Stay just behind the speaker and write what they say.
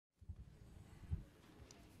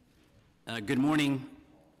Good morning,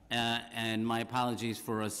 and my apologies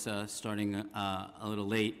for us starting a little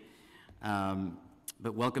late.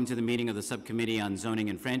 But welcome to the meeting of the Subcommittee on Zoning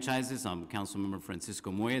and Franchises. I'm Councilmember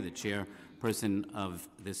Francisco Moya, the chairperson of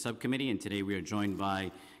this subcommittee, and today we are joined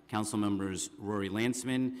by Council members Rory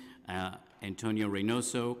Landsman, Antonio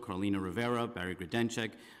Reynoso, Carlina Rivera, Barry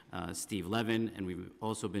Grodenchik, Steve Levin, and we've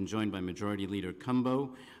also been joined by Majority Leader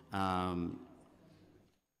Cumbo,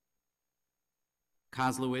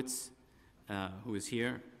 Kozlowitz, who is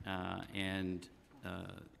here, and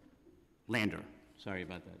Lander. Sorry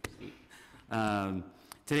about that, Steve.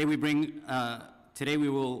 Today we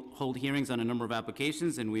will hold hearings on a number of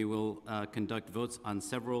applications, and we will conduct votes on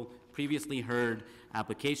several previously heard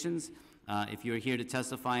applications. If you're here to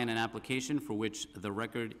testify on an application for which the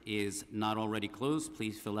record is not already closed,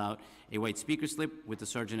 please fill out a white speaker slip with the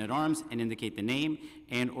Sergeant at Arms and indicate the name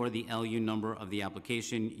and or the LU number of the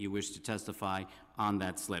application you wish to testify on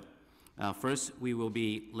that slip. First, we will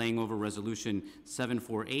be laying over Resolution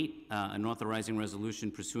 748, an authorizing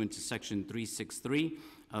resolution pursuant to Section 363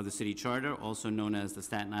 of the City Charter, also known as the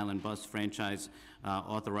Staten Island Bus Franchise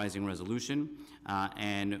Authorizing Resolution,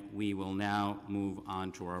 and we will now move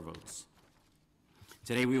on to our votes.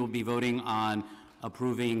 Today we will be voting on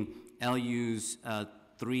approving LUs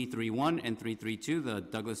 331 and 332, the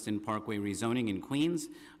Douglaston Parkway rezoning in Queens.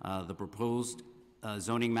 The proposed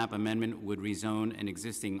zoning map amendment would rezone an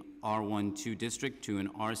existing R12 district to an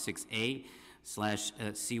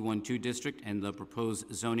R6A/C12 district, and the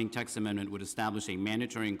proposed zoning text amendment would establish a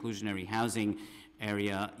mandatory inclusionary housing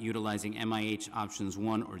area utilizing MIH options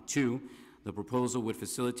 1 or 2. The proposal would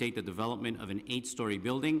facilitate the development of an 8-story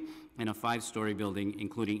building and a 5-story building,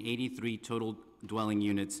 including 83 total dwelling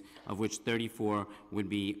units, of which 34 would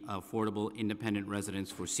be affordable independent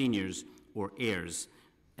residence for seniors or heirs,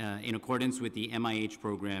 in accordance with the MIH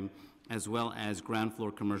program, as well as ground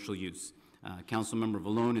floor commercial use. Councilmember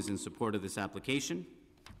Vallone is in support of this application.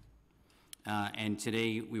 And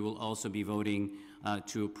today we will also be voting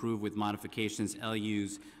to approve with modifications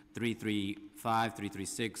LUs 335,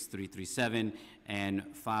 336, 337, and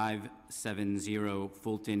 570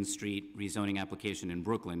 Fulton Street rezoning application in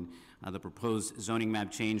Brooklyn. The proposed zoning map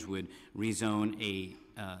change would rezone a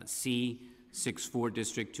C64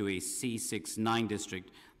 district to a C69 district.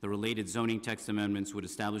 The related zoning text amendments would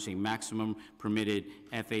establish a maximum permitted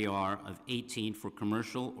FAR of 18 for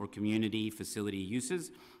commercial or community facility uses,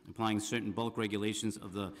 applying certain bulk regulations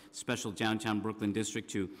of the special downtown Brooklyn district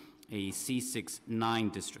to a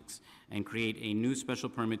C69 districts, and create a new special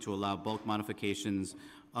permit to allow bulk modifications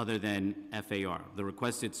other than FAR. The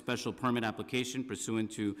requested special permit application pursuant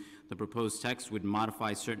to the proposed text would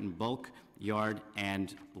modify certain bulk, yard,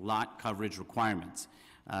 and lot coverage requirements.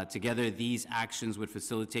 Together, these actions would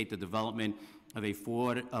facilitate the development of a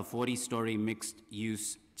 40-story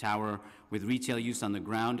mixed-use tower with retail use on the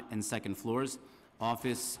ground and second floors,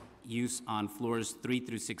 office use on floors 3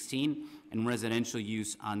 through 16, and residential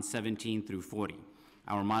use on 17 through 40.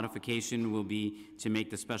 Our modification will be to make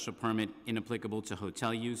the special permit inapplicable to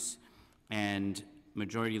hotel use, and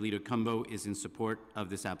Majority Leader Cumbo is in support of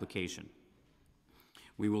this application.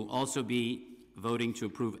 We will also be voting to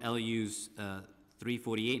approve LUs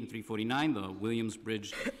 348 and 349, the Williams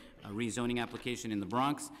Bridge rezoning application in the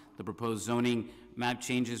Bronx. The proposed zoning map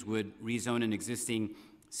changes would rezone an existing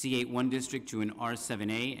C81 district to an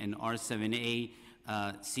R7A and R7A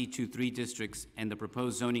C23 districts, and the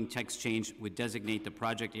proposed zoning text change would designate the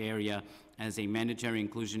project area as a mandatory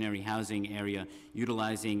inclusionary housing area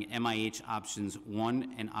utilizing MIH options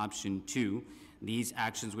 1 and option 2. These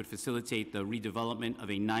actions would facilitate the redevelopment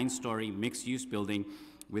of a 9-story mixed-use building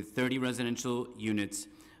with 30 residential units,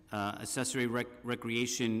 accessory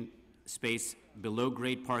recreation space,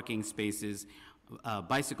 below-grade parking spaces,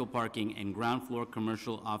 bicycle parking, and ground floor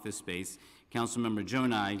commercial office space. Councilmember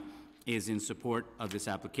Zoni is in support of this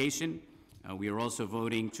application. We are also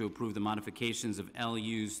voting to approve the modifications of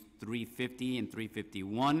LUs 350 and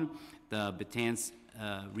 351, the Batanz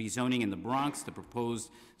rezoning in the Bronx. The proposed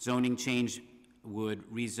zoning change would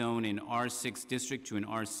rezone an R6 district to an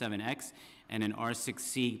R7X and an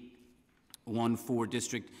R6C14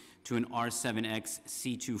 district to an R7X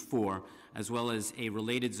C24, as well as a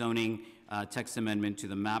related zoning text amendment to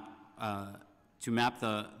the map to map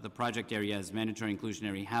the project area as mandatory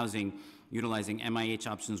inclusionary housing utilizing MIH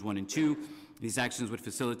options 1 and 2. These actions would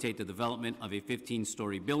facilitate the development of a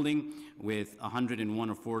 15-story building with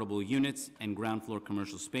 101 affordable units and ground floor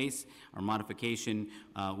commercial space. Our modification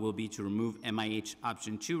will be to remove MIH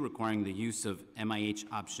option 2, requiring the use of MIH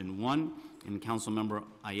option 1, and Councilmember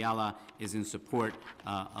Ayala is in support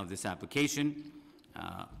of this application.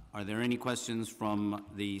 Are there any questions from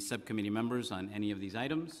the subcommittee members on any of these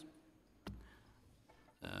items?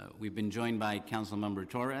 We've been joined by Councilmember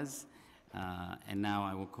Torres, and now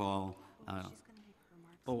I will call.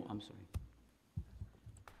 Oh, I'm sorry.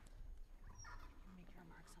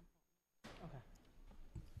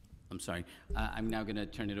 I'm sorry. I'm now going to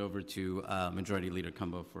turn it over to Majority Leader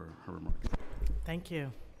Cumbo for her remarks. Thank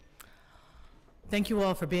you. Thank you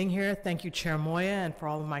all for being here. Thank you, Chair Moya, and for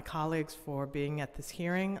all of my colleagues for being at this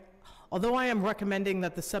hearing. Although I am recommending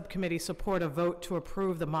that the subcommittee support a vote to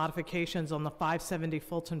approve the modifications on the 570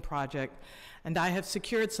 Fulton project, and I have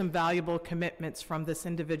secured some valuable commitments from this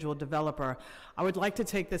individual developer, I would like to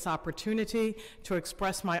take this opportunity to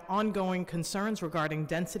express my ongoing concerns regarding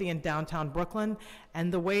density in downtown Brooklyn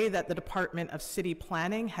and the way that the Department of City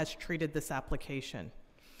Planning has treated this application.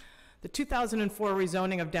 The 2004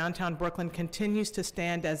 rezoning of downtown Brooklyn continues to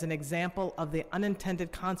stand as an example of the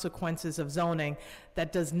unintended consequences of zoning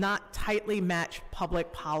that does not tightly match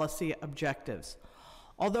public policy objectives.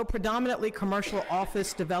 Although predominantly commercial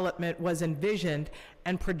office development was envisioned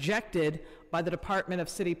and projected by the Department of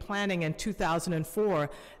City Planning in 2004,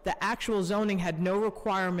 the actual zoning had no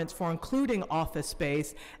requirements for including office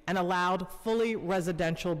space and allowed fully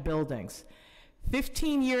residential buildings.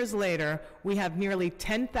 15 years later, we have nearly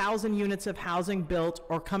 10,000 units of housing built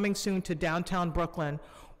or coming soon to downtown Brooklyn,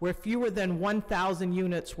 where fewer than 1,000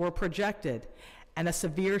 units were projected, and a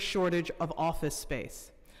severe shortage of office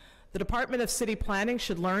space. The Department of City Planning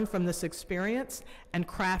should learn from this experience and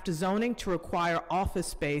craft zoning to require office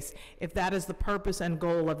space if that is the purpose and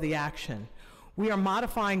goal of the action. We are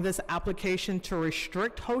modifying this application to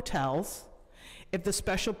restrict hotels if the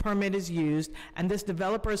special permit is used, and this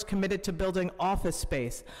developer is committed to building office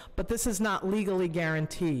space, but this is not legally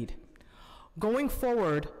guaranteed. Going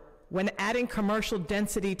forward, when adding commercial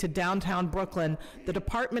density to downtown Brooklyn, the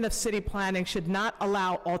Department of City Planning should not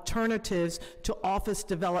allow alternatives to office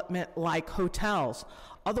development like hotels.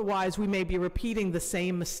 Otherwise, we may be repeating the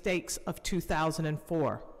same mistakes of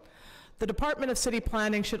 2004. The Department of City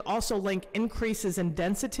Planning should also link increases in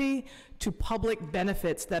density to public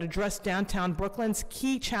benefits that address downtown Brooklyn's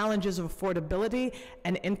key challenges of affordability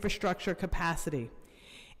and infrastructure capacity.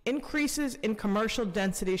 Increases in commercial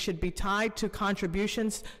density should be tied to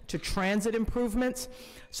contributions to transit improvements,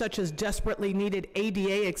 such as desperately needed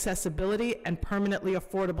ADA accessibility and permanently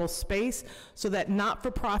affordable space, so that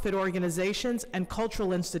not-for-profit organizations and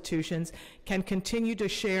cultural institutions can continue to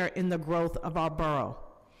share in the growth of our borough.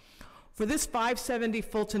 For this 570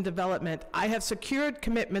 Fulton development, I have secured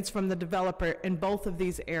commitments from the developer in both of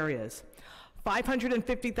these areas.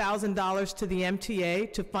 $550,000 to the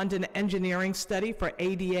MTA to fund an engineering study for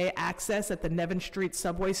ADA access at the Nevin Street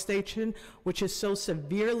subway station, which is so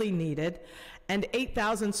severely needed, and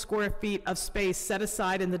 8,000 square feet of space set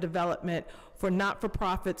aside in the development for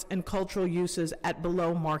not-for-profits and cultural uses at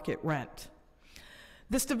below market rent.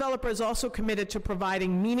 This developer is also committed to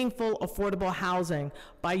providing meaningful, affordable housing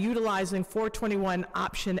by utilizing 421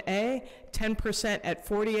 Option A, 10% at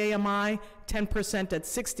 40 AMI, 10% at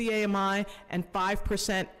 60 AMI, and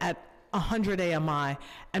 5% at 100 AMI,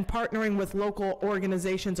 and partnering with local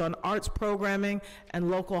organizations on arts programming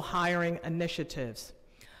and local hiring initiatives.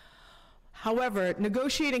 However,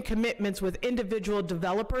 negotiating commitments with individual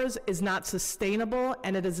developers is not sustainable,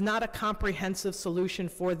 and it is not a comprehensive solution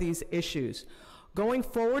for these issues. Going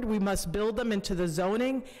forward, we must build them into the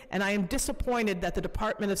zoning, and I am disappointed that the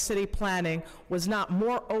Department of City Planning was not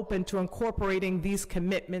more open to incorporating these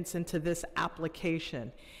commitments into this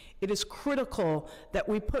application. It is critical that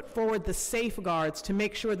we put forward the safeguards to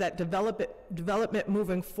make sure that development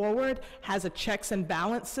moving forward has a checks and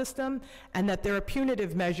balance system, and that there are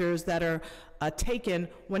punitive measures that are taken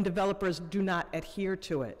when developers do not adhere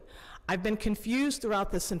to it. I've been confused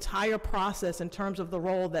throughout this entire process in terms of the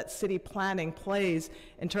role that city planning plays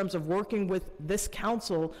in terms of working with this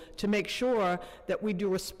council to make sure that we do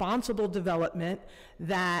responsible development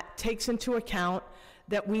that takes into account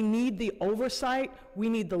that we need the oversight, we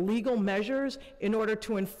need the legal measures in order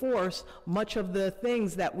to enforce much of the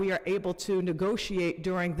things that we are able to negotiate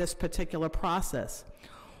during this particular process.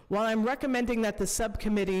 While I'm recommending that the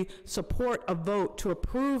subcommittee support a vote to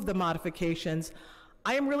approve the modifications,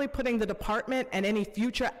 I am really putting the department and any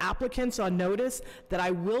future applicants on notice that I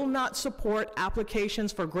will not support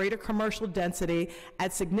applications for greater commercial density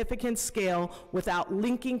at significant scale without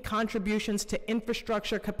linking contributions to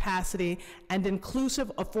infrastructure capacity and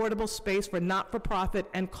inclusive affordable space for not-for-profit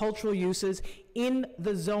and cultural uses in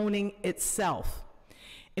the zoning itself.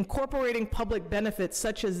 Incorporating public benefits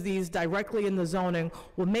such as these directly in the zoning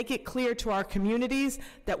will make it clear to our communities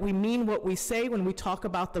that we mean what we say when we talk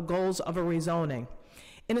about the goals of a rezoning.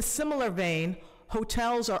 In a similar vein,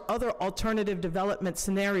 hotels or other alternative development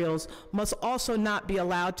scenarios must also not be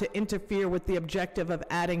allowed to interfere with the objective of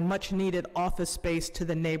adding much-needed office space to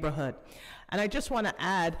the neighborhood. And I just want to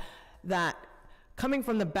add that coming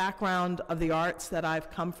from the background of the arts that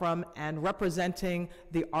I've come from and representing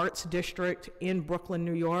the arts district in Brooklyn,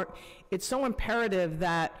 New York, it's so imperative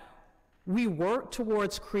that we work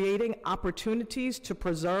towards creating opportunities to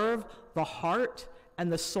preserve the heart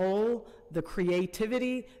and the soul, the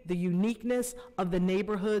creativity, the uniqueness of the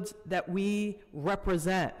neighborhoods that we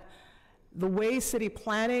represent. The way city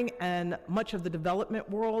planning and much of the development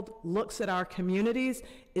world looks at our communities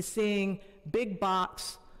is seeing big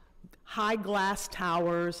box, high glass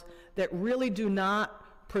towers that really do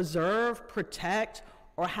not preserve, protect,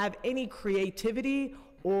 or have any creativity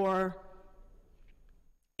or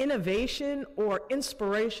innovation or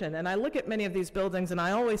inspiration. And I look at many of these buildings and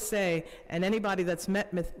I always say, and anybody that's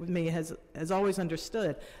met with me has always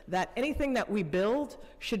understood, that anything that we build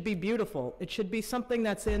should be beautiful. It should be something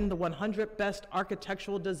that's in the 100 best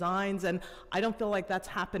architectural designs, and I don't feel like that's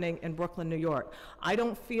happening in Brooklyn, New York. I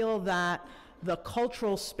don't feel that the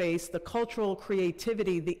cultural space, the cultural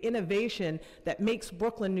creativity, the innovation that makes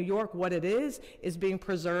Brooklyn, New York what it is being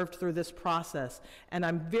preserved through this process. And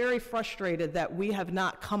I'm very frustrated that we have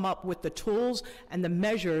not come up with the tools and the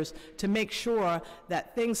measures to make sure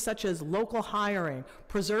that things such as local hiring,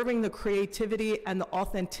 preserving the creativity and the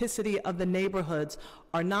authenticity of the neighborhoods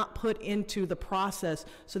are not put into the process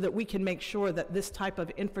so that we can make sure that this type of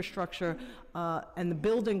infrastructure and the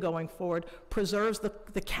building going forward preserves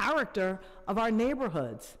the character of our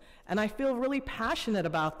neighborhoods. And I feel really passionate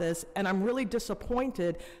about this, and I'm really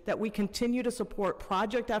disappointed that we continue to support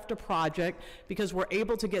project after project because we're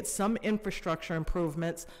able to get some infrastructure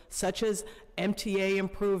improvements, such as MTA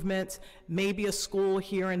improvements, maybe a school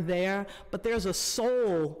here and there, but there's a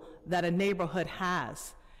soul that a neighborhood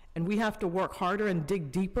has. And we have to work harder and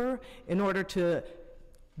dig deeper in order to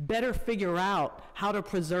better figure out how to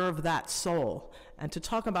preserve that soul. And to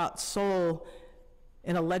talk about soul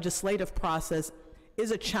in a legislative process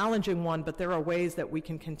is a challenging one, but there are ways that we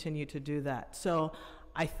can continue to do that. So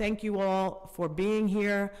I thank you all for being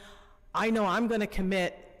here. I know I'm going to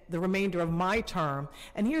commit the remainder of my term.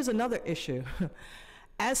 And here's another issue.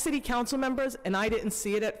 As city council members, and I didn't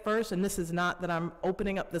see it at first, and this is not that I'm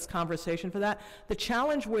opening up this conversation for that, the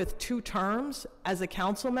challenge with 2 terms as a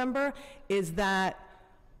council member is that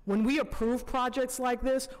when we approve projects like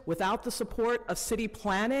this without the support of city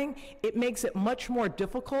planning, it makes it much more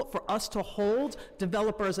difficult for us to hold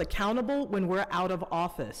developers accountable when we're out of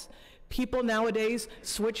office. People nowadays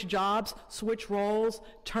switch jobs, switch roles,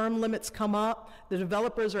 term limits come up. The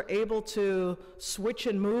developers are able to switch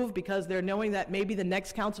and move because they're knowing that maybe the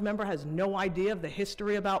next council member has no idea of the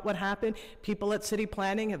history about what happened. People at city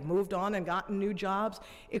planning have moved on and gotten new jobs.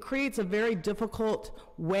 It creates a very difficult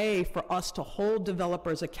way for us to hold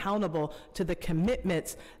developers accountable to the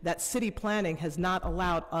commitments that city planning has not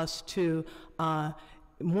allowed us to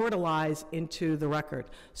immortalize into the record.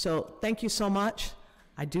 So thank you so much.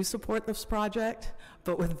 I do support this project,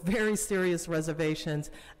 but with very serious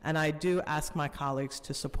reservations, and I do ask my colleagues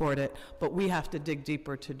to support it, but we have to dig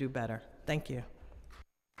deeper to do better. Thank you.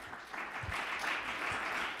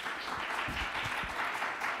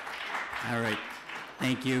 All right,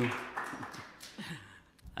 thank you.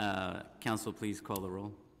 Council, please call the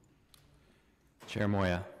roll. Chair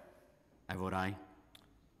Moya. I vote aye.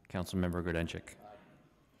 Councilmember Grodenchik.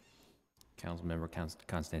 Councilmember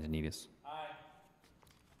Constantinidis.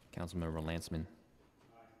 Councilmember Lanceman.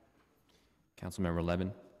 Aye. Councilmember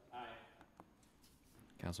Levin. Aye.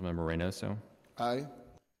 Councilmember Reynoso. Aye.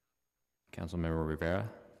 Councilmember Rivera.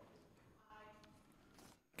 Aye.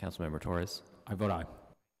 Councilmember Torres. I vote aye.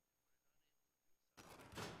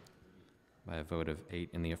 By a vote of 8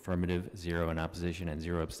 in the affirmative, 0 in opposition, and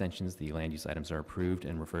 0 abstentions, the land use items are approved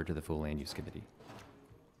and referred to the full land use committee.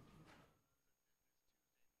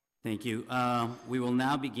 Thank you. We will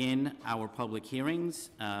now begin our public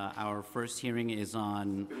hearings. Our first hearing is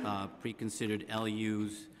on pre-considered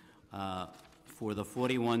LUs for the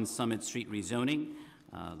 41 Summit Street rezoning.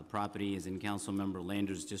 The property is in Councilmember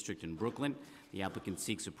Lander's district in Brooklyn. The applicant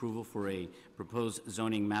seeks approval for a proposed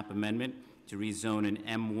zoning map amendment to rezone an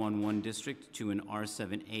M11 district to an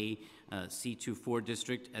R7A C24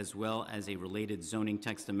 district, as well as a related zoning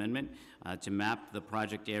text amendment to map the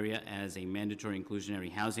project area as a mandatory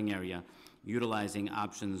inclusionary housing area, utilizing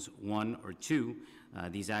options 1 or 2.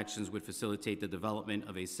 These actions would facilitate the development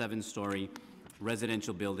of a 7-story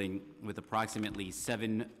residential building with approximately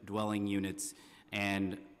 7 dwelling units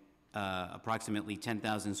and approximately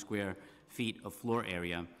 10,000 square feet of floor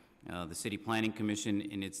area, The City Planning Commission,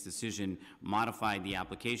 in its decision, modified the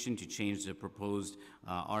application to change the proposed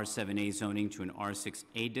R7A zoning to an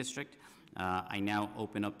R6A district. I now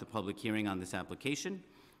open up the public hearing on this application,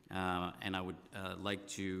 and I would like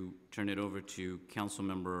to turn it over to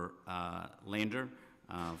Councilmember Lander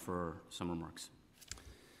for some remarks.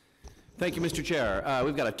 Thank you, Mr. Chair.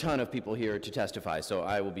 We've got a ton of people here to testify, so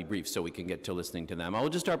I will be brief so we can get to listening to them. I will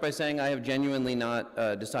just start by saying I have genuinely not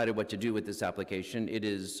decided what to do with this application. It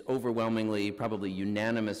is overwhelmingly, probably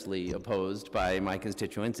unanimously opposed by my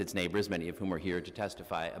constituents, its neighbors, many of whom are here to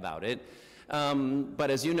testify about it.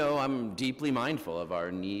 But as you know, I'm deeply mindful of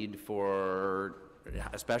our need for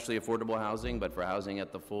especially affordable housing, but for housing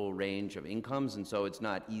at the full range of incomes, and so it's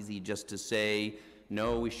not easy just to say,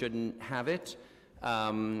 no, we shouldn't have it.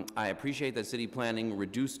 I appreciate that city planning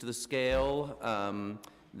reduced the scale,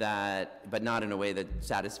 but not in a way that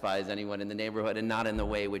satisfies anyone in the neighborhood, and not in the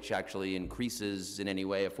way which actually increases in any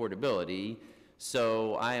way affordability.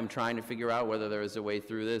 So I am trying to figure out whether there is a way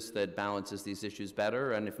through this that balances these issues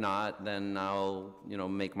better, and if not, then I'll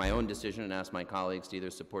make my own decision and ask my colleagues to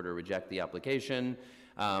either support or reject the application.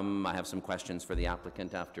 I have some questions for the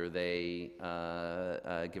applicant after they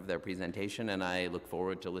give their presentation, and I look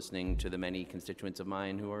forward to listening to the many constituents of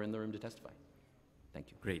mine who are in the room to testify. Thank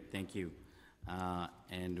you. Great, thank you.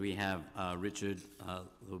 And we have Richard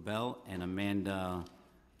Lobel and Amanda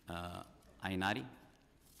Ainati.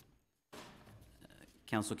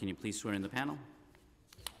 Council, can you please swear in the panel?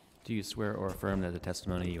 Do you swear or affirm that the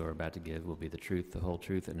testimony you are about to give will be the truth, the whole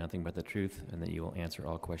truth, and nothing but the truth, and that you will answer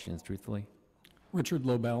all questions truthfully? Richard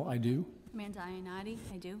Lobel, I do. Amanda Ainati,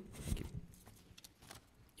 I do. Thank you.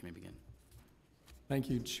 You may begin. Thank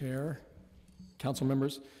you, Chair. Council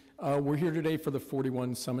members, we're here today for the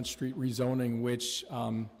 41 Summit Street rezoning, which,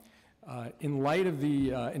 in light of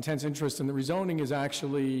the intense interest in the rezoning, is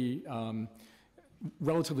actually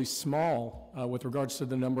relatively small with regards to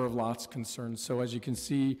the number of lots concerned. So as you can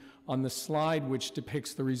see on the slide, which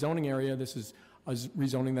depicts the rezoning area, this is a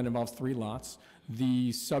rezoning that involves 3 lots.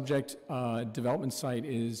 The subject development site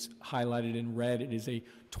is highlighted in red. It is a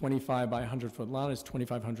 25 by 100 foot lot. It's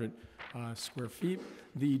 2,500 square feet.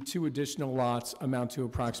 The 2 additional lots amount to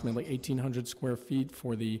approximately 1,800 square feet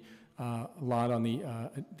for the lot on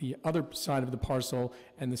the other side of the parcel,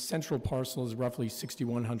 and the central parcel is roughly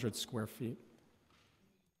 6,100 square feet.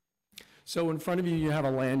 So in front of you, you have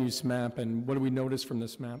a land use map, and what do we notice from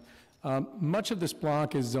this map? Much of this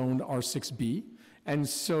block is zoned R6B, and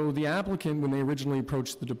so the applicant, when they originally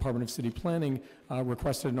approached the Department of City Planning,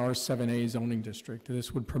 requested an R7A zoning district.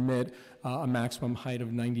 This would permit a maximum height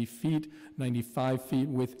of 90 feet, 95 feet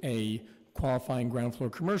with a qualifying ground floor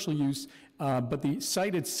commercial use, but the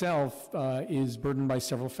site itself is burdened by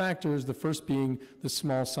several factors, the first being the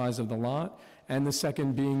small size of the lot, and the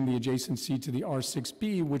second being the adjacency to the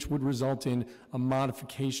R6B, which would result in a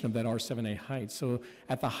modification of that R7A height. So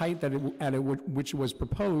at the height that which was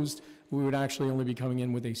proposed, we would actually only be coming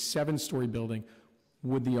in with a 7-story building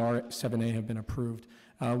would the R7A have been approved.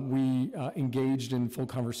 We engaged in full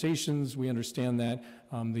conversations. We understand that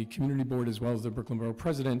the community board, as well as the Brooklyn Borough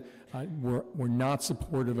president, were not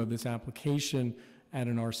supportive of this application at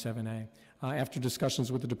an R7A. After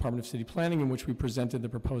discussions with the Department of City Planning, in which we presented the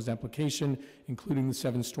proposed application, including the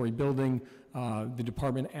 7-story building, the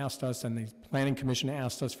department asked us, and the Planning Commission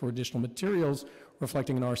asked us for additional materials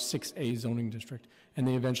reflecting an R6A zoning district, and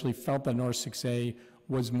they eventually felt that an R6A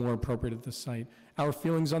was more appropriate at the site. Our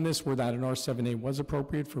feelings on this were that an R7A was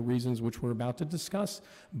appropriate for reasons which we're about to discuss,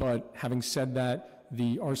 but having said that,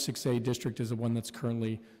 the R6A district is the one that's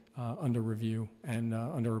currently under review and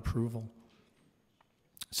under approval.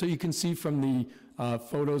 So you can see from the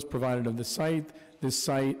photos provided of the site, this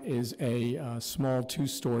site is a small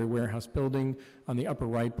 2-story warehouse building. On the upper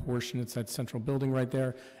right portion, it's that central building right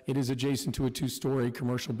there. It is adjacent to a 2-story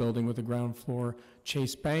commercial building with a ground floor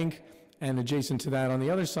Chase Bank. And adjacent to that, on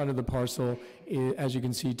the other side of the parcel, as you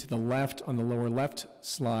can see to the left, on the lower left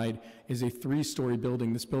slide, is a 3-story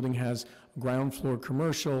building. This building has ground floor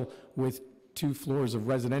commercial with 2 floors of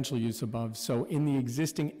residential use above. So in the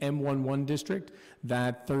existing M11 district,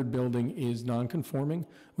 that 3rd building is non-conforming.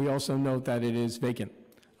 We also note that it is vacant.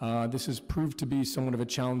 This has proved to be somewhat of a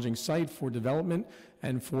challenging site for development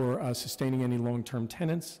and for sustaining any long-term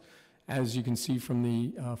tenants, as you can see from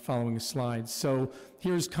the following slides. So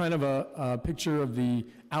here's kind of a picture of the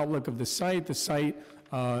outlook of the site. The site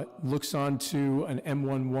looks onto an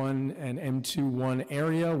M11 and M21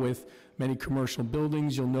 area with many commercial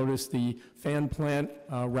buildings. You'll notice the fan plant,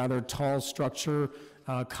 rather tall structure,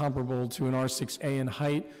 comparable to an R6A in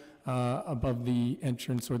height above the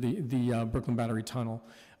entrance or the Brooklyn Battery Tunnel.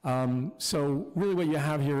 So really what you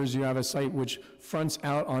have here is you have a site which fronts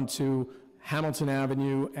out onto Hamilton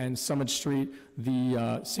Avenue and Summit Street.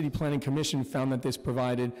 The City Planning Commission found that this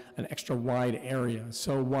provided an extra wide area.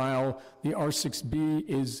 So while the R6B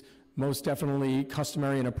is most definitely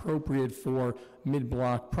customary and appropriate for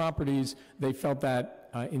mid-block properties, they felt that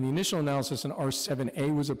in the initial analysis, an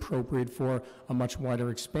R7A was appropriate for a much wider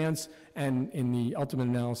expanse, and in the ultimate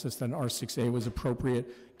analysis, then R6A was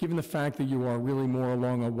appropriate, given the fact that you are really more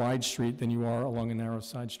along a wide street than you are along a narrow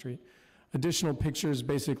side street. Additional pictures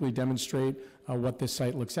basically demonstrate what this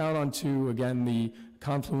site looks out onto. Again, the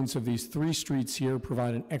confluence of these three streets here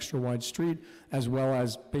provide an extra wide street, as well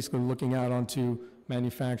as basically looking out onto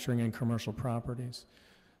manufacturing and commercial properties.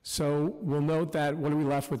 So we'll note that what are we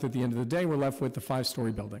left with at the end of the day? We're left with the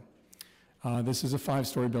 5-story building. This is a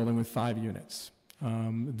 5-story building with 5 units.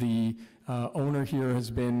 The owner here has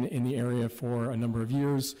been in the area for a number of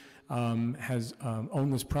years, has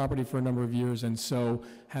owned this property for a number of years, and so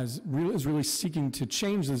is really seeking to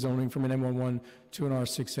change the zoning from an M11 to an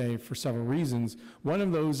R6A for several reasons. One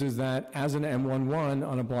of those is that as an M11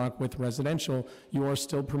 on a block with residential, you are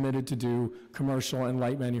still permitted to do commercial and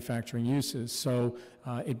light manufacturing uses. So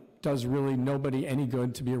it does really nobody any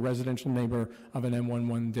good to be a residential neighbor of an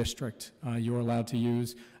M11 district. You're allowed to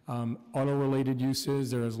use auto-related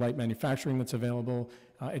uses. There is light manufacturing that's available.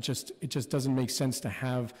 It just doesn't make sense to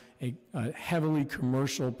have a heavily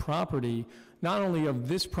commercial property, not only of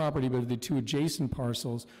this property, but of the 2 adjacent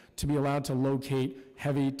parcels, to be allowed to locate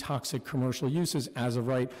heavy toxic commercial uses as of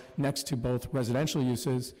right next to both residential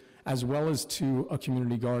uses as well as to a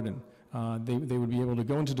community garden. They would be able to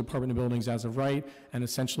go into Department of Buildings as of right and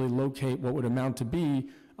essentially locate what would amount to be,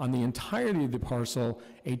 on the entirety of the parcel,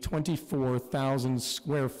 a 24,000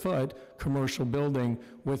 square foot commercial building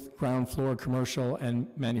with ground floor commercial and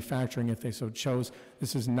manufacturing if they so chose.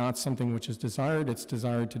 This is not something which is desired. It's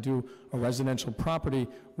desired to do a residential property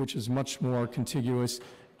which is much more contiguous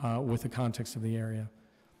with the context of the area.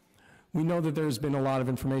 We know that there's been a lot of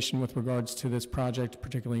information with regards to this project,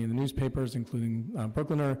 particularly in the newspapers, including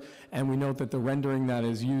Brooklyner, and we note that the rendering that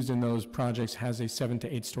is used in those projects has a 7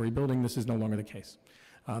 to 8 story building. This is no longer the case.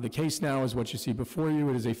 The case now is what you see before you.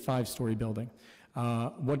 It is a 5-story building.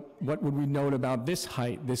 What would we note about this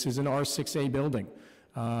height? This is an R6A building.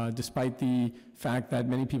 Despite the fact that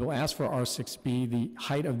many people ask for R6B, the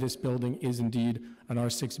height of this building is indeed an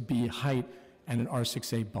R6B height and an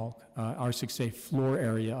R6A bulk. R6A floor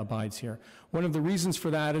area abides here. One of the reasons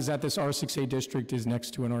for that is that this R6A district is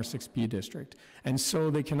next to an R6B district, and so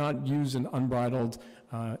they cannot use an unbridled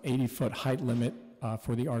 80-foot height limit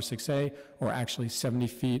for the R6A, or actually 70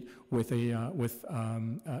 feet with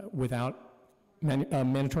without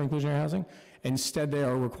mandatory inclusionary housing. Instead, they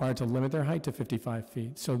are required to limit their height to 55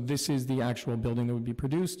 feet. So this is the actual building that would be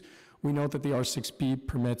produced. We note that the R6B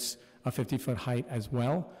permits a 50-foot height as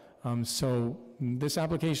well. So this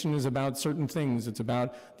application is about certain things. It's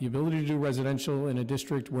about the ability to do residential in a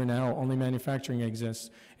district where now only manufacturing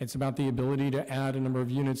exists. It's about the ability to add a number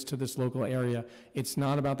of units to this local area. It's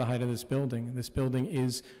not about the height of this building. This building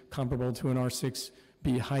is comparable to an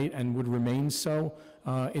R6B height and would remain so.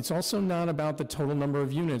 It's also not about the total number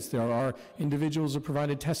of units. There are individuals who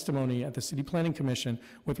provided testimony at the City Planning Commission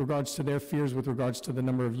with regards to their fears with regards to the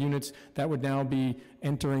number of units that would now be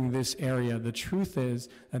entering this area. The truth is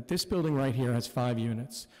that this building right here has 5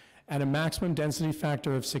 units. At a maximum density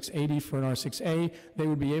factor of 680 for an R6A, they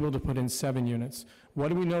would be able to put in 7 units. What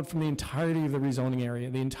do we note from the entirety of the rezoning area?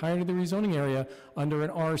 The entirety of the rezoning area under an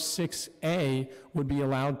R6A would be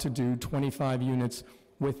allowed to do 25 units.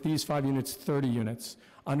 With these 5 units, 30 units.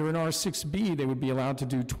 Under an R6B, they would be allowed to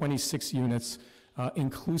do 26 units,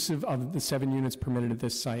 inclusive of the 7 units permitted at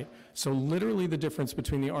this site. So literally the difference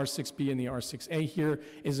between the R6B and the R6A here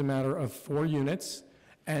is a matter of 4 units,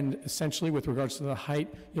 and essentially with regards to the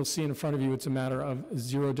height, you'll see in front of you it's a matter of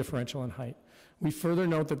 0 differential in height. We further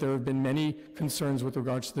note that there have been many concerns with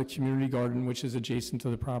regards to the community garden, which is adjacent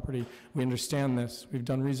to the property. We understand this. We've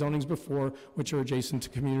done rezonings before, which are adjacent to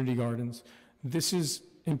community gardens. This is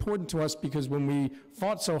important to us because when we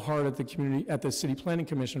fought so hard at the City Planning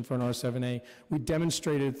Commission for an R7A, we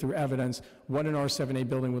demonstrated through evidence what an R7A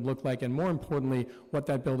building would look like, and more importantly, what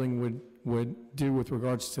that building would do with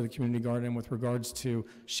regards to the community garden and with regards to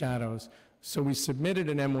shadows. So we submitted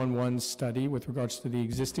an M11 study with regards to the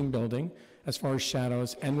existing building as far as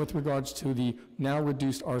shadows and with regards to the now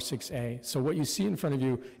reduced R6A. So what you see in front of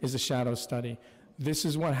you is a shadow study. This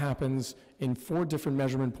is what happens in 4 different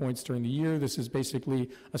measurement points during the year. This is basically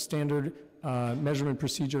a standard measurement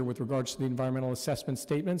procedure with regards to the environmental assessment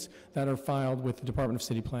statements that are filed with the Department of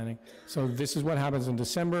City Planning. So this is what happens in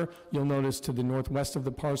December. You'll notice to the northwest of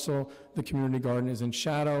the parcel, the community garden is in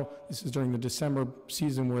shadow. This is during the December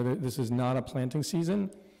season where this is not a planting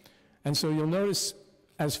season. And so you'll notice,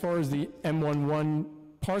 as far as the M11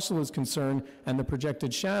 parcel is concerned and the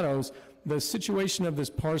projected shadows, the situation of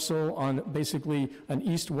this parcel on basically an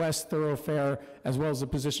east-west thoroughfare, as well as the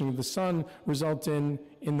positioning of the sun, result in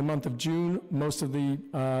the month of June, most of the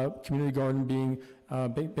community garden being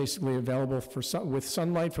basically available for with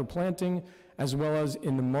sunlight for planting, as well as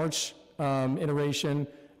in the March iteration,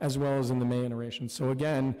 as well as in the May iteration. So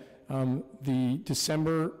again, the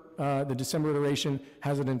December iteration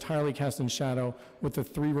has it entirely cast in shadow, with the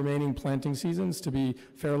 3 remaining planting seasons to be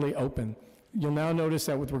fairly open. You'll now notice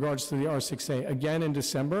that with regards to the R6A, again in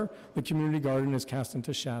December, the community garden is cast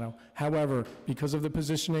into shadow. However, because of the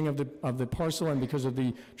positioning of the parcel and because of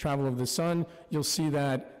the travel of the sun, you'll see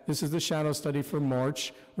that this is the shadow study for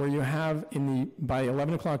March, where you have by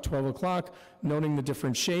 11 o'clock, 12 o'clock, noting the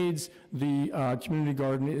different shades, the community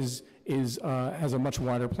garden has a much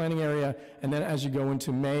wider planting area. And then as you go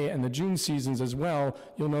into May and the June seasons as well,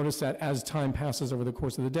 you'll notice that as time passes over the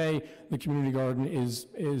course of the day, the community garden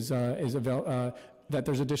that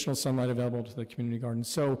there's additional sunlight available to the community garden.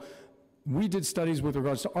 So we did studies with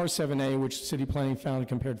regards to R7A, which city planning found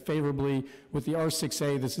compared favorably. With the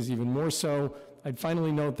R6A, this is even more so. I'd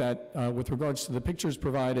finally note that with regards to the pictures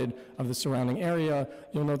provided of the surrounding area,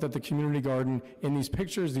 you'll note that the community garden in these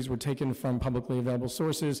pictures, these were taken from publicly available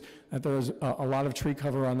sources, that there is a lot of tree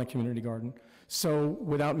cover on the community garden. So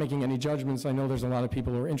without making any judgments, I know there's a lot of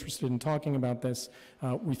people who are interested in talking about this.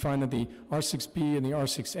 We find that the R6B and the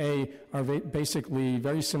R6A are basically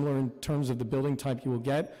very similar in terms of the building type you will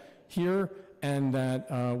get here, and that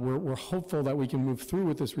we're hopeful that we can move through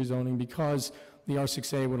with this rezoning because the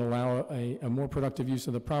R6A would allow a more productive use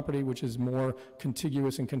of the property, which is more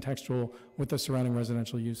contiguous and contextual with the surrounding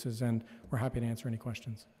residential uses, and we're happy to answer any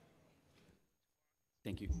questions.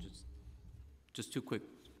 Thank you. Just two quick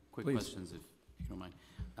Please. questions, if you don't mind.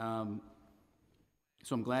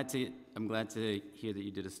 So I'm glad to hear that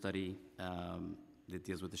you did a study that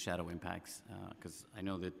deals with the shadow impacts, because I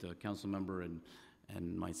know that the council member and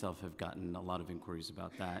myself have gotten a lot of inquiries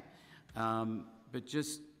about that. But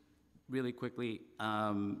just really quickly,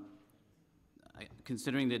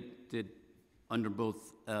 considering that under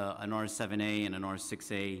both an R7A and an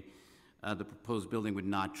R6A, the proposed building would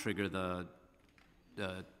not trigger the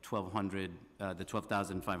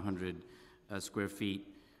 12,500 square feet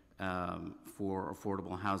for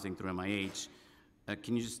affordable housing through MIH.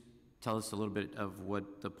 Can you just tell us a little bit of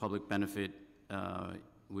what the public benefit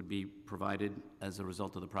would be provided as a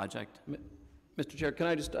result of the project? Mr. Chair,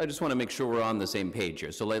 I just want to make sure we're on the same page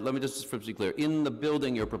here. So let me just be clear. In the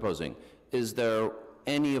building you're proposing, is there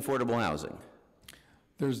any affordable housing?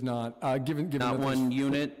 There's not. Given not one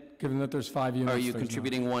unit? Given that there's 5 units. Are you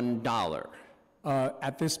contributing $1?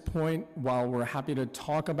 At this point, while we're happy to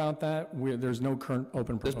talk about that, there's no current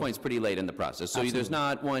open proposal. This point's pretty late in the process. So Absolutely. there's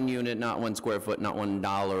not 1 unit, not 1 square foot, not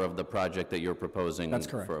 $1 of the project that you're proposing. That's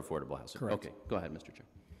correct. For affordable housing. Correct. Okay, go ahead, Mr. Chair.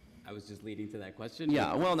 I was just leading to that question.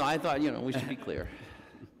 Yeah, well, no, I thought, we should be clear.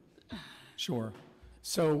 Sure.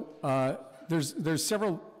 So there's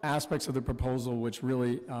several aspects of the proposal which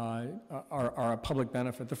really are a public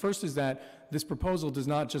benefit. The first is that this proposal does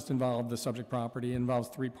not just involve the subject property, it involves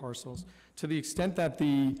 3 parcels. To the extent that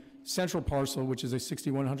the central parcel, which is a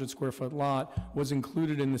 6,100 square foot lot, was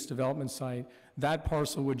included in this development site, that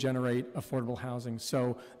parcel would generate affordable housing.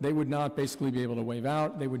 So they would not basically be able to waive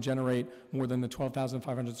out. They would generate more than the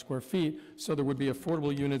 12,500 square feet. So there would be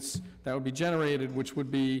affordable units that would be generated, which would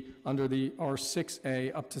be under the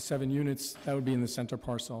R6A up to 7 units that would be in the center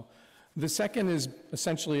parcel. The second is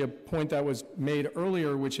essentially a point that was made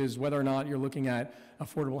earlier, which is whether or not you're looking at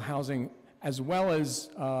affordable housing as well as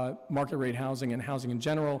market rate housing and housing in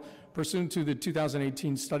general. Pursuant to the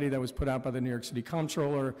 2018 study that was put out by the New York City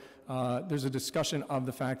Comptroller, there's a discussion of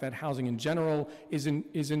the fact that housing in general is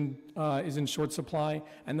in short supply,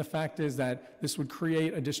 and the fact is that this would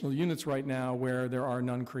create additional units right now where there are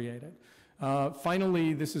none created.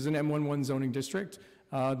 Finally, this is an M11 zoning district.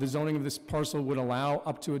 The zoning of this parcel would allow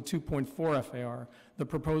up to a 2.4 FAR. The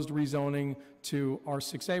proposed rezoning to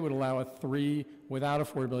R6A would allow a 3 without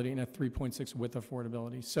affordability and a 3.6 with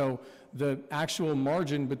affordability. So the actual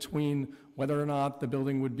margin between whether or not the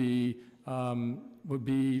building would be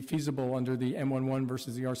feasible under the M11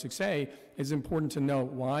 versus the R6A is important to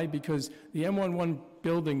note. Why? Because the M11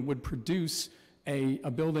 building would produce a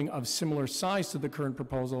building of similar size to the current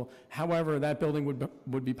proposal. However, that building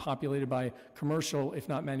would be populated by commercial, if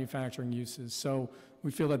not manufacturing uses. So we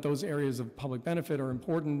feel that those areas of public benefit are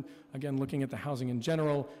important, again, looking at the housing in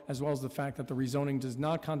general, as well as the fact that the rezoning does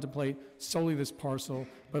not contemplate solely this parcel,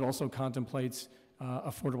 but also contemplates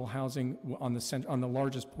affordable housing on the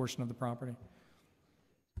largest portion of the property.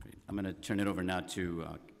 Great. I'm going to turn it over now to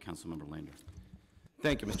Councilmember Lander.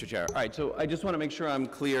 Thank you, Mr. Chair. All right, so I just want to make sure I'm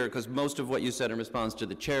clear, because most of what you said in response to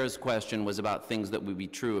the chair's question was about things that would be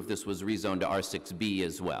true if this was rezoned to R6B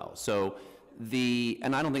as well. So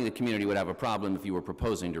and I don't think the community would have a problem if you were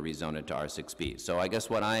proposing to rezone it to R6B. So I guess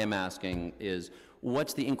what I am asking is,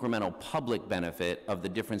 what's the incremental public benefit of the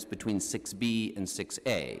difference between 6B and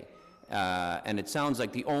 6A? And it sounds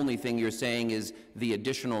like the only thing you're saying is the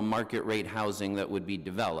additional market rate housing that would be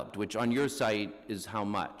developed, which on your site is how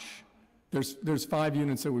much? There's 5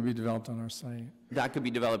 units that would be developed on our site. That could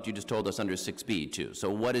be developed, you just told us, under 6B too. So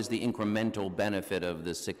what is the incremental benefit of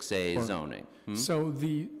the 6A zoning? So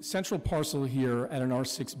the central parcel here at an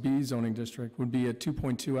R6B zoning district would be a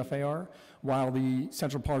 2.2 FAR, while the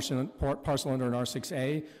central parcel under an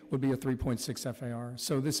R6A would be a 3.6 FAR.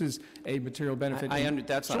 So this is a material benefit.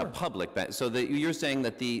 That's not a public benefit. So you're saying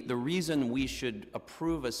that the reason we should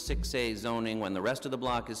approve a 6A zoning when the rest of the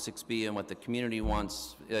block is 6B and what the community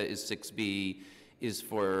wants is 6B is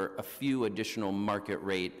for a few additional market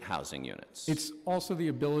rate housing units. It's also the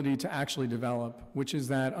ability to actually develop, which is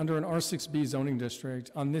that under an R6B zoning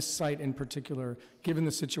district, on this site in particular, given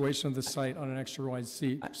the situation of the site on an extra wide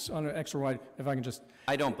seat, if I can just...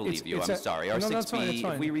 I don't believe you, I'm sorry. No, R6B, that's fine, that's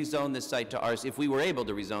fine. If we rezone this site to if we were able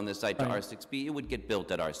to rezone this site to R6B, it would get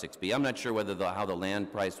built at R6B. I'm not sure whether how the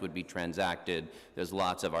land price would be transacted. There's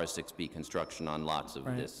lots of R6B construction on lots of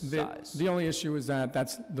this size. The only issue is that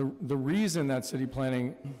that's the reason that city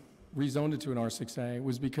planning rezoned it to an R6A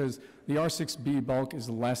was because the R6B bulk is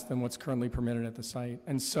less than what's currently permitted at the site.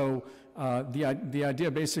 And so the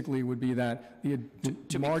idea basically would be that the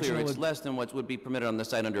to be clear, it's less than what would be permitted on the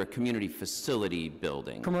site under a community facility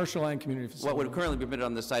building. Commercial and community facility. What would currently be permitted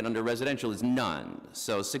on the site under residential is none.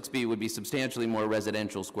 So 6B would be substantially more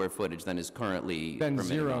residential square footage than is currently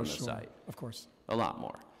permitted on the site. Of course. A lot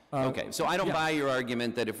more. Okay, so I don't buy your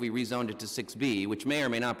argument that if we rezoned it to 6B, which may or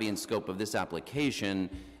may not be in scope of this application,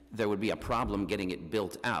 there would be a problem getting it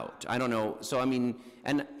built out. I don't know. So, I mean,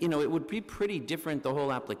 and, you know, it would be pretty different, the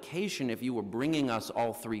whole application, if you were bringing us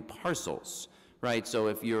all 3 parcels, right? So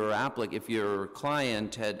if your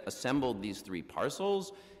client had assembled these 3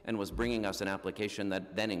 parcels and was bringing us an application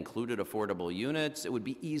that then included affordable units, it would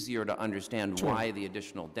be easier to understand why the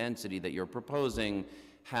additional density that you're proposing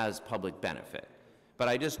has public benefit.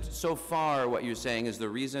 But so far what you're saying is the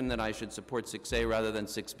reason that I should support 6A rather than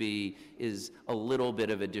 6B is a little bit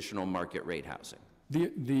of additional market rate housing.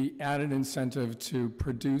 The added incentive to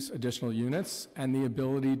produce additional units and the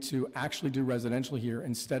ability to actually do residential here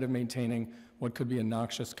instead of maintaining what could be a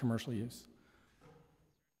noxious commercial use.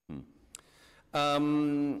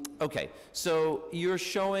 Okay, so you're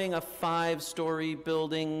showing a 5-story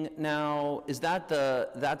building now. Is that's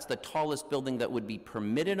the tallest building that would be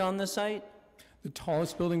permitted on the site? The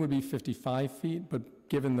tallest building would be 55 feet, but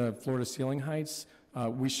given the floor-to-ceiling heights,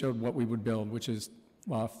 we showed what we would build, which is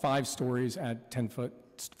 5 stories at 10-foot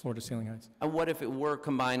floor-to-ceiling heights. And what if it were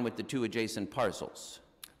combined with the 2 adjacent parcels?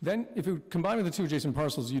 Then, if you combine with the 2 adjacent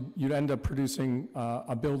parcels, you'd end up producing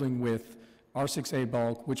a building with R6A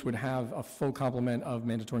bulk, which would have a full complement of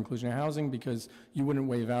mandatory inclusionary housing because you wouldn't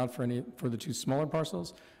waive out for the 2 smaller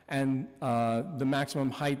parcels. And the maximum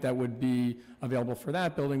height that would be available for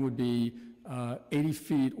that building would be 80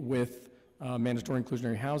 feet with mandatory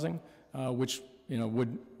inclusionary housing, which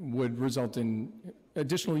would result in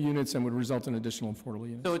additional units and would result in additional affordable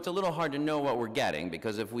units. So it's a little hard to know what we're getting,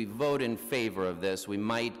 because if we vote in favor of this, we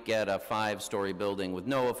might get a 5-story building with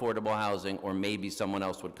no affordable housing, or maybe someone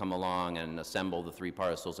else would come along and assemble the 3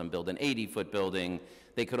 parcels and build an 80-foot building.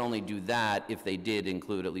 They could only do that if they did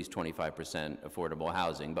include at least 25% affordable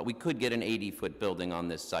housing. But we could get an 80-foot building on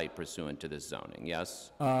this site pursuant to this zoning,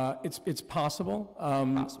 yes? It's possible.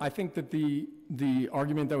 I think that the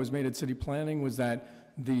argument that was made at city planning was that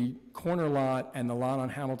the corner lot and the lot on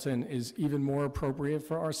Hamilton is even more appropriate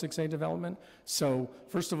for R6A development. So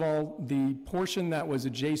first of all, the portion that was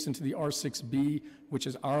adjacent to the R6B, which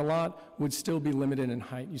is our lot, would still be limited in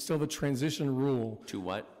height. You still have a transition rule. To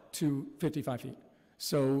what? To 55 feet.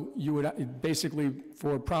 So you would basically,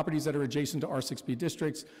 for properties that are adjacent to R6B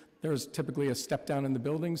districts, there's typically a step down in the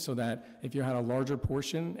building so that if you had a larger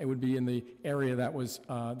portion, it would be in the area that was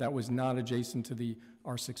not adjacent to the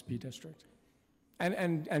R6B district.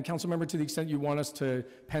 And Councilmember, to the extent you want us to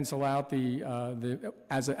pencil out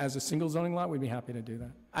as a single zoning lot, we'd be happy to do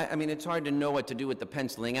that. I mean, it's hard to know what to do with the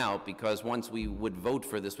penciling out, because once we would vote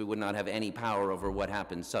for this, we would not have any power over what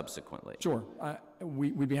happens subsequently. Sure.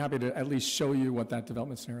 We'd be happy to at least show you what that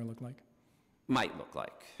development scenario looked like. Might look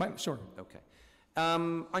like. Sure. Okay.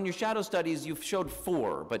 On your shadow studies, you've showed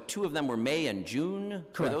 4, but 2 of them were May and June.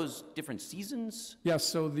 Correct. Are those different seasons? Yes,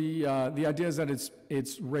 so the idea is that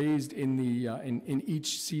it's raised in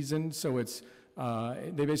each season, so it's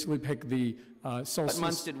they basically pick the solstice. What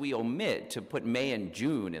months did we omit to put May and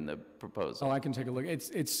June in the proposal? Oh, I can take a look.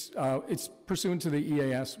 It's pursuant to the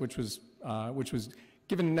EAS, which was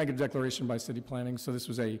given a negative declaration by city planning, so this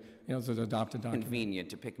was it's an adopted document. Convenient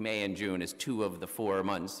to pick May and June as 2 of the 4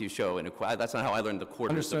 months you show in a. That's not how I learned the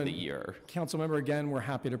quarters of the year. Councilmember, again, we're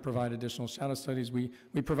happy to provide additional shadow studies. We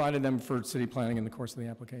provided them for city planning in the course of the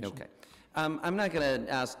application. Okay. I'm not going to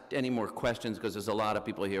ask any more questions because there's a lot of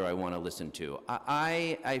people here I want to listen to.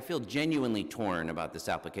 I feel genuinely torn about this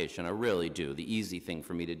application. I really do. The easy thing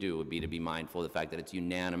for me to do would be to be mindful of the fact that it's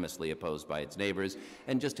unanimously opposed by its neighbors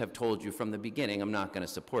and just have told you from the beginning I'm not going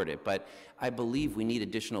to support it. But I believe we need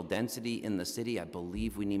additional density in the city. I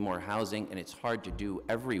believe we need more housing, and it's hard to do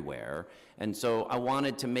everywhere. And so I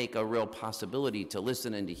wanted to make a real possibility to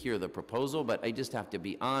listen and to hear the proposal, but I just have to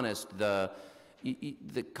be honest, the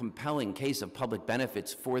compelling case of public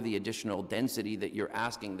benefits for the additional density that you're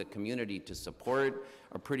asking the community to support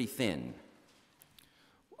are pretty thin.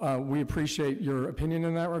 We appreciate your opinion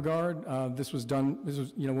in that regard. This was,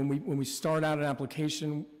 when we start out an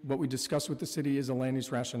application, what we discuss with the city is a land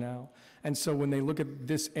use rationale. And so when they look at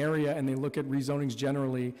this area and they look at rezonings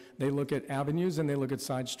generally, they look at avenues and they look at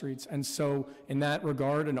side streets. And so in that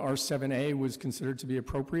regard, an R7A was considered to be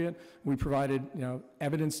appropriate. We provided,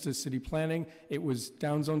 evidence to city planning. It was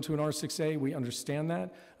downzoned to an R6A. We understand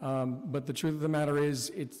that. But the truth of the matter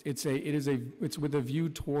is, it's with a view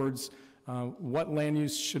towards what land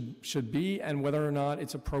use should be and whether or not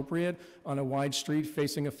it's appropriate on a wide street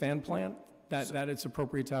facing a fan plant, that it's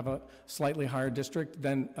appropriate to have a slightly higher district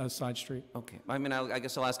than a side street. Okay. I mean, I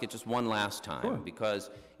guess I'll ask it just one last time. Sure. Because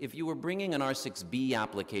if you were bringing an R6B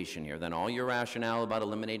application here, then all your rationale about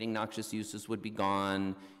eliminating noxious uses would be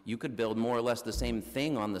gone. You could build more or less the same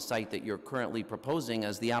thing on the site that you're currently proposing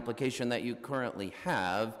as the application that you currently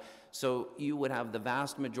have. So you would have the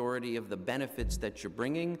vast majority of the benefits that you're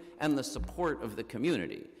bringing and the support of the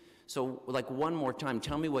community. So, like, one more time,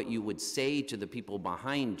 tell me what you would say to the people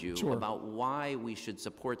behind you. Sure. About why we should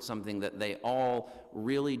support something that they all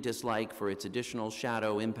really dislike for its additional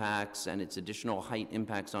shadow impacts and its additional height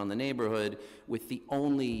impacts on the neighborhood, with the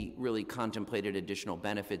only really contemplated additional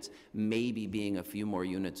benefits maybe being a few more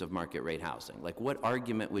units of market rate housing. Like, what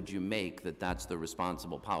argument would you make that that's the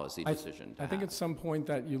responsible policy decision to I think at some point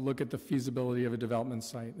that you look at the feasibility of a development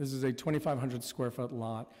site. This is a 2,500 square foot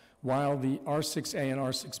lot. While the R6A and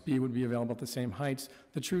R6B would be available at the same heights,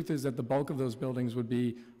 the truth is that the bulk of those buildings would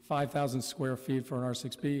be 5,000 square feet for an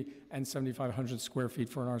R6B and 7,500 square feet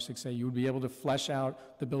for an R6A. You would be able to flesh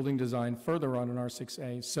out the building design further on an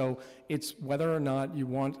R6A. So it's whether or not you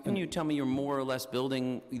want... Can you tell me you're more or less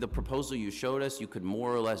building the proposal you showed us you could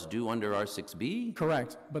more or less do under R6B?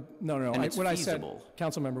 Correct, but no. And it's what feasible. I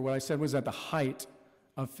said, Councilmember, what I said was that the height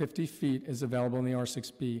of 50 feet is available in the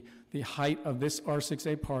R6B. The height of this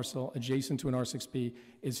R6A parcel adjacent to an R6B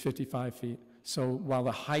is 55 feet. So while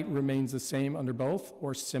the height remains the same under both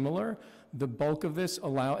or similar, the bulk of this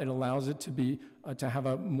allows it to be to have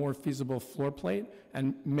a more feasible floor plate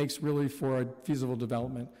and makes really for a feasible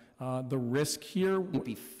development. The risk here would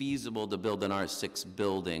be feasible to build an R6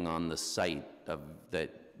 building on the site of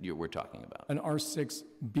that we're talking about. An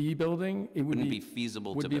R6B building, it would be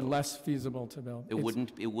feasible to build. Would be less feasible to build. It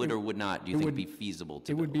would or would not, do you think, be feasible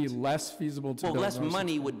to build? It would be less feasible to build. Well, less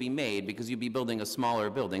money would be made because you'd be building a smaller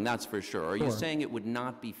building, that's for sure. Are you saying it would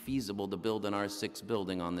not be feasible to build an R6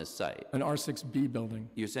 building on this site? An R6B building.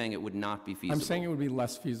 You're saying it would not be feasible? I'm saying it would be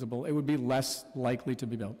less feasible. It would be less likely to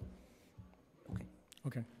be built. Okay.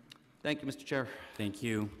 Okay. Thank you, Mr. Chair. Thank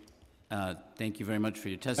you. Thank you very much for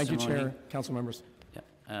your testimony. Thank you, Chair, council members.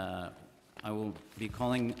 I will be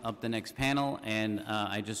calling up the next panel, and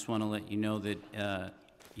I just want to let you know that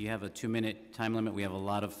you have a 2-minute time limit. We have a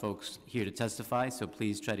lot of folks here to testify, so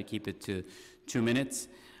please try to keep it to 2 minutes.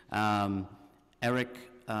 Eric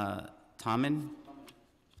Tommen,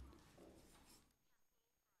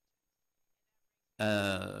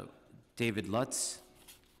 David Lutz,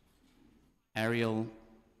 Ariel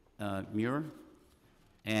Muir,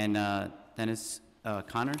 and Dennis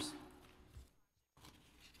Connors.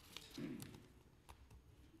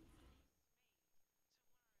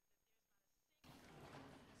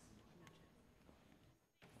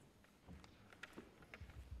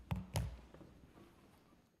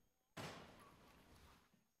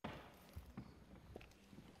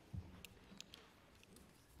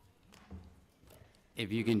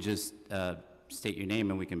 If you can just state your name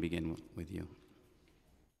and we can begin with you.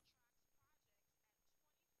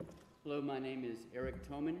 Hello, my name is Eric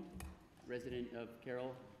Toman, resident of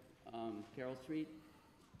Carroll Street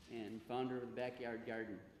and founder of the Backyard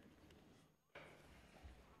Garden.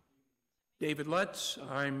 David Lutz,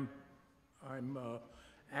 I'm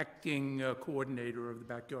acting coordinator of the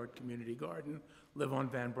Backyard Community Garden, live on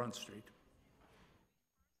Van Brunt Street.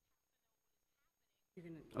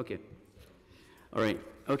 Okay. All right.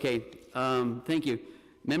 Okay. Thank you.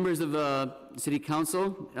 Members of City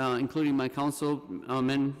Council, including my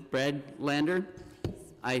councilman, Brad Lander,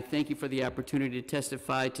 I thank you for the opportunity to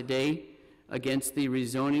testify today against the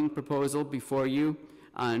rezoning proposal before you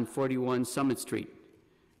on 41 Summit Street.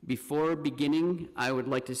 Before beginning, I would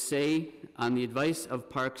like to say, on the advice of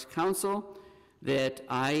Parks Council, that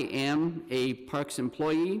I am a Parks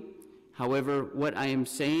employee. However, what I am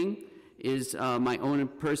saying is my own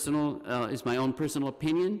personal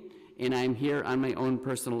opinion, and I'm here on my own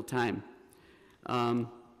personal time.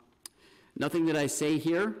 Nothing that I say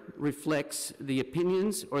here reflects the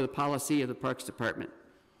opinions or the policy of the Parks Department.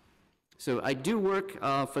 So I do work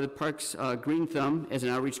for the Parks Green Thumb as an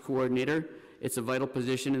outreach coordinator. It's a vital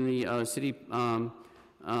position in the city,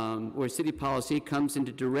 where city policy comes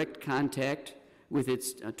into direct contact with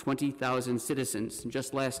its 20,000 citizens.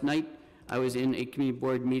 Just last night, I was in a community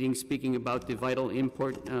board meeting speaking about the vital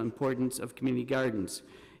importance of community gardens.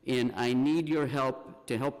 And I need your help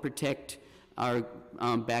to help protect our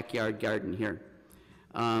backyard garden here.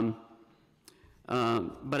 But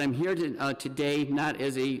I'm here today not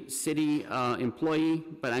as a city employee,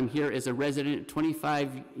 but I'm here as a resident,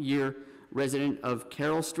 25-year resident of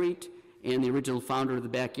Carroll Street and the original founder of the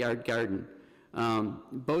Backyard Garden.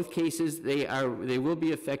 Both cases, they will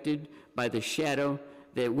be affected by the shadow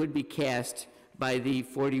that would be cast by the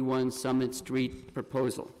 41 Summit Street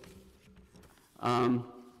proposal.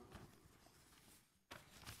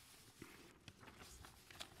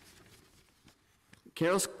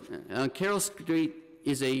 Carroll Street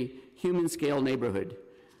is a human-scale neighborhood.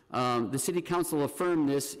 The City Council affirmed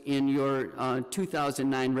this in your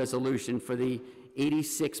 2009 resolution for the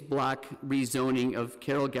 86-block rezoning of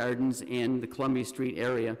Carroll Gardens and the Columbia Street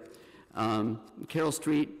area. Carroll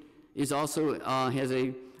Street is also has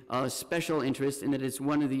a special interest in that it's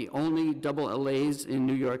one of the only double allays in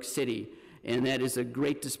New York City, and that is a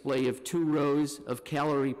great display of 2 rows of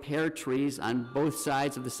calorie pear trees on both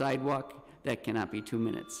sides of the sidewalk. That cannot be 2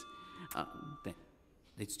 minutes.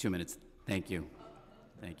 It's 2 minutes. Thank you.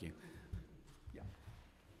 Thank you. Yeah.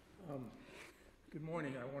 Good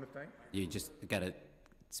morning. I want to thank. You just got to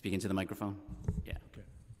speak into the microphone. Yeah. Okay.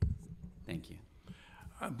 Thank you.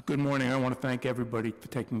 Good morning. I want to thank everybody for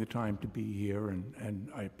taking the time to be here, and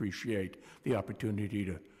I appreciate the opportunity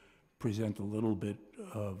to present a little bit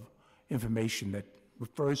of information that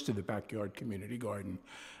refers to the Backyard Community Garden.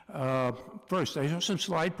 First, I have some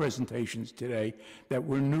slide presentations today that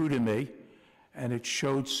were new to me, and it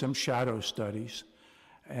showed some shadow studies.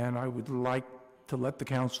 And I would like to let the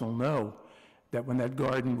council know that when that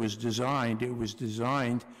garden was designed, it was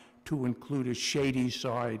designed to include a shady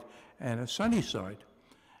side and a sunny side.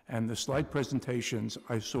 And the slide presentations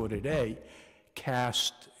I saw today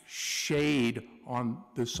cast shade on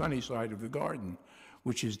the sunny side of the garden,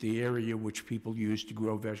 which is the area which people use to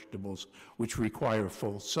grow vegetables, which require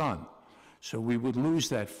full sun. So we would lose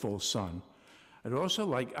that full sun. I'd also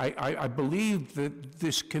like, I believe that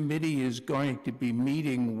this committee is going to be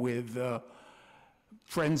meeting with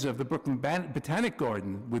Friends of the Brooklyn Botanic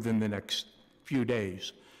Garden within the next few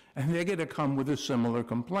days. And they're going to come with a similar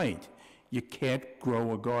complaint. You can't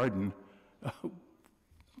grow a garden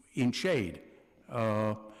in shade.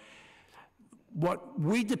 What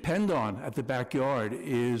we depend on at the backyard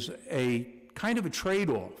is a kind of a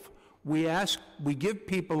trade-off. We give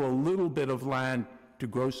people a little bit of land to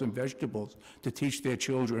grow some vegetables, to teach their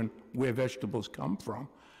children where vegetables come from.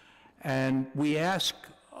 And we ask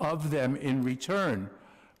of them in return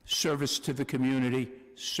service to the community,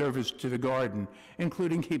 service to the garden,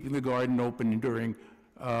 including keeping the garden open during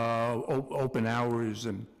open hours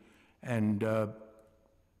and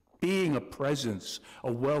being a presence,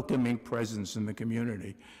 a welcoming presence in the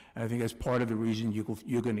community. And I think that's part of the reason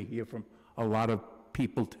you're going to hear from a lot of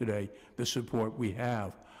people today, the support we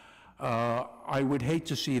have. I would hate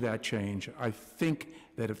to see that change. I think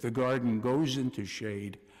that if the garden goes into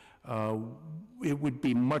shade, it would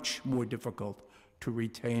be much more difficult to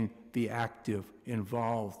retain the active,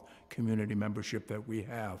 involved community membership that we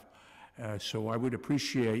have. So I would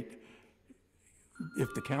appreciate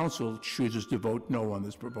if the council chooses to vote no on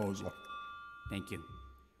this proposal. Thank you.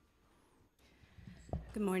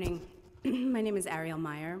 Good morning. My name is Ariel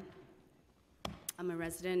Meyer. I'm a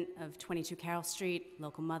resident of 22 Carroll Street,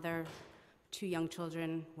 local mother, 2 young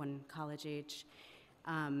children, 1 college age.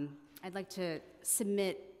 I'd like to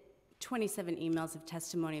submit 27 emails of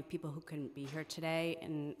testimony of people who couldn't be here today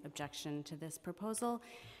in objection to this proposal.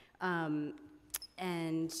 I'd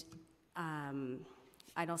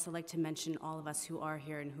also like to mention all of us who are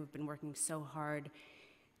here and who've been working so hard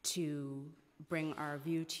to bring our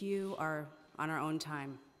view to you on our own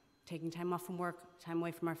time, taking time off from work, time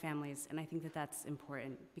away from our families, and I think that that's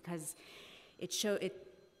important because it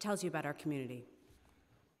tells you about our community,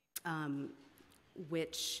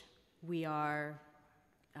 which we are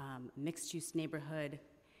a mixed-use neighborhood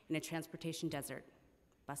in a transportation desert.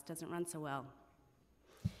 Bus doesn't run so well.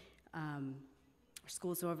 Our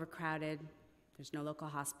schools are overcrowded. There's no local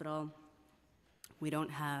hospital. We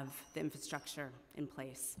don't have the infrastructure in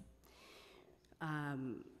place.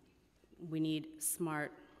 We need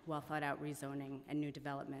smart, well-thought-out rezoning and new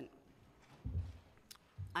development.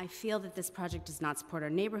 I feel that this project does not support our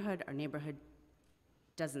neighborhood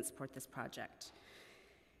doesn't support this project.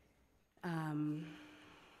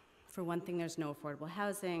 For one thing, there's no affordable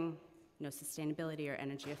housing, no sustainability or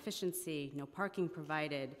energy efficiency, no parking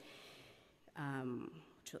provided,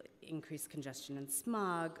 which will increase congestion and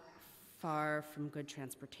smog, far from good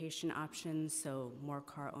transportation options, so more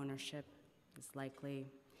car ownership is likely.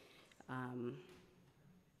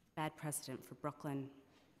 Bad precedent for Brooklyn,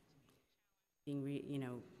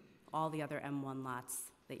 being all the other M1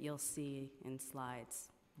 lots that you'll see in slides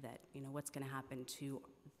that, what's gonna happen to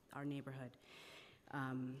our neighborhood.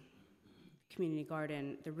 Community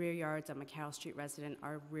garden, the rear yards, I'm a Carroll Street resident,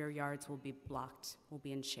 our rear yards will be blocked, will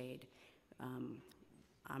be in shade.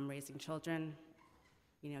 I'm raising children,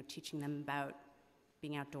 teaching them about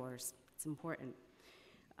being outdoors. It's important.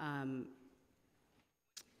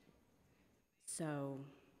 So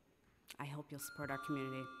I hope you'll support our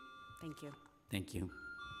community. Thank you. Thank you.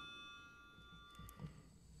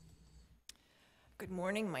 Good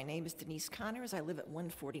morning. My name is Denise Connors. I live at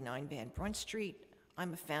 149 Van Brunt Street.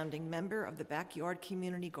 I'm a founding member of the Backyard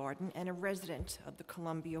Community Garden and a resident of the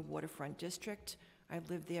Columbia Waterfront District. I've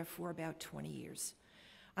lived there for about 20 years.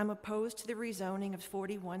 I'm opposed to the rezoning of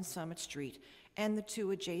 41 Summit Street and the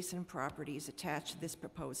 2 adjacent properties attached to this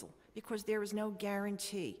proposal because there is no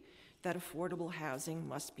guarantee that affordable housing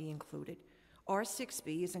must be included.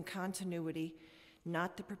 R6B is in continuity,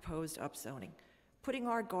 not the proposed upzoning. Putting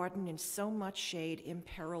our garden in so much shade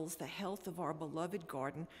imperils the health of our beloved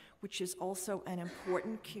garden, which is also an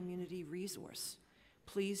important community resource.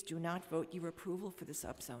 Please do not vote your approval for this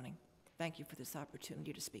upzoning. Thank you for this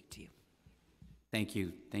opportunity to speak to you. Thank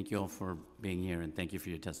you. Thank you all for being here, and thank you for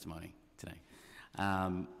your testimony today.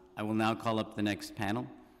 I will now call up the next panel.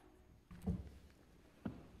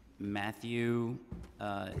 Matthew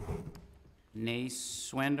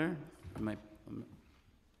Nayswander. I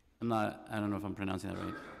don't know if I'm pronouncing that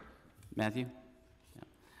right. Matthew?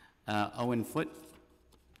 Yeah. Owen Foote,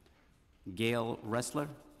 Gail Ressler,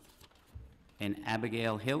 and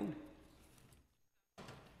Abigail Hill.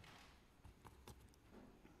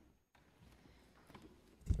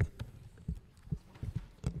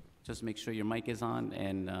 Just make sure your mic is on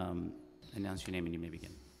and announce your name and you may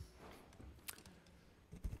begin.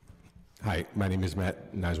 Hi, my name is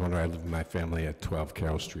Matt Nayswander. I live with my family at 12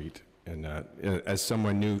 Carroll Street. And as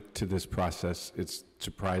someone new to this process, it's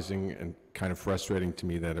surprising and kind of frustrating to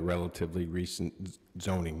me that a relatively recent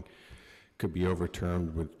zoning could be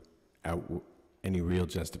overturned without any real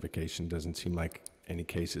justification. Doesn't seem like any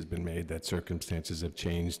case has been made that circumstances have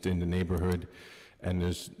changed in the neighborhood, and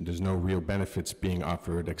there's no real benefits being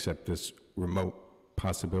offered except this remote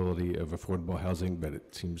possibility of affordable housing, but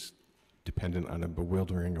it seems dependent on a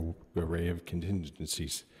bewildering array of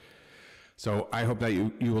contingencies. So I hope that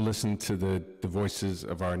you will listen to the voices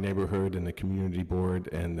of our neighborhood and the community board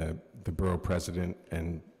and the borough president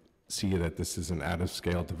and see that this is an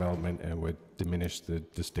out-of-scale development and would diminish the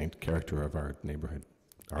distinct character of our neighborhood,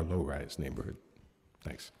 our low-rise neighborhood.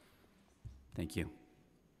 Thanks. Thank you. You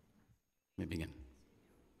may begin.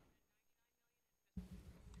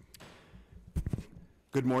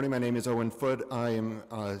 Good morning. My name is Owen Foote. I am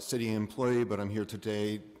a city employee, but I'm here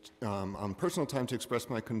today on personal time to express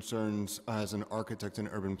my concerns as an architect and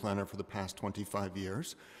urban planner for the past 25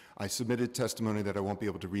 years. I submitted testimony that I won't be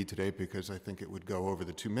able to read today because I think it would go over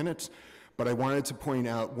the 2 minutes, but I wanted to point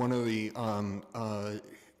out one of the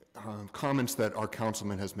comments that our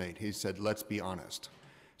councilman has made. He said, let's be honest.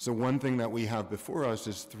 So one thing that we have before us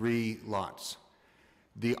is 3 lots.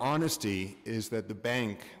 The honesty is that the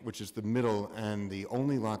bank, which is the middle and the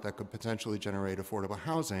only lot that could potentially generate affordable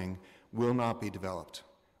housing, will not be developed.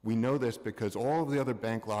 We know this because all of the other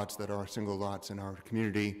bank lots that are single lots in our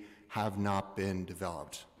community have not been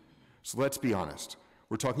developed. So let's be honest.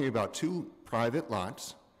 We're talking about 2 private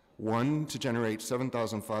lots, one to generate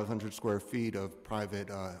 7,500 square feet of private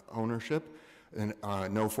ownership and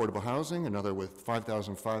no affordable housing, another with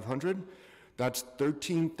 5,500. That's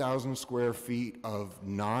 13,000 square feet of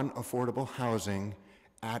non-affordable housing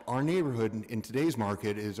at our neighborhood in today's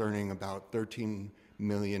market is earning about $13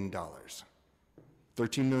 million.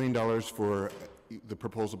 $13 million for the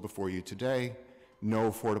proposal before you today,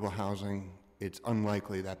 no affordable housing. It's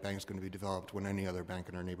unlikely that bank's going to be developed when any other bank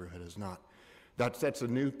in our neighborhood is not. That sets a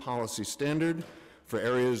new policy standard for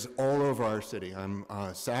areas all over our city. I'm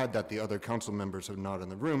sad that the other council members are not in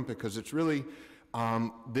the room because it's really,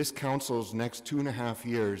 this council's next 2.5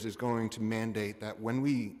 years is going to mandate that when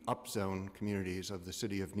we upzone communities of the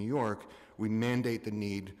city of New York, we mandate the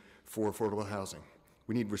need for affordable housing.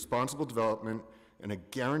 We need responsible development and a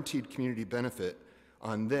guaranteed community benefit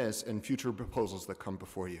on this and future proposals that come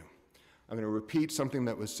before you. I'm going to repeat something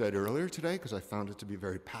that was said earlier today because I found it to be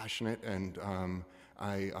very passionate, and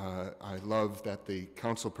I love that the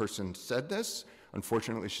council person said this.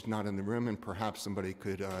 Unfortunately, she's not in the room, and perhaps somebody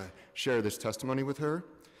could share this testimony with her.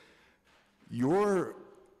 Your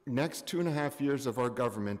next 2.5 years of our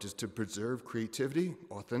government is to preserve creativity,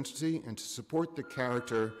 authenticity, and to support the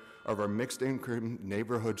character of our mixed-income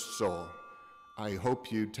neighborhood soul. I hope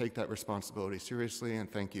you take that responsibility seriously, and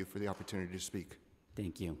thank you for the opportunity to speak.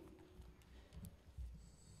 Thank you.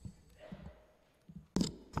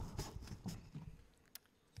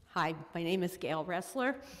 Hi, my name is Gail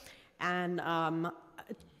Ressler, and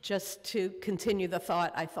just to continue the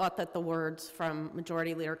thought, I thought that the words from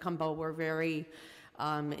Majority Leader Cumbo were very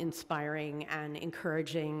inspiring and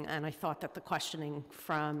encouraging, and I thought that the questioning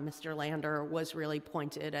from Mr. Lander was really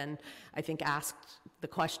pointed and I think asked the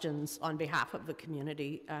questions on behalf of the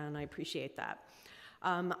community, and I appreciate that.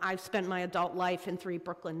 I've spent my adult life in 3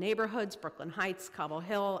 Brooklyn neighborhoods, Brooklyn Heights, Cobble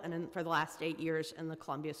Hill, and for the last 8 years in the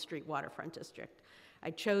Columbia Street Waterfront District. I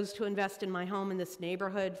chose to invest in my home in this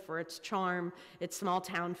neighborhood for its charm, its small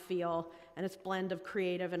town feel, and its blend of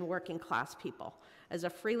creative and working class people. As a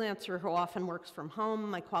freelancer who often works from home,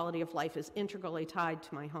 my quality of life is integrally tied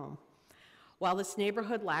to my home. While this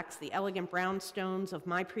neighborhood lacks the elegant brownstones of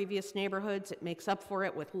my previous neighborhoods, it makes up for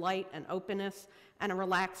it with light and openness and a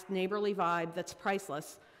relaxed neighborly vibe that's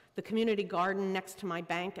priceless. The community garden next to my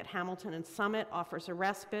bank at Hamilton and Summit offers a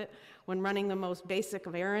respite when running the most basic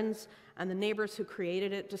of errands, and the neighbors who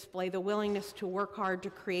created it display the willingness to work hard to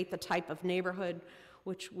create the type of neighborhood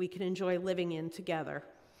which we can enjoy living in together.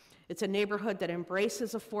 It's a neighborhood that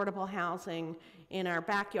embraces affordable housing in our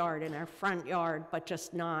backyard, in our front yard, but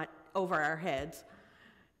just not over our heads.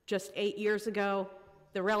 Just 8 years ago,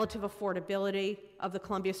 the relative affordability of the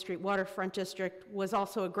Columbia Street Waterfront District was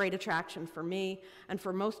also a great attraction for me, and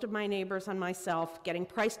for most of my neighbors and myself, getting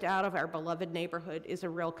priced out of our beloved neighborhood is a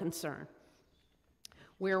real concern.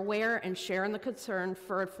 We're aware and share in the concern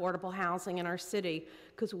for affordable housing in our city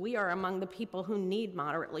because we are among the people who need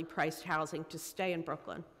moderately priced housing to stay in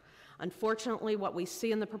Brooklyn. Unfortunately, what we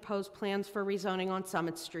see in the proposed plans for rezoning on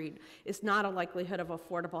Summit Street is not a likelihood of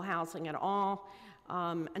affordable housing at all.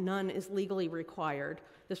 None is legally required.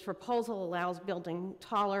 This proposal allows building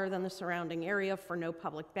taller than the surrounding area for no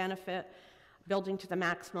public benefit. Building to the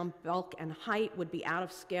maximum bulk and height would be out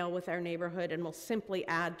of scale with our neighborhood and will simply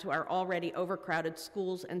add to our already overcrowded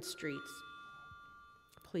schools and streets.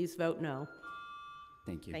 Please vote no.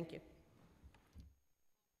 Thank you. Thank you.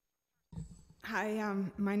 Hi,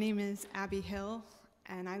 my name is Abby Hill,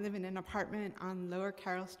 and I live in an apartment on Lower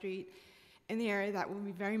Carroll Street in the area that will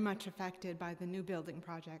be very much affected by the new building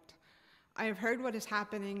project. I have heard what is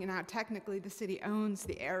happening and how technically the city owns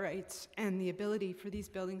the air rights and the ability for these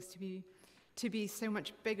buildings to be so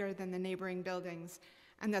much bigger than the neighboring buildings,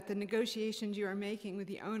 and that the negotiations you are making with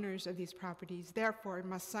the owners of these properties therefore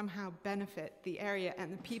must somehow benefit the area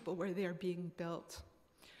and the people where they are being built.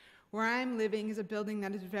 Where I'm living is a building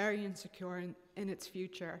that is very insecure in its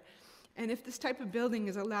future. And if this type of building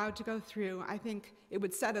is allowed to go through, I think it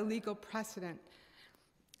would set a legal precedent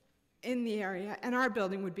in the area, and our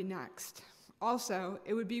building would be next. Also,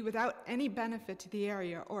 it would be without any benefit to the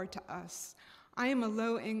area or to us. I am a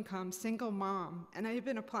low-income single mom, and I have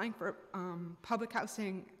been applying for public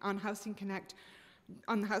housing on Housing Connect,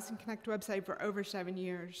 on the Housing Connect website for over 7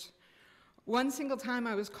 years. One single time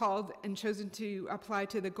I was called and chosen to apply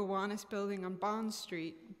to the Gowanus building on Bond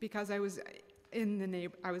Street because I was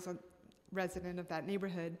a resident of that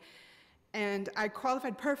neighborhood, and I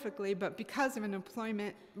qualified perfectly, but because of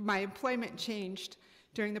my employment changed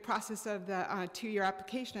during the process of the 2-year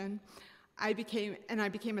application. I became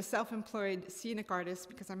a self-employed scenic artist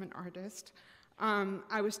because I'm an artist.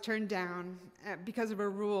 I was turned down because of a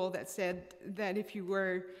rule that said that if you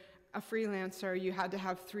were a freelancer, you had to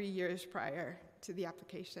have 3 years prior to the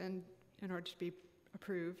application in order to be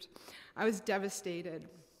approved. I was devastated.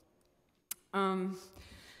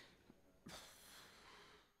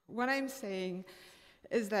 What I'm saying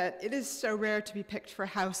is that it is so rare to be picked for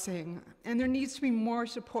housing, and there needs to be more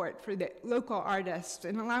support for the local artists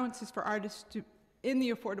and allowances for artists to, in the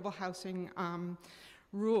affordable housing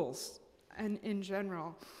rules and in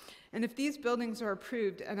general. And if these buildings are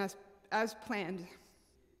approved and as planned,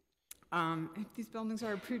 if these buildings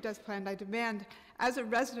are approved as planned, I demand, as a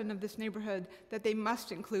resident of this neighborhood, that they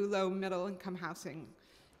must include low, middle-income housing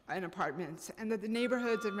and apartments, and that the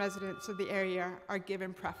neighborhoods and residents of the area are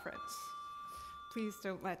given preference. Please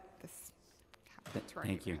don't let this happen to our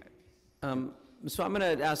Thank you. So I'm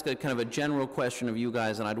going to ask a kind of a general question of you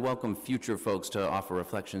guys, and I'd welcome future folks to offer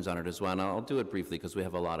reflections on it as well. And I'll do it briefly because we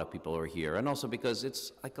have a lot of people who are here, and also because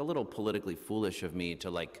it's like a little politically foolish of me to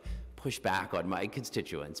like push back on my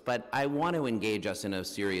constituents. But I want to engage us in a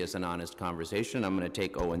serious and honest conversation. I'm going to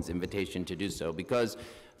take Owen's invitation to do so because,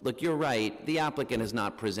 look, you're right. The applicant has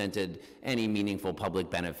not presented any meaningful public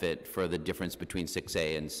benefit for the difference between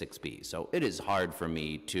 6A and 6B. So it is hard for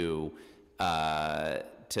me to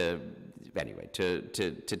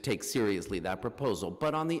take seriously that proposal.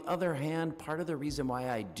 But on the other hand, part of the reason why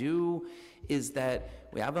I do is that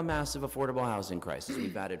we have a massive affordable housing crisis.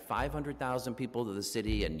 We've added 500,000 people to the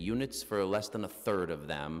city and units for less than a third of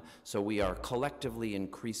them. So we are collectively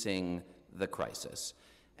increasing the crisis.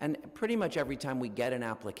 And pretty much every time we get an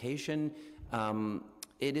application,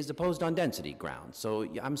 it is opposed on density grounds. So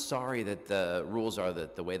I'm sorry that the rules are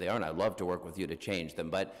the way they are, and I'd love to work with you to change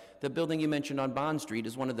them. But the building you mentioned on Bond Street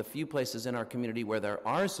is one of the few places in our community where there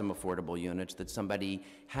are some affordable units that somebody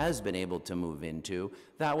has been able to move into.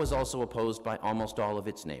 That was also opposed by almost all of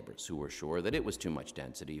its neighbors, who were sure that it was too much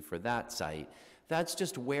density for that site. That's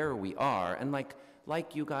just where we are. And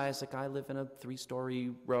like you guys, like I live in a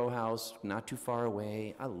 3-story row house not too far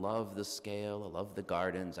away. I love the scale, I love the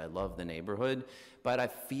gardens, I love the neighborhood, but I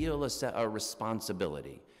feel a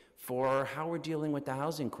responsibility for how we're dealing with the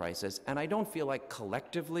housing crisis, and I don't feel like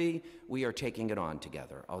collectively we are taking it on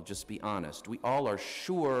together. I'll just be honest. We all are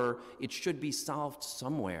sure it should be solved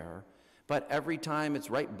somewhere, but every time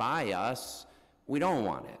it's right by us, we don't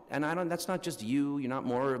want it. And that's not just you. You're not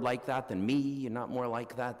more like that than me. You're not more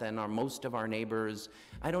like that than most of our neighbors.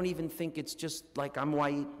 I don't even think it's just like I'm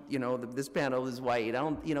white, this panel is white.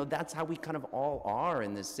 That's how we kind of all are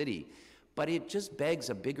in this city. But it just begs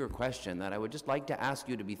a bigger question that I would just like to ask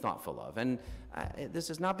you to be thoughtful of. And this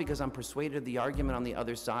is not because I'm persuaded of the argument on the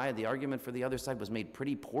other side. The argument for the other side was made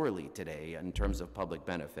pretty poorly today in terms of public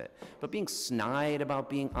benefit. But being snide about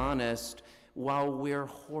being honest while we're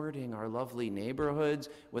hoarding our lovely neighborhoods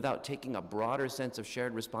without taking a broader sense of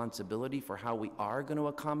shared responsibility for how we are going to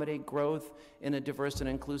accommodate growth in a diverse and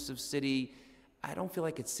inclusive city, I don't feel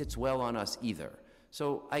like it sits well on us either.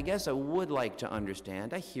 So I guess I would like to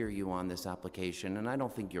understand, I hear you on this application, and I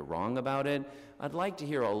don't think you're wrong about it. I'd like to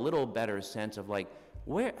hear a little better sense of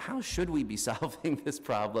how should we be solving this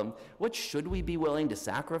problem? What should we be willing to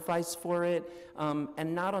sacrifice for it?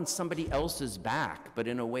 And not on somebody else's back, but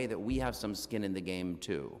in a way that we have some skin in the game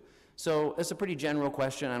too. So it's a pretty general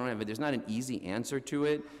question. There's not an easy answer to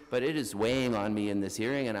it, but it is weighing on me in this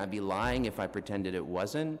hearing, and I'd be lying if I pretended it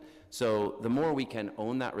wasn't. So the more we can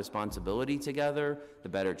own that responsibility together, the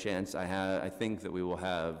better chance I think that we will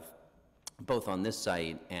have both on this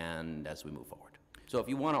site and as we move forward. So if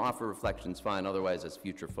you want to offer reflections, fine. Otherwise, as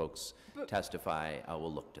future folks testify, I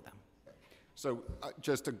will look to them. So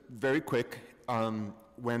just a very quick,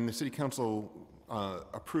 when the City Council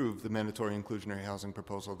approved the mandatory inclusionary housing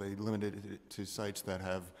proposal, they limited it to sites that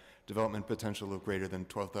have development potential of greater than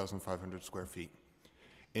 12,500 square feet.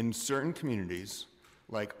 In certain communities,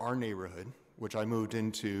 like our neighborhood, which I moved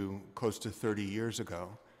into close to 30 years ago,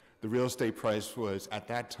 the real estate price was, at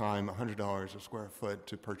that time, $100 a square foot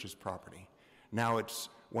to purchase property. Now it's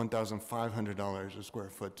 $1,500 a square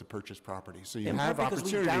foot to purchase property. So you have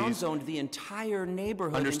opportunities. Because we downzoned the entire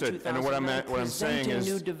neighborhood. Understood. In 2009, And what I'm saying is,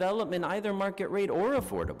 new development, either market rate or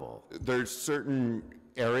affordable. There's certain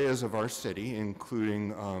areas of our city,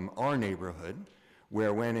 including our neighborhood,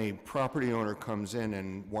 where when a property owner comes in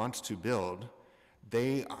and wants to build,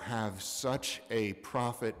 they have such a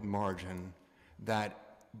profit margin that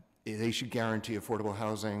they should guarantee affordable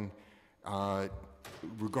housing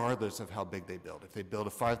regardless of how big they build. If they build a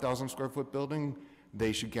 5,000 square foot building,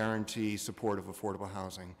 they should guarantee support of affordable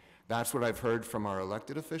housing. That's what I've heard from our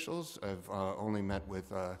elected officials. I've only met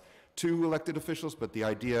with 2 elected officials, but the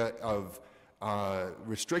idea of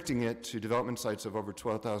restricting it to development sites of over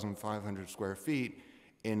 12,500 square feet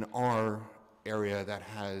in our area that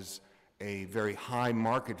has a very high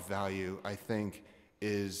market value, I think,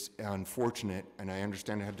 is unfortunate, and I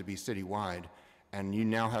understand it had to be citywide. And you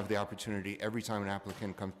now have the opportunity every time an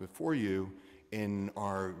applicant comes before you in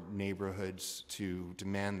our neighborhoods to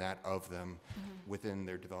demand that of them within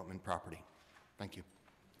their development property. Thank you.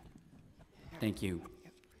 Thank you.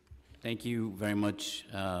 Thank you very much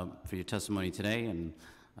for your testimony today, and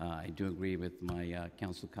I do agree with my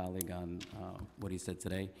council colleague on what he said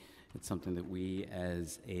today. It's something that we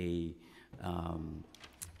as a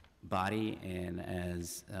body and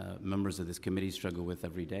as members of this committee struggle with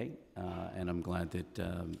every day, and I'm glad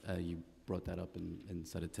that you brought that up and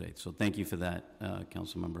said it today. So thank you for that,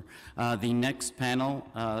 council member. The next panel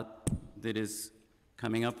that is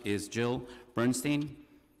coming up is Jill Bernstein.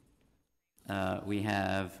 We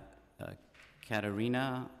have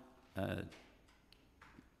Katerina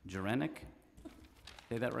Jaranek.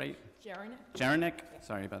 Say that right? Jaranek.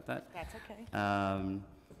 Sorry about that. That's okay.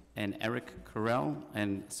 And Eric Carell,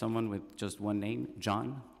 and someone with just one name,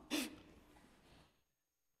 John.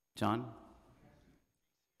 John?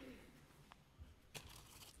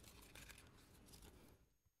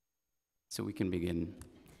 So we can begin.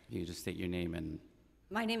 You just state your name and...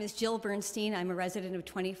 My name is Jill Bernstein. I'm a resident of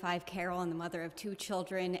 25 Carroll and the mother of 2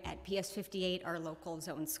 children at PS 58, our local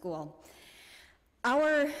zone school.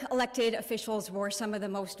 Our elected officials were some of the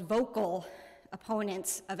most vocal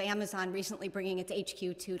opponents of Amazon recently bringing its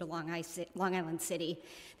HQ to Long Island City.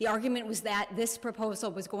 The argument was that this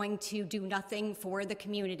proposal was going to do nothing for the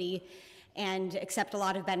community and accept a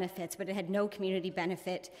lot of benefits, but it had no community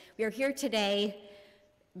benefit. We are here today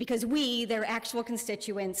because we, their actual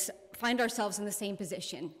constituents, find ourselves in the same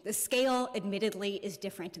position. The scale, admittedly, is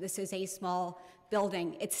different. This is a small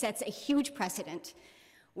building. It sets a huge precedent.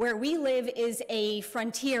 Where we live is a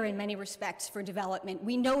frontier in many respects for development.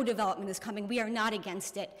 We know development is coming. We are not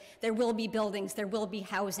against it. There will be buildings. There will be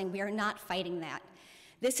housing. We are not fighting that.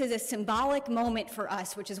 This is a symbolic moment for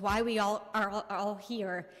us, which is why we are all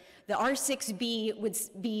here. The R6B would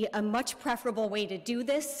be a much preferable way to do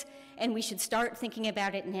this, and we should start thinking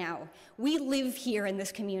about it now. We live here in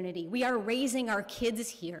this community. We are raising our kids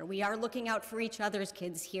here. We are looking out for each other's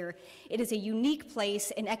kids here. It is a unique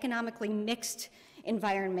place, an economically mixed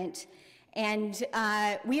environment, and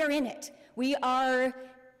we are in it. We are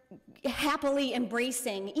happily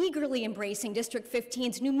embracing, eagerly embracing District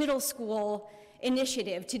 15's new middle school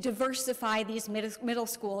initiative to diversify these middle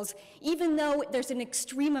schools, even though there's an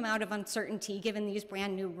extreme amount of uncertainty given these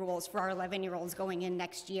brand new rules for our 11-year-olds going in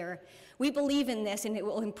next year. We believe in this, and it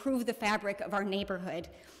will improve the fabric of our neighborhood,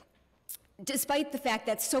 despite the fact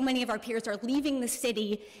that so many of our peers are leaving the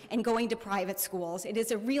city and going to private schools. It is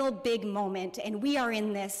a real big moment, and we are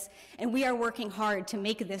in this, and we are working hard to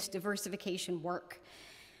make this diversification work.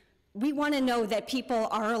 We want to know that people,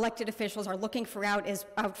 our elected officials, are looking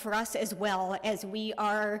out for us as well as we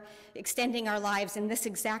are extending our lives in this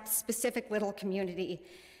exact specific little community.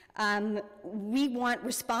 We want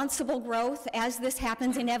responsible growth. As this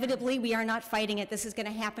happens, inevitably, we are not fighting it. This is going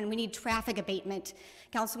to happen. We need traffic abatement.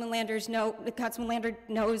 Councilman Lander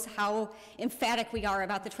knows how emphatic we are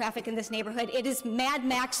about the traffic in this neighborhood. It is Mad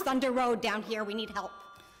Max Thunder Road down here. We need help.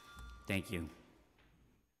 Thank you.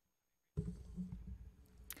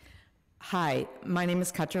 Hi, my name is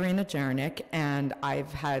Katerina Jaranek, and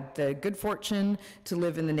I've had the good fortune to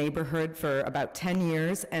live in the neighborhood for about 10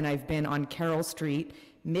 years, and I've been on Carroll Street,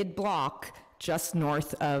 mid-block, just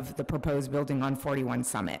north of the proposed building on 41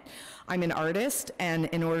 Summit. I'm an artist, and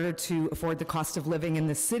in order to afford the cost of living in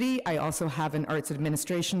the city, I also have an arts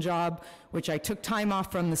administration job, which I took time off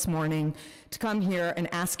from this morning to come here and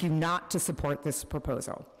ask you not to support this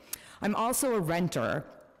proposal. I'm also a renter,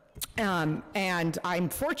 and I'm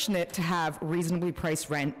fortunate to have reasonably priced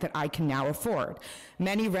rent that I can now afford.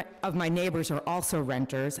 Many of my neighbors are also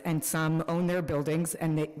renters, and some own their buildings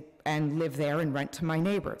and live there and rent to my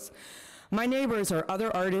neighbors. My neighbors are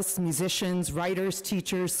other artists, musicians, writers,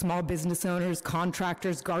 teachers, small business owners,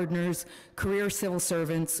 contractors, gardeners, career civil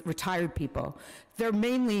servants, retired people. They're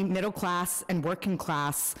mainly middle class and working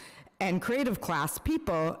class and creative class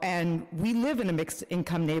people, and we live in a mixed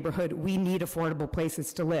income neighborhood. We need affordable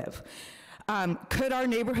places to live. Could our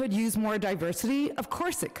neighborhood use more diversity? Of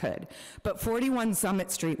course it could, but 41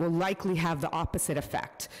 Summit Street will likely have the opposite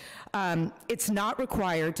effect. It's not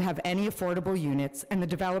required to have any affordable units, and the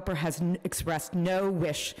developer has expressed no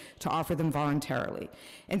wish to offer them voluntarily.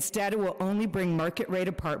 Instead, it will only bring market-rate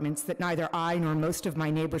apartments that neither I nor most of my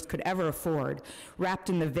neighbors could ever afford, wrapped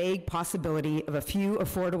in the vague possibility of a few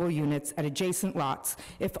affordable units at adjacent lots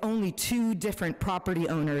if only two different property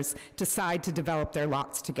owners decide to develop their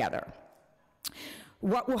lots together.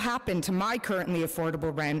 What will happen to my currently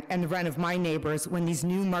affordable rent and the rent of my neighbors when these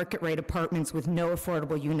new market-rate apartments with no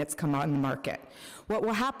affordable units come on the market? What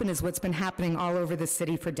will happen is what's been happening all over the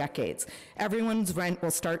city for decades. Everyone's rent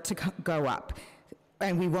will start to go up,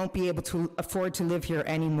 and we won't be able to afford to live here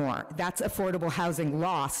anymore. That's affordable housing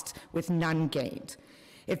lost with none gained.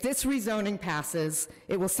 If this rezoning passes,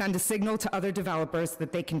 it will send a signal to other developers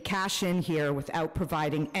that they can cash in here without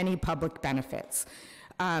providing any public benefits.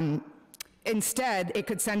 Instead, it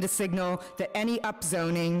could send a signal that any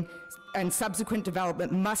upzoning and subsequent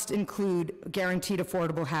development must include guaranteed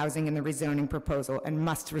affordable housing in the rezoning proposal and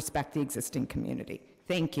must respect the existing community.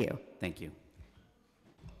 Thank you. Thank you.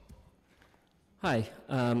 Hi,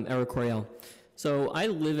 Eric Coriel. So I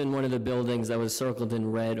live in one of the buildings that was circled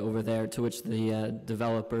in red over there, to which the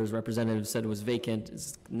developer's representative said was vacant.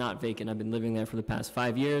 It's not vacant. I've been living there for the past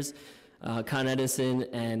 5 years. Con Edison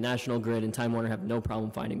and National Grid and Time Warner have no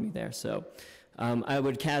problem finding me there. So I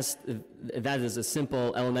would cast that as a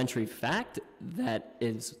simple elementary fact that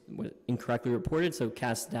is incorrectly reported, so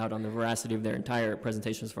cast doubt on the veracity of their entire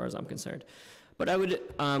presentation as far as I'm concerned. But I would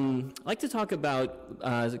like to talk about,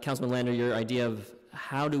 Councilman Lander, your idea of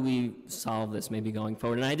how do we solve this maybe going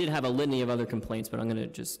forward. And I did have a litany of other complaints, but I'm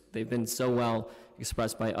going to they've been so well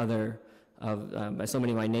expressed by by so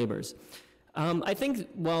many of my neighbors. I think,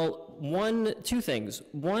 well, two things.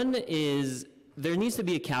 One is there needs to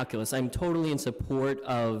be a calculus. I'm totally in support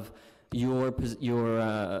of your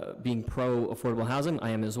being pro-affordable housing. I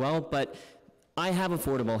am as well, but I have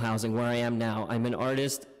affordable housing where I am now. I'm an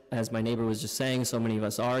artist, as my neighbor was just saying, so many of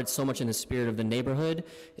us are. It's so much in the spirit of the neighborhood.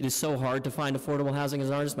 It is so hard to find affordable housing as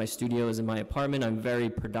an artist. My studio is in my apartment. I'm very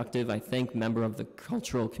productive, I think, member of the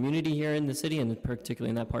cultural community here in the city, and particularly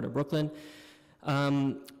in that part of Brooklyn.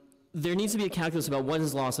 There needs to be a calculus about what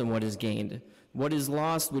is lost and what is gained. What is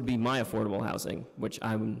lost would be my affordable housing, which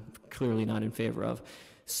I'm clearly not in favor of.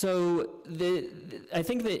 So I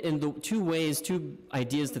think that in the two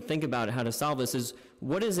ideas to think about how to solve this is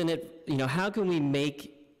what is in it, how can we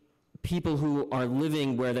make people who are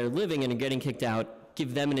living where they're living and are getting kicked out,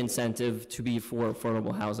 give them an incentive to be for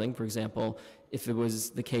affordable housing. For example, if it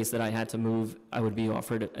was the case that I had to move, I would be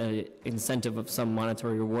offered an incentive of some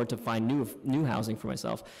monetary reward to find new housing for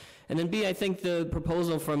myself. And then B, I think the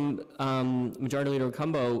proposal from Majority Leader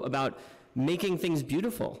Cumbo about making things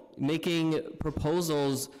beautiful, making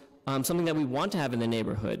proposals something that we want to have in the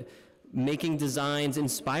neighborhood, making designs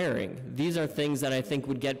inspiring. These are things that I think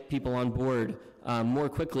would get people on board more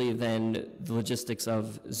quickly than the logistics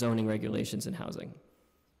of zoning regulations and housing.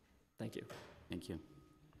 Thank you. Thank you.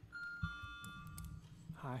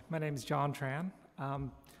 Hi, my name is John Tran.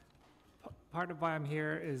 Part of why I'm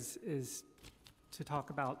here is to talk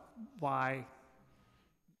about why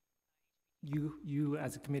you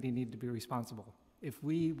as a committee need to be responsible. If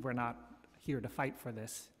we were not here to fight for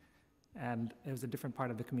this, and it was a different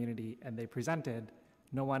part of the community and they presented,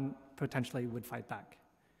 no one potentially would fight back.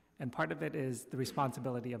 And part of it is the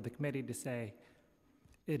responsibility of the committee to say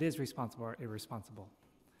it is responsible or irresponsible.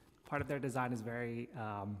 Part of their design is very,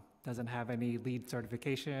 doesn't have any LEED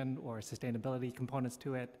certification or sustainability components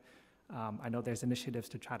to it. I know there's initiatives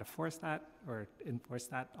to try to force that or enforce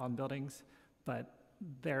that on buildings, but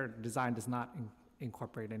their design does not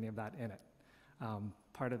incorporate any of that in it.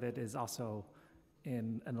 Part of it is also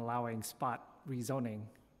in allowing spot rezoning.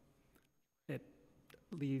 It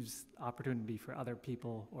leaves opportunity for other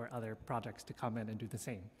people or other projects to come in and do the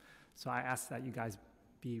same. So I ask that you guys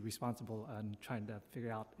be responsible on trying to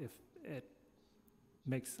figure out if it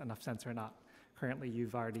makes enough sense or not. Currently,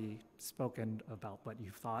 you've already spoken about what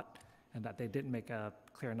you thought and that they didn't make a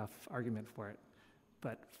clear enough argument for it.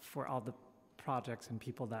 But for all the projects and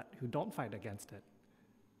people who don't fight against it,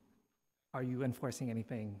 are you enforcing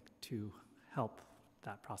anything to help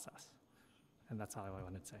that process? And that's all I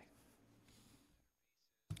wanted to say.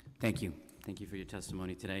 Thank you. Thank you for your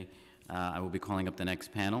testimony today. I will be calling up the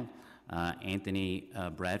next panel. Anthony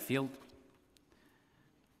Bradfield.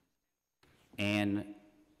 Ann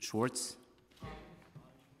Schwartz.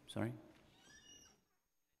 Sorry.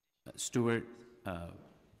 Stuart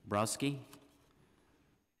Brodsky.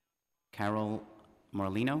 Carol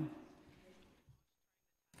Marlino.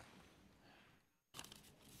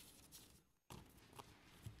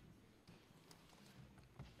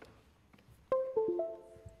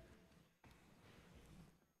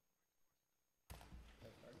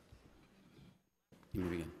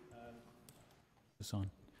 This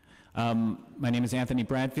on. My name is Anthony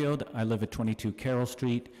Bradfield. I live at 22 Carroll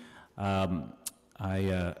Street.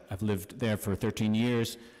 I've lived there for 13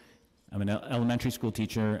 years. I'm an elementary school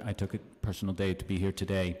teacher. I took a personal day to be here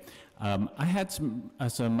today. I had some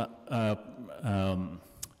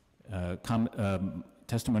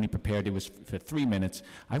testimony prepared. It was for 3 minutes.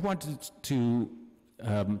 I wanted to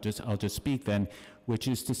I'll just speak then, which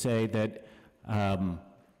is to say that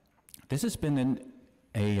this has been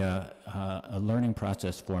a learning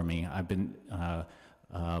process for me.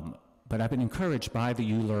 But I've been encouraged by the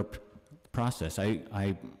ULURP process.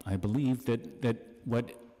 I believe that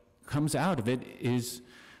what comes out of it is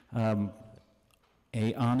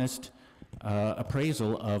a honest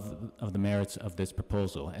appraisal of the merits of this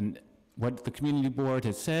proposal. And what the community board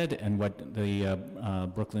has said and what the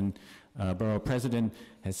Brooklyn Borough President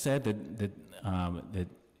has said that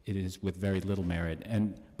it is with very little merit.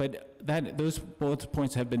 But those both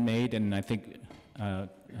points have been made, and I think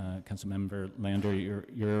Councilmember Lander,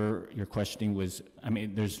 your questioning was, I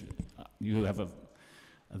mean, there's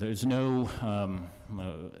no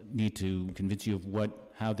need to convince you of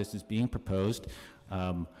how this is being proposed.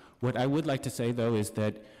 What I would like to say, though, is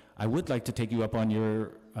that I would like to take you up on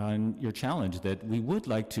your challenge that we would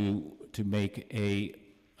like to make a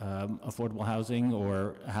affordable housing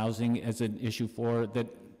or housing as an issue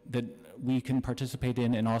that we can participate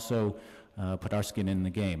in and also put our skin in the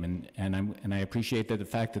game. And I appreciate that the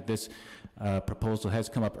fact that this proposal has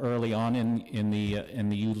come up early on in the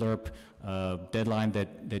ULURP deadline,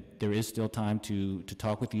 that there is still time to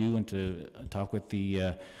talk with you and to talk with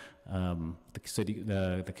the city,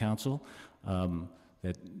 the council.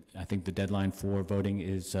 That I think the deadline for voting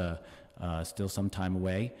is still some time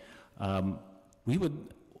away. We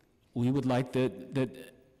would like the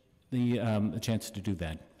chance to do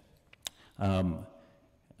that.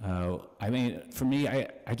 I mean, for me,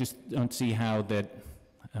 I just don't see how that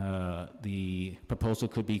the proposal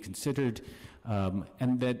could be considered,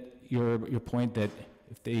 and that your point that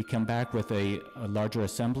if they come back with a larger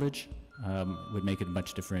assemblage would make it a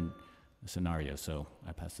much different scenario. So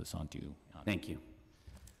I pass this on to you. Thank you.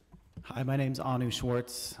 Hi, my name's Anu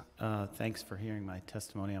Schwartz. Thanks for hearing my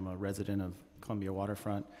testimony. I'm a resident of Columbia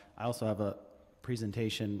Waterfront. I also have a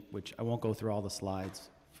presentation, which I won't go through all the slides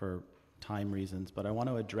for time reasons, but I want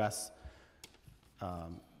to address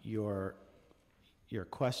your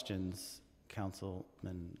questions,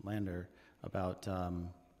 Councilman Lander, about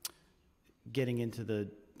getting into the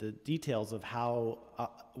details of how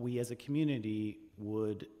we as a community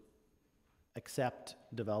would accept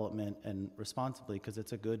development and responsibly, because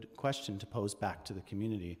it's a good question to pose back to the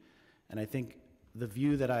community. And I think the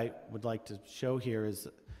view that I would like to show here is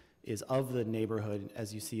of the neighborhood,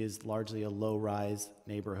 as you see, is largely a low-rise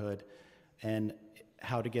neighborhood, and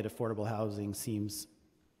how to get affordable housing seems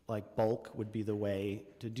like bulk would be the way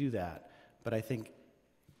to do that. But I think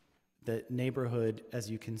the neighborhood, as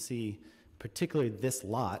you can see, particularly this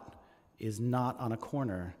lot, is not on a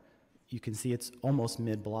corner. You can see it's almost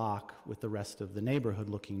mid-block with the rest of the neighborhood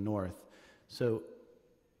looking north. So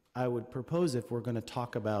I would propose, if we're going to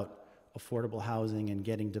talk about affordable housing and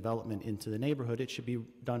getting development into the neighborhood, it should be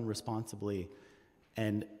done responsibly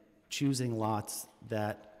and choosing lots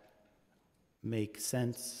that make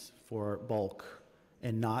sense for bulk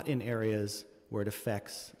and not in areas where it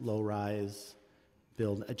affects low-rise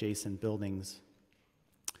adjacent buildings.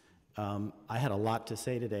 I had a lot to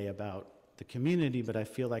say today about the community, but I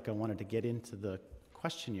feel like I wanted to get into the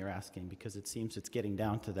question you're asking, because it seems it's getting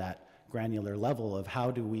down to that granular level of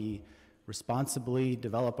how do we responsibly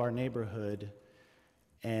develop our neighborhood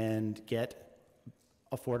and get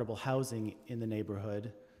affordable housing in the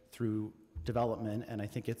neighborhood through development. And I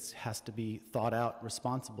think it has to be thought out,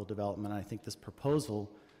 responsible development. I think this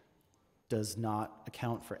proposal does not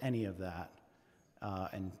account for any of that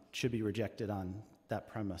and should be rejected on that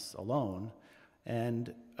premise alone.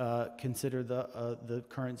 And consider the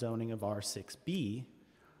current zoning of R6B,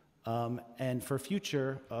 and for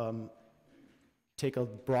future, take a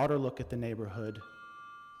broader look at the neighborhood,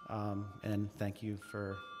 and thank you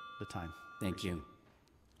for the time. Thank you.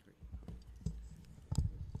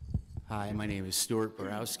 Hi, my name is Stuart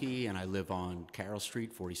Borowski, and I live on Carroll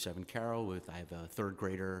Street, 47 Carroll. I have a third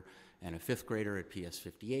grader and a fifth grader at PS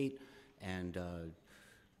 58, and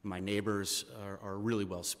my neighbors are really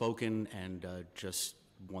well spoken, and just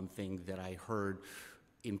one thing that I heard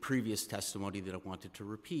in previous testimony that I wanted to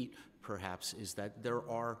repeat, perhaps, is that there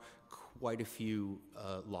are quite a few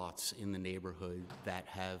lots in the neighborhood that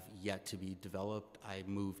have yet to be developed. I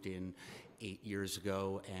moved in 8 years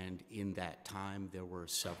ago, and in that time there were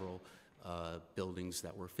several buildings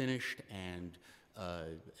that were finished, and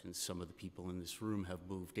and some of the people in this room have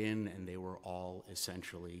moved in, and they were all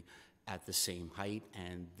essentially at the same height,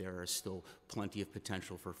 and there is still plenty of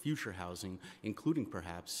potential for future housing, including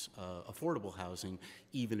perhaps affordable housing,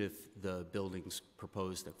 even if the buildings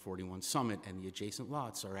proposed at 41 Summit and the adjacent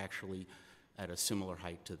lots are actually at a similar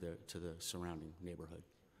height to the surrounding neighborhood.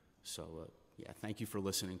 So yeah, thank you for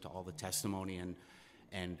listening to all the testimony,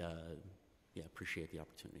 and yeah, appreciate the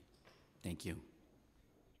opportunity. Thank you.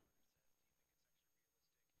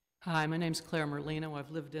 Hi, my name's Claire Merlino.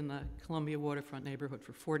 I've lived in the Columbia waterfront neighborhood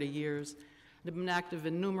for 40 years. I've been active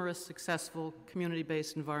in numerous successful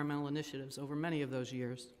community-based environmental initiatives over many of those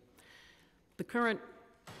years. The current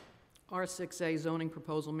R6A zoning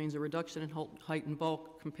proposal means a reduction in height and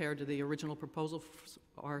bulk compared to the original proposal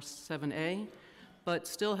for R7A, but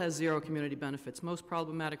still has zero community benefits. Most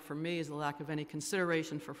problematic for me is the lack of any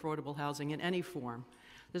consideration for affordable housing in any form.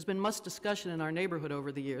 There's been much discussion in our neighborhood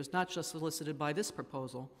over the years, not just solicited by this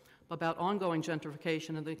proposal, but about ongoing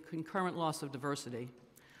gentrification and the concurrent loss of diversity.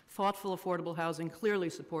 Thoughtful, affordable housing clearly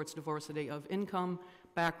supports diversity of income,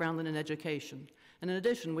 background, and education. And in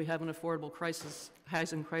addition, we have an affordable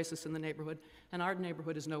housing crisis in the neighborhood, and our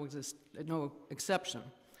neighborhood is no exception.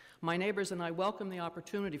 My neighbors and I welcome the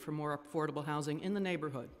opportunity for more affordable housing in the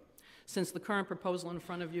neighborhood. Since the current proposal in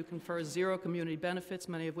front of you confers zero community benefits,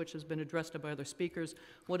 many of which has been addressed by other speakers,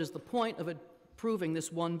 what is the point of approving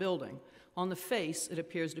this one building? On the face, it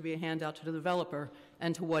appears to be a handout to the developer,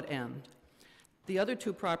 and to what end? The other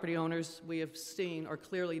two property owners we have seen are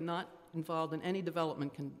clearly not involved in any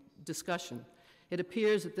development discussion. It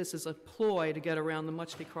appears that this is a ploy to get around the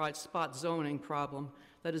much-decried spot zoning problem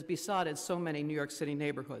that has besotted so many New York City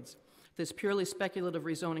neighborhoods. This purely speculative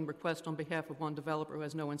rezoning request on behalf of one developer who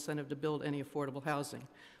has no incentive to build any affordable housing.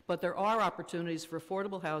 But there are opportunities for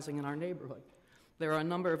affordable housing in our neighborhood. There are a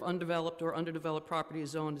number of undeveloped or underdeveloped properties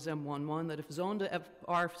zoned as M11 that, if zoned to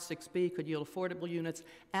R6B, could yield affordable units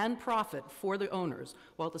and profit for the owners,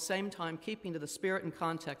 while at the same time keeping to the spirit and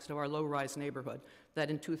context of our low-rise neighborhood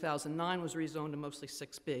that in 2009 was rezoned to mostly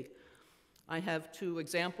 6B. I have two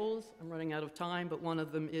examples. I'm running out of time, but one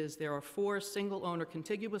of them is there are 4 single-owner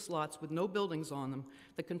contiguous lots with no buildings on them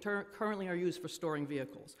that currently are used for storing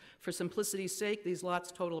vehicles. For simplicity's sake, these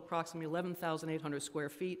lots total approximately 11,800 square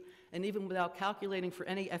feet, and even without calculating for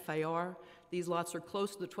any FAR, these lots are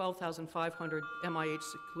close to the 12,500 MIH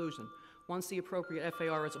seclusion. Once the appropriate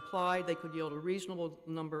FAR is applied, they could yield a reasonable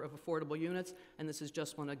number of affordable units, and this is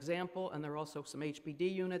just one example, and there are also some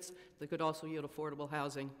HBD units that could also yield affordable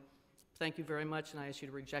housing. Thank you very much, and I ask you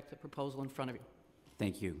to reject the proposal in front of you.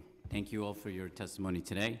 Thank you. Thank you all for your testimony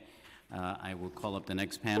today. I will call up the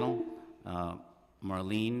next panel.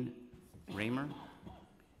 Marlene Raymer,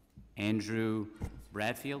 Andrew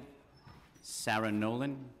Bradfield, Sarah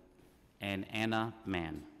Nolan, and Anna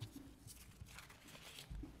Mann.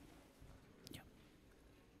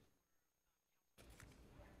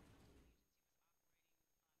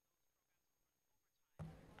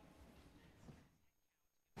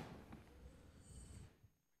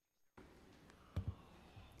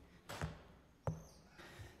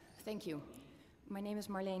 Thank you. My name is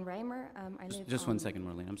Marlene Reimer. I live Just one second,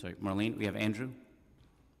 Marlene. I'm sorry. Marlene, we have Andrew.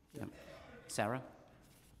 Yep. Sarah.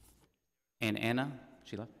 And Anna.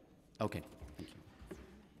 She left? Okay. Thank you.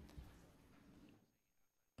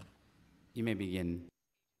 You may begin.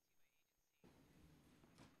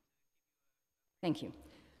 Thank you.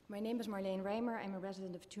 My name is Marlene Reimer. I'm a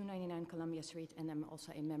resident of 299 Columbia Street, and I'm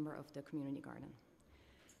also a member of the community garden.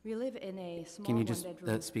 We live in a small Can you just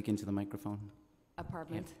one-bedroom speak into the microphone?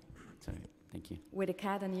 Apartment. Yeah. Sorry. Thank you. With a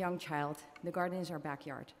cat and a young child. The garden is our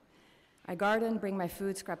backyard. I garden, bring my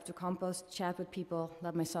food scraps to compost, chat with people,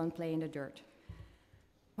 let my son play in the dirt.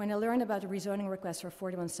 When I learned about the rezoning request for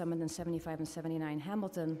 41 Summit and 75 and 79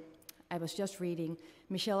 Hamilton, I was just reading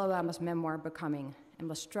Michelle Obama's memoir, Becoming, and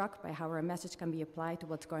was struck by how our message can be applied to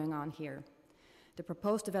what's going on here. The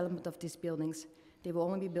proposed development of these buildings, they will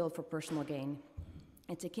only be built for personal gain.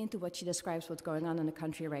 It's akin to what she describes what's going on in the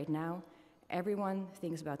country right now. Everyone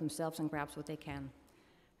thinks about themselves and grabs what they can.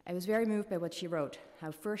 I was very moved by what she wrote,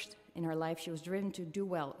 how first in her life she was driven to do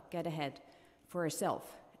well, get ahead for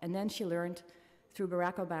herself, and then she learned through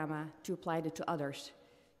Barack Obama to apply it to others,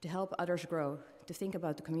 to help others grow, to think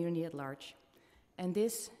about the community at large. And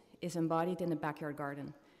this is embodied in the backyard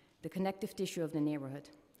garden, the connective tissue of the neighborhood.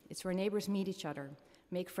 It's where neighbors meet each other,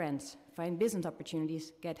 make friends, find business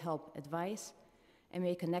opportunities, get help, advice, and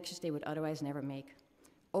make connections they would otherwise never make.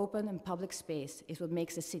 Open and public space is what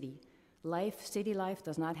makes a city. City life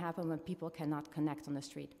does not happen when people cannot connect on the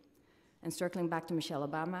street. And circling back to Michelle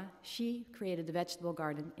Obama, she created the vegetable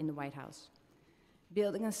garden in the White House.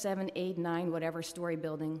 Building a 7, 8, 9, whatever story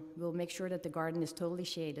building will make sure that the garden is totally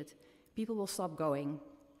shaded. People will stop going.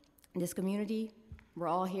 This community, we're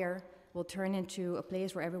all here, will turn into a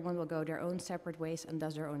place where everyone will go their own separate ways and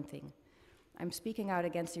does their own thing. I'm speaking out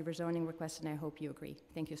against the rezoning request, and I hope you agree.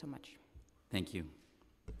 Thank you so much. Thank you.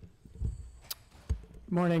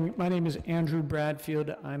 Good morning. My name is Andrew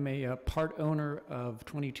Bradfield. I'm a part owner of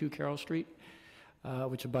 22 Carroll Street,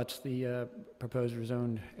 which abuts the proposed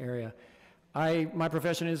rezoned area. My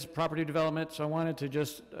profession is property development, so I wanted to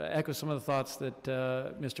just echo some of the thoughts that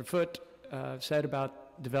Mr. Foote said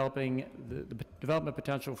about developing the development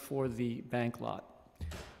potential for the bank lot.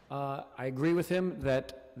 I agree with him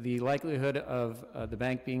that the likelihood of the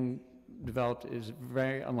bank being developed is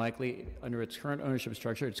very unlikely under its current ownership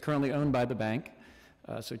structure. It's currently owned by the bank,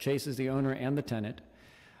 so Chase is the owner and the tenant.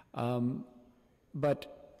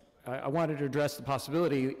 But I wanted to address the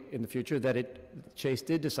possibility in the future that Chase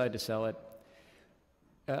did decide to sell it,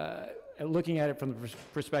 looking at it from the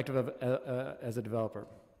perspective of as a developer.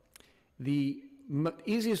 The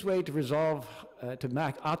easiest way to resolve, to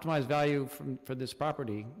optimize value for this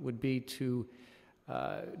property would be to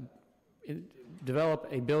develop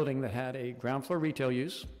a building that had a ground floor retail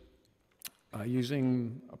use,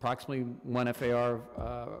 using approximately 1 FAR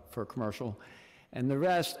for commercial, and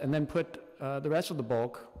then put the rest of the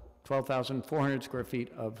bulk, 12,400 square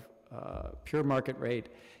feet of pure market rate,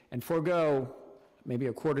 and forego maybe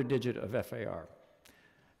a quarter digit of FAR.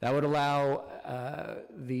 That would allow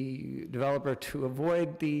the developer to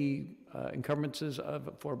avoid the encumbrances of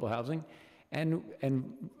affordable housing and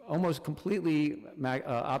almost completely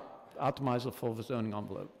optimize the full zoning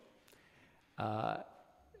envelope. To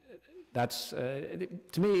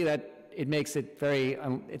me, that it makes it very,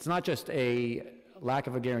 it's not just a lack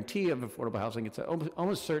of a guarantee of affordable housing, it's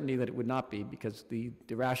almost certainty that it would not be, because the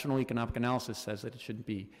rational economic analysis says that it should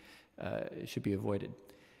be avoided.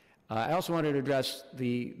 I also wanted to address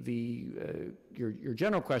your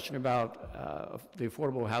general question about the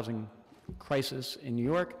affordable housing crisis in New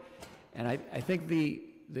York, and I think really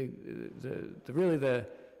the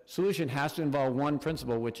solution has to involve one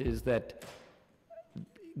principle, which is that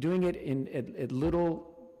doing it at little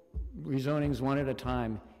rezonings one at a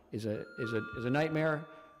time is a nightmare.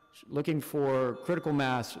 Looking for critical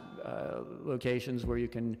mass locations where you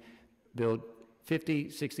can build 50,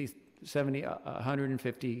 60, 70,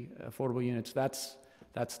 150 affordable units, that's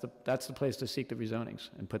the place to seek the rezonings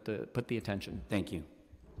and put the attention. Thank you.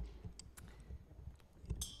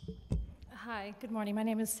 Hi, good morning. My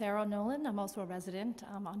name is Sarah Nolan. I'm also a resident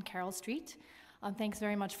on Carroll Street. Thanks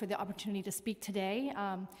very much for the opportunity to speak today.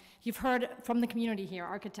 You've heard from the community here,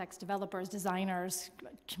 architects, developers, designers,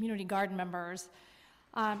 community garden members,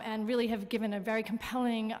 and really have given a very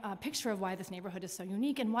compelling picture of why this neighborhood is so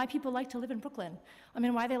unique and why people like to live in Brooklyn.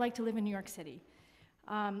 Why they like to live in New York City.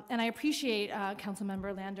 And I appreciate,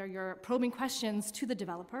 Councilmember Lander, your probing questions to the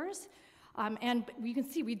developers. And you can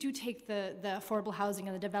see we do take the affordable housing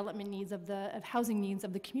and the development needs of housing needs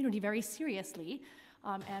of the community very seriously,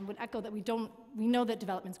 and would echo that we know that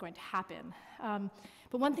development is going to happen.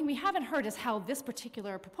 But one thing we haven't heard is how this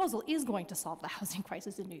particular proposal is going to solve the housing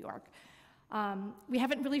crisis in New York. We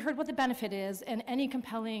haven't really heard what the benefit is and any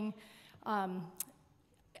compelling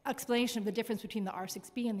explanation of the difference between the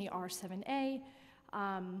R6B and the R7A,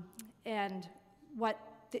 and what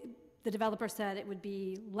the developer said it would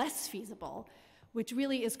be less feasible, which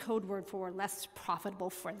really is code word for less profitable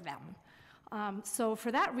for them. So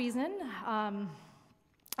for that reason,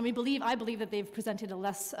 I believe that they've presented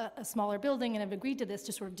a smaller building and have agreed to this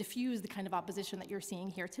to sort of diffuse the kind of opposition that you're seeing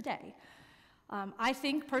here today. I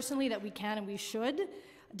think personally that we can and we should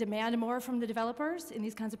demand more from the developers in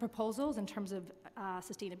these kinds of proposals in terms of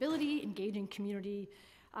sustainability, engaging community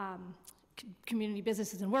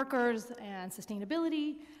businesses and workers, and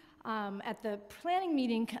sustainability. At the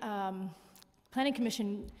planning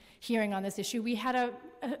commission hearing on this issue, we had a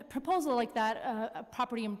proposal like that, a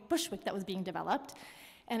property in Bushwick that was being developed.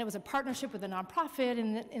 And it was a partnership with a nonprofit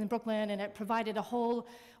in Brooklyn, and it provided a whole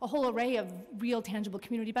array of real, tangible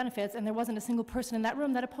community benefits, and there wasn't a single person in that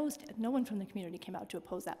room that opposed it. No one from the community came out to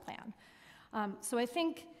oppose that plan. So I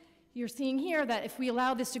think you're seeing here that if we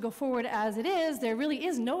allow this to go forward as it is, there really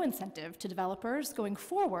is no incentive to developers going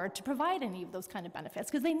forward to provide any of those kind of benefits,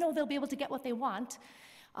 because they know they'll be able to get what they want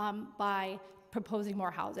by proposing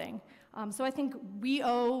more housing. So I think we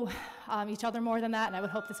owe each other more than that, and I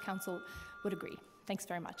would hope this council would agree. Thanks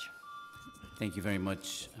very much. Thank you very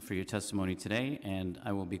much for your testimony today, and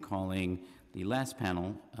I will be calling the last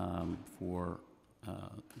panel for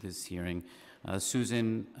this hearing.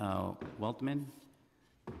 Susan Weltman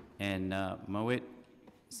and Moet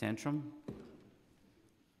Santrum.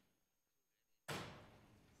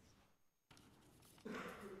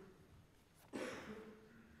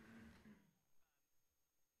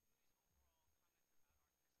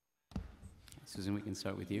 Susan, we can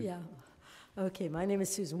start with you. Yeah. Okay, my name is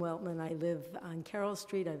Susan Weltman. I live on Carroll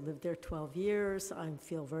Street. I've lived there 12 years. I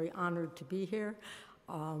feel very honored to be here.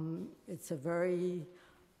 It's a very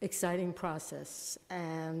exciting process,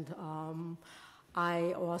 and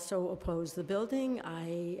I also oppose the building.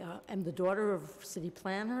 I am the daughter of a city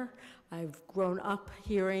planner. I've grown up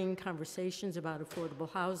hearing conversations about affordable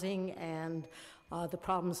housing and the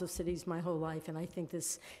problems of cities my whole life, and I think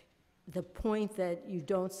the point that you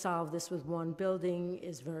don't solve this with one building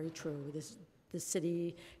is very true. The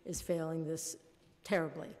city is failing this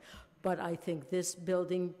terribly. But I think this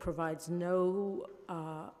building provides nothing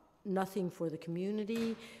for the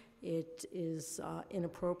community. It is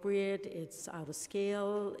inappropriate, it's out of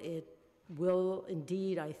scale, it will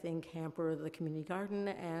indeed, I think, hamper the community garden,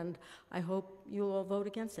 and I hope you all vote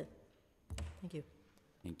against it. Thank you.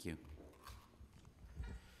 Thank you.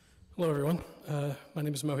 Hello, everyone. My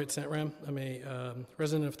name is Mohit Santram. I'm a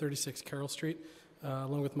resident of 36 Carroll Street,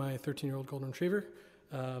 along with my 13-year-old golden retriever.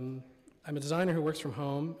 I'm a designer who works from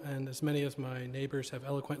home, and as many of my neighbors have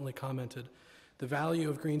eloquently commented, the value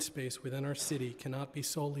of green space within our city cannot be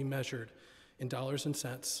solely measured in dollars and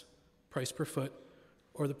cents, price per foot,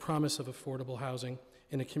 or the promise of affordable housing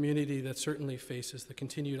in a community that certainly faces the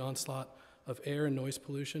continued onslaught of air and noise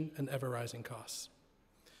pollution and ever-rising costs.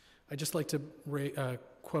 I'd just like to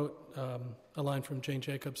quote a line from Jane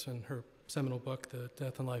Jacobs in her seminal book, The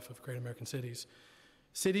Death and Life of Great American Cities.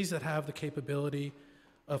 Cities that have the capability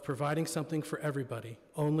of providing something for everybody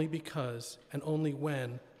only because and only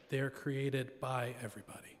when they are created by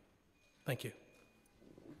everybody. Thank you.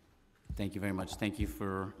 Thank you very much. Thank you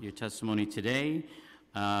for your testimony today.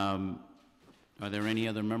 Are there any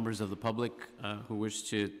other members of the public who wish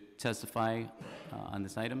to testify on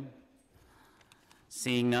this item?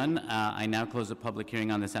 Seeing none, I now close the public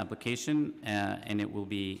hearing on this application, and it will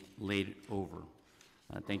be laid over.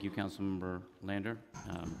 Thank you, Councilmember Lander.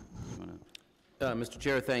 Mr.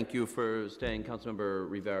 Chair, thank you for staying. Councilmember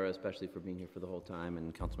Rivera, especially for being here for the whole time,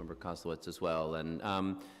 and Councilmember Koslowitz as well. And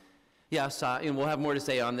yes, and we'll have more to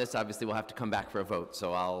say on this. Obviously, we'll have to come back for a vote,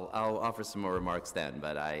 so I'll offer some more remarks then.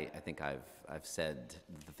 But I think I've said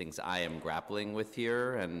the things I am grappling with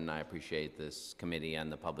here, and I appreciate this committee and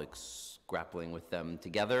the public's grappling with them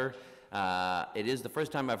together. It is the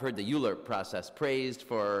first time I've heard the ULURP process praised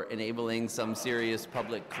for enabling some serious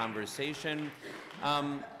public conversation.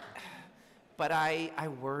 But I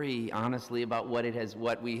worry, honestly, about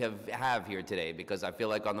what we have here today, because I feel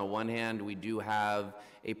like on the one hand, we do have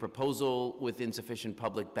a proposal with insufficient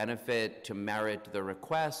public benefit to merit the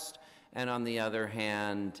request, and on the other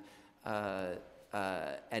hand,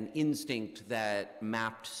 an instinct that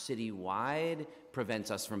mapped citywide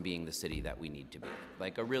prevents us from being the city that we need to be.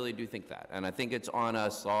 Like, I really do think that. And I think it's on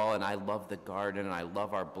us all, and I love the garden, and I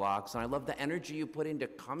love our blocks, and I love the energy you put into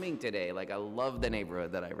coming today. Like, I love the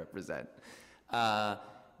neighborhood that I represent. But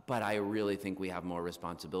I really think we have more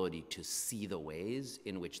responsibility to see the ways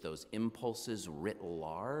in which those impulses writ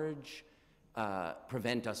large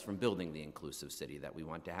prevent us from building the inclusive city that we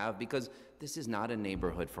want to have, because this is not a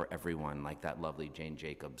neighborhood for everyone, like that lovely Jane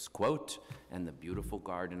Jacobs quote, and the beautiful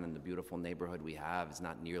garden and the beautiful neighborhood we have is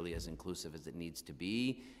not nearly as inclusive as it needs to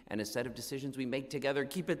be, and a set of decisions we make together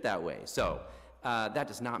keep it that way. So that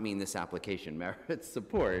does not mean this application merits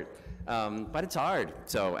support, but it's hard.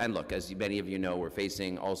 So, and look, as many of you know, we're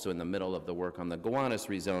facing also in the middle of the work on the Gowanus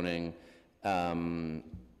rezoning,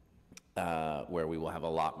 where we will have a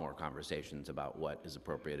lot more conversations about what is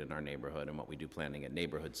appropriate in our neighborhood and what we do planning at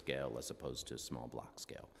neighborhood scale as opposed to small block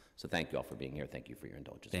scale. So thank you all for being here. Thank you for your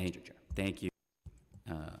indulgence, Mr. Chair. Thank you.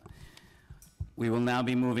 We will now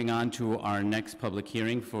be moving on to our next public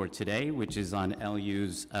hearing for today, which is on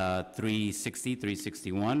LUs 360,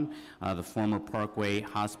 361, the former Parkway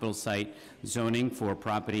Hospital site zoning for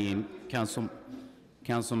property in Councilmember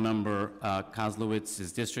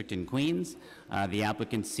Kozlowitz's district in Queens. The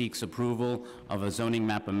applicant seeks approval of a zoning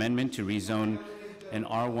map amendment to rezone an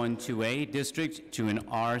R12A district to an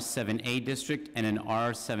R7A district and an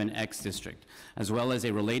R7X district, as well as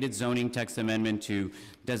a related zoning text amendment to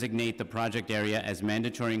designate the project area as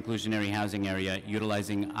mandatory inclusionary housing area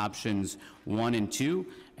utilizing options 1 and 2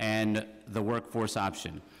 and the workforce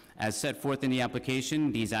option. As set forth in the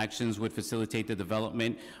application, these actions would facilitate the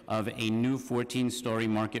development of a new 14-story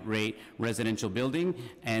market rate residential building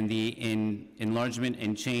and the enlargement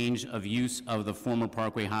and change of use of the former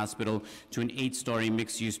Parkway Hospital to an 8-story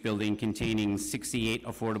mixed-use building containing 68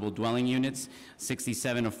 affordable dwelling units,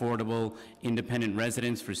 67 affordable independent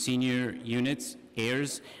residence for senior units,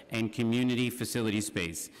 airs, and community facility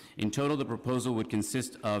space. In total, the proposal would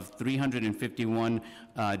consist of 351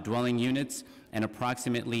 dwelling units and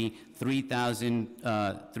approximately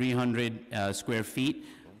 3,300 square feet.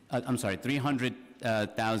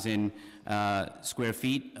 300,000 square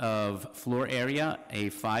feet of floor area, a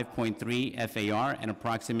 5.3 FAR, and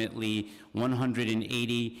approximately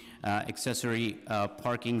 180 accessory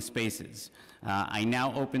parking spaces. I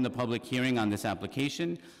now open the public hearing on this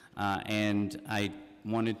application, and I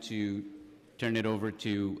wanted to turn it over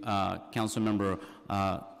to Councilmember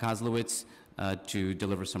Kozlowitz to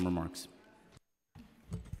deliver some remarks.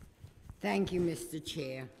 Thank you, Mr.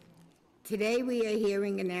 Chair. Today we are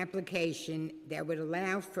hearing an application that would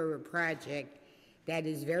allow for a project that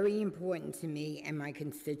is very important to me and my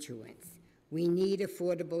constituents. We need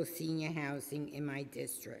affordable senior housing in my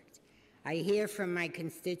district. I hear from my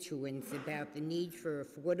constituents about the need for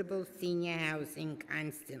affordable senior housing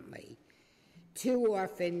constantly. Too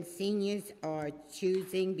often, seniors are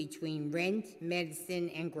choosing between rent, medicine,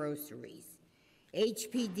 and groceries.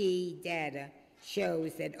 HPD data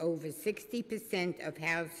shows that over 60% of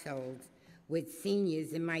households with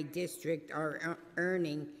seniors in my district are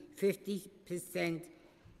earning 50%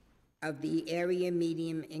 of the area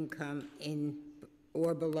median income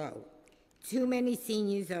or below. Too many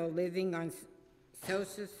seniors are living on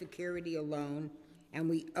Social Security alone, and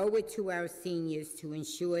we owe it to our seniors to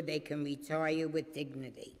ensure they can retire with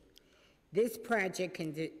dignity. This project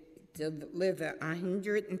can deliver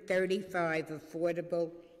 135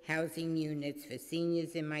 affordable housing units for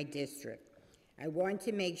seniors in my district. I want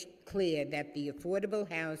to make clear that the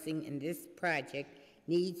affordable housing in this project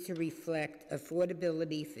needs to reflect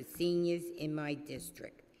affordability for seniors in my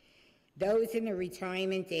district. Those in the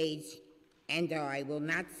retirement age and I will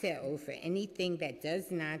not settle for anything that does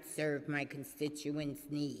not serve my constituents'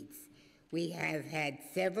 needs. We have had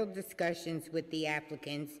several discussions with the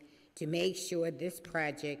applicants to make sure this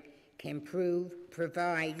project can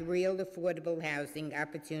provide real affordable housing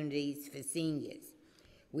opportunities for seniors.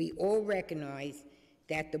 We all recognize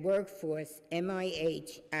that the workforce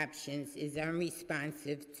MIH options is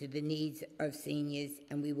unresponsive to the needs of seniors,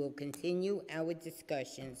 and we will continue our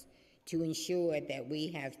discussions to ensure that we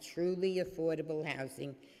have truly affordable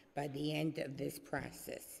housing by the end of this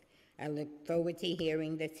process. I look forward to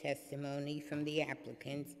hearing the testimony from the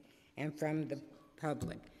applicants and from the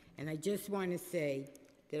public. And I just want to say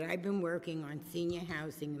that I've been working on senior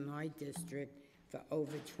housing in my district for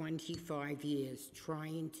over 25 years,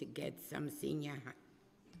 trying to get some senior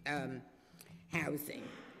housing.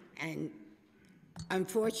 And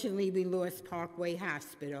unfortunately, we lost Parkway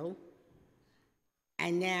Hospital,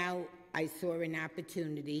 and now I saw an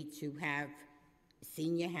opportunity to have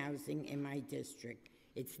senior housing in my district.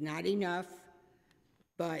 It's not enough,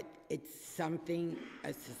 but it's something,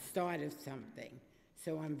 it's the start of something.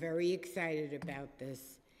 So I'm very excited about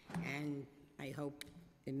this, and I hope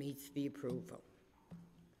it meets the approval.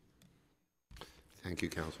 Thank you,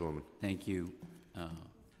 Councilwoman. Thank you,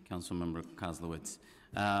 Councilmember Kozlowitz.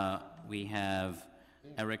 We have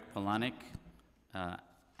Eric Polanek,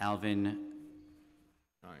 Alvin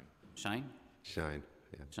Shine, yeah.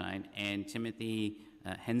 Shine, and Timothy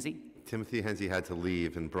Hensey. Timothy Hensey had to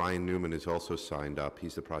leave, and Brian Newman is also signed up.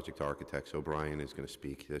 He's the project architect, so Brian is going to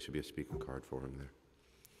speak. There should be a speaking card for him there.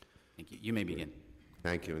 Thank you. You may begin.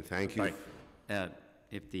 Thank you, and thank you.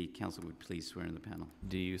 If the council would please swear in the panel.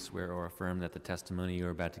 Do you swear or affirm that the testimony you're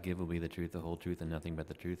about to give will be the truth, the whole truth, and nothing but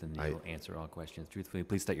the truth, and you will answer all questions truthfully?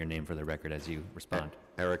 Please state your name for the record as you respond.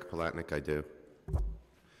 Eric Palatnik, I do.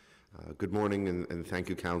 Good morning, and thank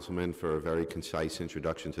you, Councilman, for a very concise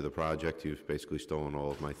introduction to the project. You've basically stolen all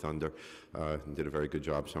of my thunder and did a very good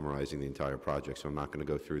job summarizing the entire project, so I'm not going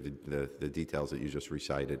to go through the details that you just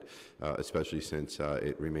recited, especially since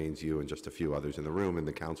it remains you and just a few others in the room, and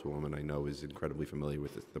the Councilwoman I know is incredibly familiar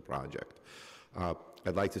with the project.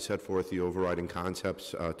 I'd like to set forth the overriding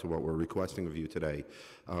concepts to what we're requesting of you today,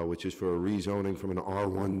 which is for a rezoning from an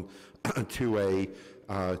R1 2A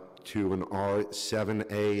to an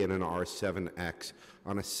R7A and an R7X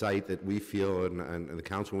on a site that we feel, and the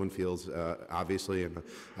Councilwoman feels, obviously, and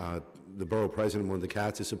the Borough President, Linda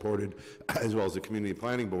Katz, has supported, as well as the Community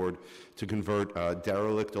Planning Board, to convert a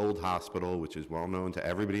derelict old hospital, which is well known to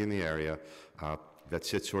everybody in the area, that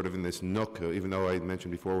sits sort of in this nook. Even though I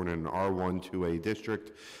mentioned before we're in an R1 2A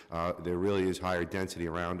district, there really is higher density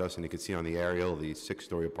around us, and you can see on the aerial the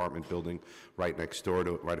 6-story apartment building right next door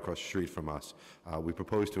to, right across the street from us. We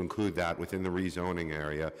propose to include that within the rezoning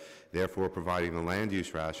area, therefore providing the land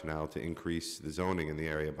use rationale to increase the zoning in the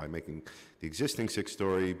area by making the existing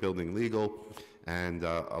 6-story building legal and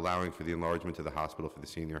allowing for the enlargement of the hospital for the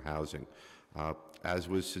senior housing. As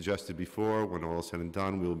was suggested before, when all is said and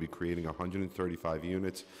done, we will be creating 135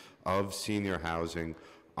 units of senior housing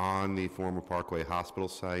on the former Parkway Hospital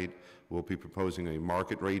site. We'll be proposing a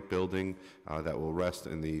market rate building that will rest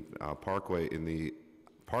in the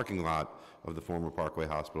parking lot of the former Parkway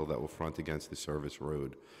Hospital that will front against the service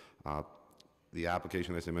road. The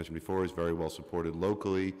application, as I mentioned before, is very well supported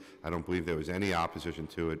locally. I don't believe there was any opposition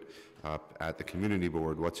to it at the community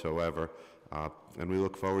board whatsoever, and we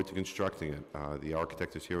look forward to constructing it. The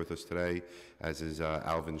architect is here with us today, as is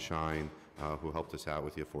Alvin Shine, who helped us out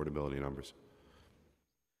with the affordability numbers.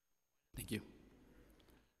 Thank you.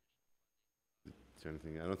 Is there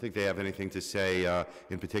anything? I don't think they have anything to say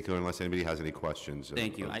in particular, unless anybody has any questions.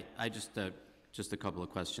 Thank you. I just a couple of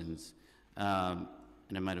questions.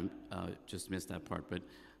 And I might have just missed that part, but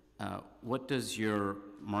what does your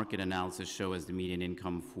market analysis show as the median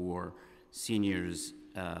income for seniors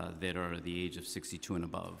that are the age of 62 and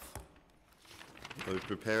above? Well, we've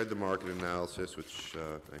prepared the market analysis, which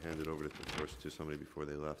I handed over to somebody before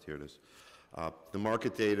they left. Here it is. The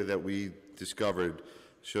market data that we discovered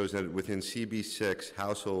shows that within CB6,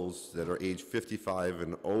 households that are age 55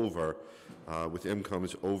 and over with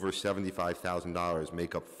incomes over $75,000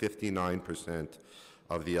 make up 59%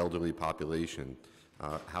 of the elderly population.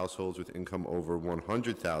 Households with income over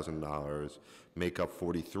 $100,000 make up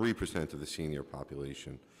 43% of the senior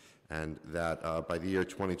population. And that by the year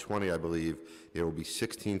 2020, I believe, there will be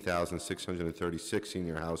 16,636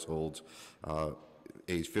 senior households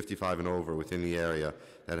age 55 and over within the area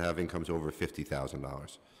that have incomes over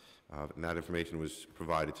 $50,000. And that information was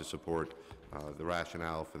provided to support the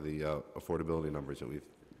rationale for the affordability numbers that we've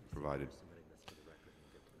provided.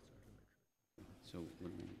 So,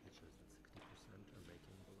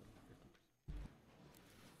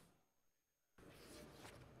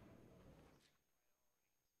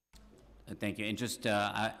 thank you. And just,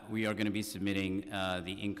 we are going to be submitting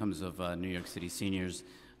the incomes of New York City seniors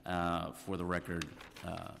for the record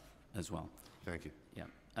as well. Thank you. Yeah.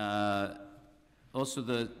 Also,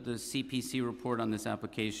 the CPC report on this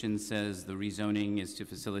application says the rezoning is to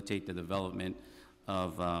facilitate the development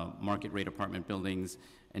of market rate apartment buildings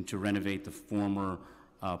and to renovate the former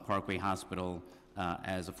Parkway Hospital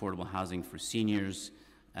as affordable housing for seniors.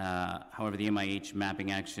 However, the MIH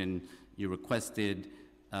mapping action, you requested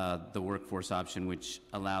the workforce option, which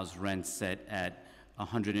allows rents set at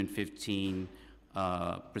 115%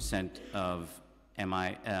 of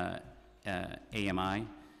AMI.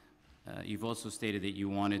 You've also stated that you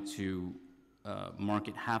wanted to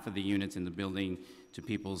market half of the units in the building to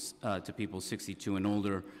people 62 and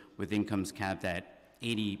older with incomes capped at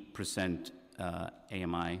 80%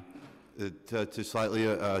 AMI. To slightly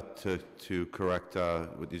to correct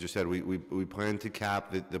what you just said, we plan to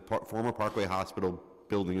cap the former Parkway Hospital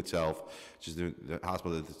building itself, which is the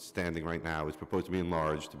hospital that's standing right now, is proposed to be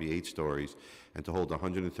enlarged to be 8 stories and to hold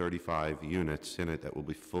 135 units in it that will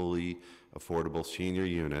be fully affordable senior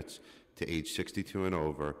units to age 62 and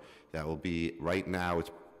over. That will be, right now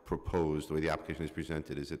it's proposed, the way the application is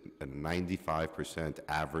presented, is at a 95%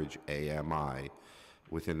 average AMI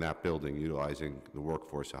within that building, utilizing the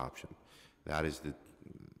workforce option. That is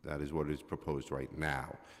what is proposed right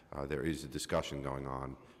now. There is a discussion going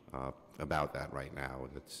on about that right now,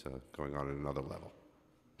 and it's going on at another level.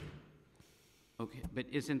 Okay, but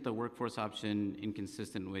isn't the workforce option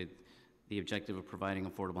inconsistent with the objective of providing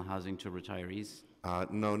affordable housing to retirees?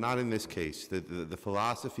 No, not in this case. The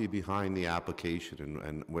philosophy behind the application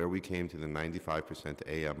and where we came to the 95%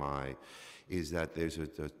 AMI is that there's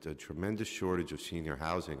a tremendous shortage of senior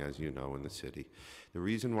housing, as you know, in the city. The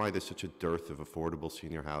reason why there's such a dearth of affordable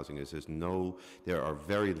senior housing is there are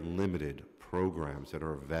very limited programs that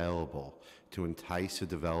are available to entice a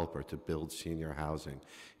developer to build senior housing.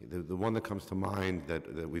 The one that comes to mind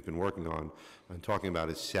that we've been working on and talking about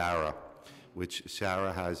is SARA, which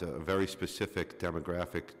SARA has a very specific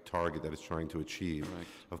demographic target that it's trying to achieve. Right.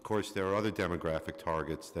 Of course, there are other demographic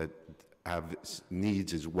targets that have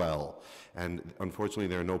needs as well, and unfortunately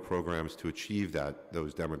there are no programs to achieve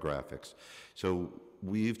those demographics. So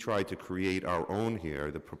we've tried to create our own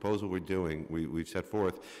here. The proposal we're doing, we've set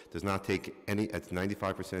forth, does not take any, at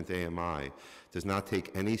 95% AMI, does not take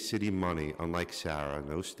any city money, unlike SARA,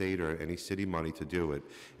 no state or any city money to do it.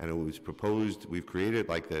 And it was proposed, we've created it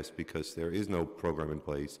like this because there is no program in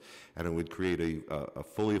place, and it would create a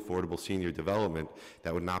fully affordable senior development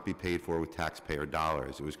that would not be paid for with taxpayer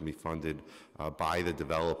dollars. It was going to be funded by the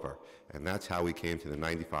developer. And that's how we came to the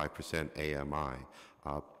 95% AMI.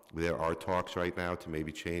 There are talks right now to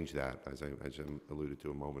maybe change that, as I alluded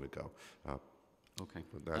to a moment ago. Okay.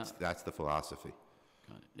 But that's the philosophy.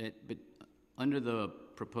 Got it. But under the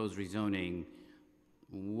proposed rezoning,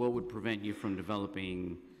 what would prevent you from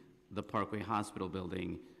developing the Parkway Hospital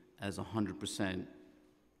building as a 100%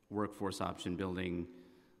 workforce option building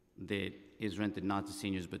that is rented not to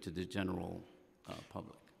seniors but to the general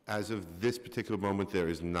public? As of this particular moment, there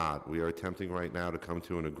is not. We are attempting right now to come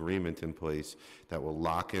to an agreement in place that will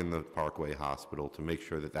lock in the Parkway Hospital to make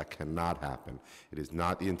sure that that cannot happen. It is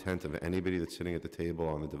not the intent of anybody that's sitting at the table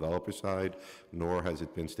on the developer side, nor has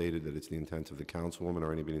it been stated that it's the intent of the councilwoman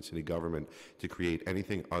or anybody in city government to create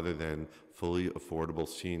anything other than fully affordable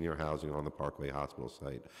senior housing on the Parkway Hospital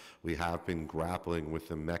site. We have been grappling with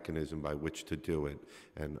the mechanism by which to do it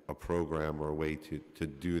and a program or a way to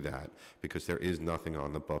do that, because there is nothing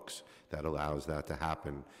on the books that allows that to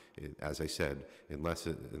happen. As I said, unless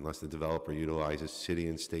the developer utilizes city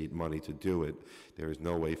and state money to do it, there is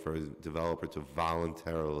no way for a developer to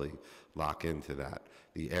voluntarily lock into that.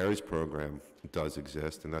 The AIRS program does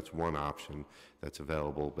exist, and that's one option that's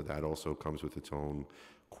available, but that also comes with its own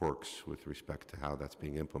quirks with respect to how that's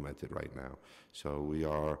being implemented right now. So we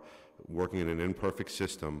are working in an imperfect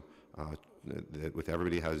system that with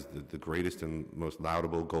everybody has the greatest and most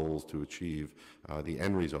laudable goals to achieve the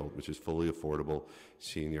end result, which is fully affordable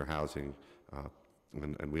senior housing.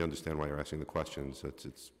 And we understand why you're asking the questions.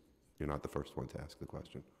 You're not the first one to ask the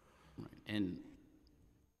question. Right. And,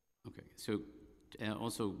 okay, so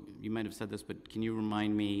also, you might have said this, but can you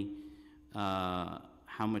remind me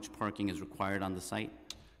how much parking is required on the site?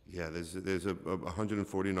 Yeah, there's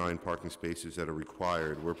 149 parking spaces that are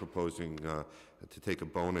required. We're proposing to take a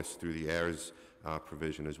bonus through the AIRS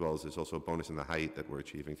provision, as well as there's also a bonus in the height that we're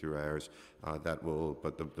achieving through AIRS. But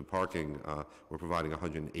the parking, we're providing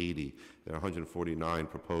 180. There are 149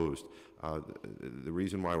 proposed. The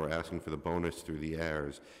reason why we're asking for the bonus through the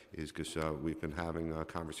AIRS is because we've been having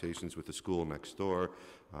conversations with the school next door.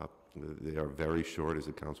 They are very short, as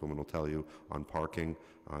the councilwoman will tell you, on parking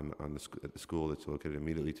at the school that's located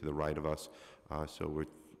immediately to the right of us. So we're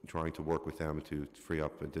trying to work with them to free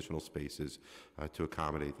up additional spaces to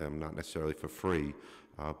accommodate them, not necessarily for free,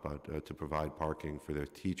 but to provide parking for their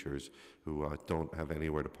teachers who don't have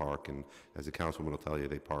anywhere to park. And as the councilwoman will tell you,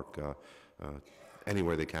 they park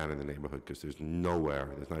anywhere they can in the neighborhood because there's nowhere,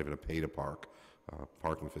 there's not even a pay-to-park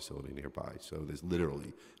parking facility nearby. So there's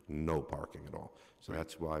literally no parking at all. So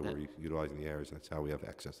that's why we're utilizing the AIRS. That's how we have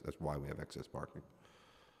excess. That's why we have excess parking.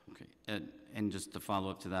 Okay, and just to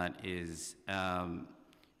follow up to that is,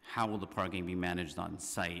 how will the parking be managed on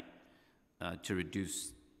site to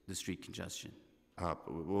reduce the street congestion?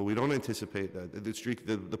 Well, we don't anticipate that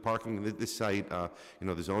the parking, this site,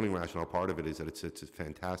 the zoning rationale part of it is that it's a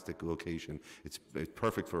fantastic location. It's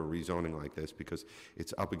perfect for a rezoning like this because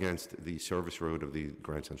it's up against the service road of the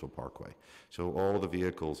Grand Central Parkway. So all the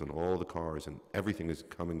vehicles and all the cars and everything is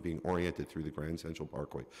being oriented through the Grand Central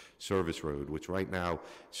Parkway service road, which right now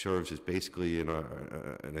serves as basically an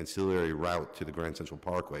ancillary route to the Grand Central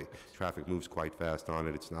Parkway. Traffic moves quite fast on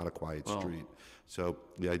it. It's not a quiet street. So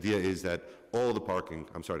the idea is that all the parking,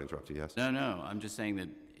 I'm sorry to interrupt you, yes? No, I'm just saying that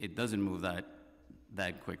it doesn't move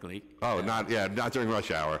that quickly. Oh, not during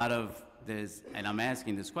rush hour. And I'm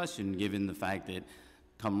asking this question given the fact that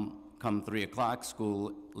come 3 o'clock,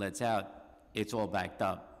 school lets out, it's all backed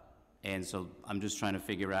up. And so I'm just trying to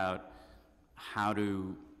figure out how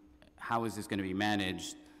is this going to be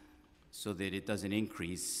managed so that it doesn't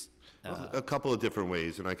increase. A couple of different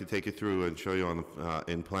ways, and I can take you through and show you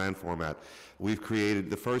in plan format. We've created,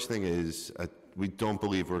 the first thing is, we don't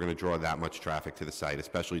believe we're going to draw that much traffic to the site,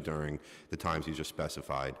 especially during the times you just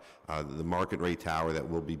specified. The market rate tower that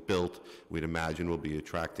will be built, we'd imagine, will be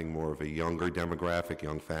attracting more of a younger demographic,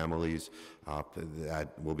 young families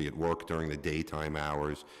that will be at work during the daytime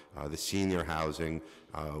hours. The senior housing,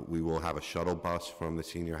 we will have a shuttle bus from the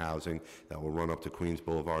senior housing that will run up to Queens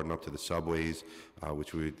Boulevard and up to the subways,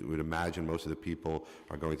 which we would imagine most of the people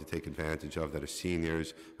are going to take advantage of that are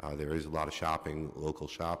seniors. There is a lot of shopping, local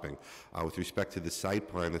shopping. With respect to the site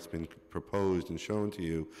plan that's been proposed and shown to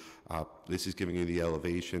you, this is giving you the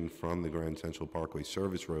elevation from the Grand Central Parkway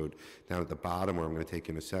Service Road. Down at the bottom, where I'm going to take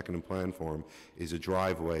in a second in plan form, is a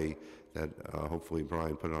driveway that hopefully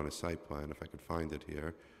Brian put it on a site plan, if I could find it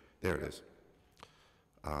here. There it is.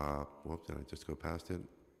 Whoops, did I just go past it?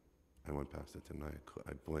 I went past it, didn't I?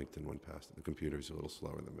 I blinked and went past it. The computer's a little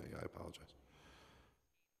slower than me. I apologize.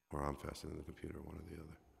 Or I'm faster than the computer, one or the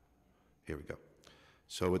other. Here we go.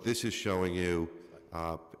 So what this is showing you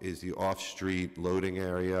is the off-street loading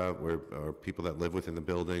area where people that live within the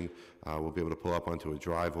building will be able to pull up onto a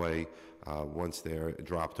driveway once they're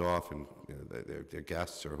dropped off and their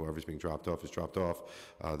guests or whoever's being dropped off is dropped off.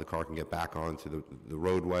 The car can get back onto the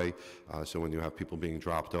roadway. So when you have people being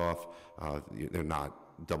dropped off, they're not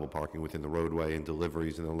double parking within the roadway and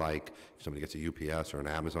deliveries and the like. If somebody gets a UPS or an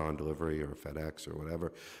Amazon delivery or a FedEx or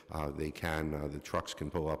whatever, the trucks can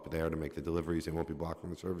pull up there to make the deliveries. They won't be blocking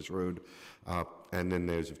the service road. And then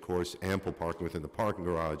there's, of course, ample parking within the parking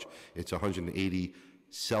garage. It's 180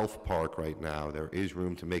 self-park right now. There is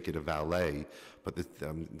room to make it a valet, but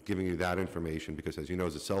I'm giving you that information because, as you know,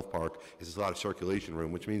 as a self-park, there's a lot of circulation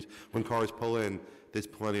room, which means when cars pull in, there's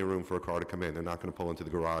plenty of room for a car to come in. They're not going to pull into the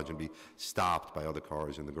garage and be stopped by other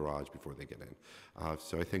cars in the garage before they get in.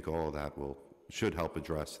 So I think all of that should help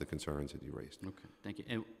address the concerns that you raised. Okay, thank you.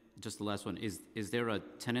 And just the last one, is there a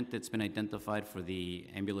tenant that's been identified for the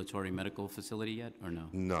ambulatory medical facility yet, or no?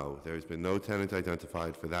 No, there's been no tenant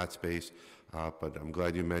identified for that space, but I'm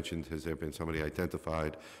glad you mentioned, has there been somebody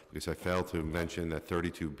identified, because I failed to mention that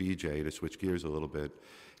 32BJ, to switch gears a little bit,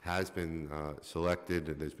 has been selected,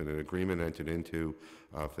 and there's been an agreement entered into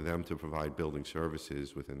for them to provide building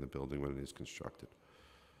services within the building when it is constructed.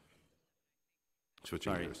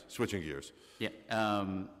 Switching gears. Yeah.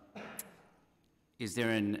 Is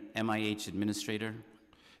there an MIH administrator?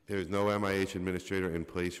 There's no MIH administrator in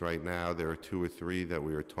place right now. There are 2 or 3 that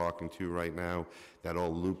we are talking to right now. That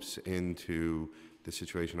all loops into the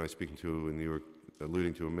situation I was speaking to and you were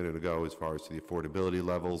alluding to a minute ago as far as to the affordability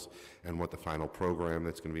levels and what the final program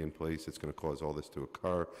that's going to be in place that's going to cause all this to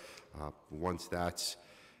occur. Once that's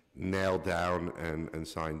nailed down and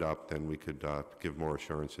signed up, then we could give more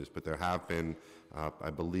assurances. But there have been,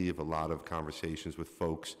 I believe, a lot of conversations with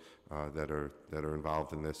folks that are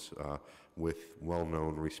involved in this, with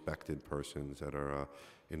well-known, respected persons that are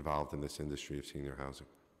involved in this industry of senior housing,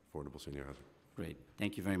 affordable senior housing. Great.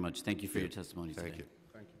 Thank you very much. Thank you for your testimony today. Thank you.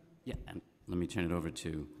 Thank Yeah, you. and let me turn it over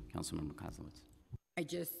to Councilmember Kozlowitz. I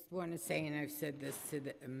just want to say, and I've said this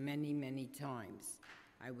many, many times,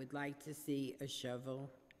 I would like to see a shovel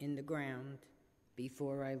in the ground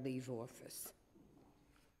before I leave office.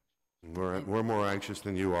 We're more anxious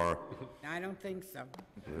than you are. I don't think so.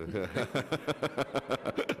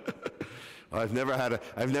 I've never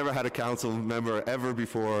had a council member ever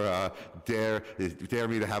before dare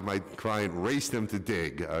me to have my client race them to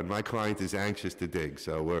dig. My client is anxious to dig,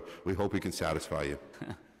 so we hope we can satisfy you.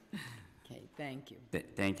 Okay, thank you.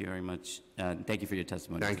 Thank you very much. Thank you for your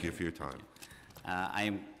testimony. Thank you for your time. I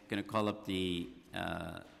am going to call up the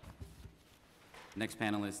next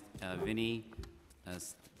panelist, Vinny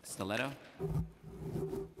Stiletto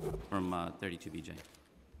from 32BJ.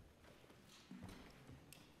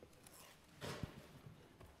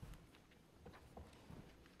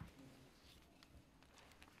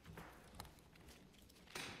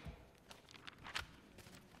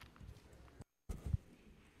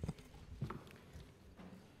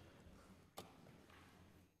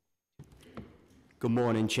 Good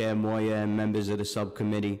morning, Chair Moya and members of the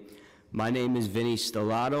subcommittee. My name is Vinny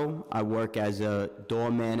Stellato. I work as a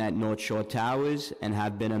doorman at North Shore Towers and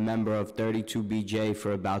have been a member of 32BJ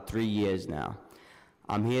for about 3 years now.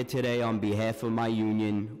 I'm here today on behalf of my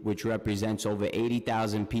union, which represents over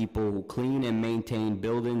 80,000 people who clean and maintain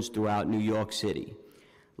buildings throughout New York City.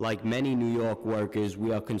 Like many New York workers,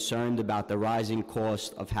 we are concerned about the rising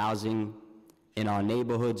cost of housing in our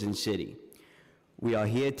neighborhoods and city. We are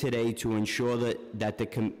here today to ensure that the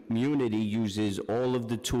community uses all of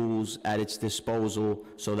the tools at its disposal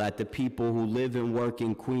so that the people who live and work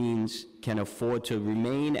in Queens can afford to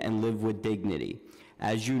remain and live with dignity.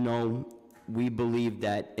 As you know, we believe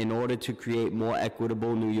that in order to create more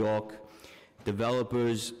equitable New York,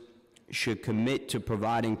 developers should commit to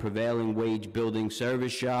providing prevailing wage building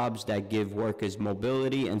service jobs that give workers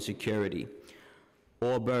mobility and security.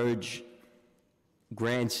 Allbridge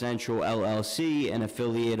Grand Central LLC, an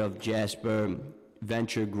affiliate of Jasper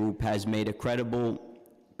Venture Group, has made a credible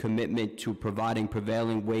commitment to providing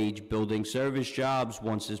prevailing wage building service jobs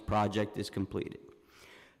once this project is completed.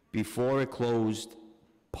 Before it closed,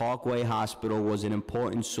 Parkway Hospital was an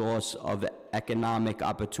important source of economic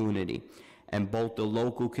opportunity, and both the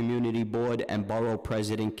local community board and Borough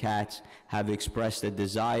President Katz have expressed a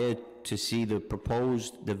desire to see the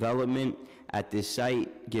proposed development at this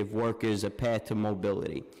site give workers a path to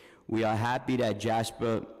mobility. We are happy that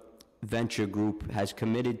Jasper Venture Group has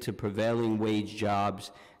committed to prevailing wage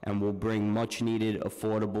jobs and will bring much needed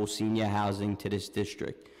affordable senior housing to this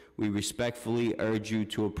district. We respectfully urge you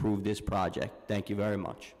to approve this project. Thank you very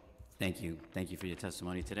much. Thank you. Thank you for your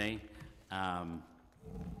testimony today.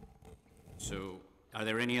 So are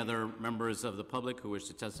there any other members of the public who wish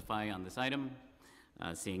to testify on this item?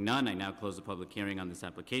 Seeing none, I now close the public hearing on this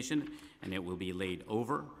application, and it will be laid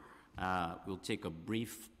over. We'll take a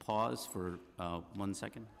brief pause for 1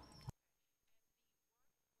 second.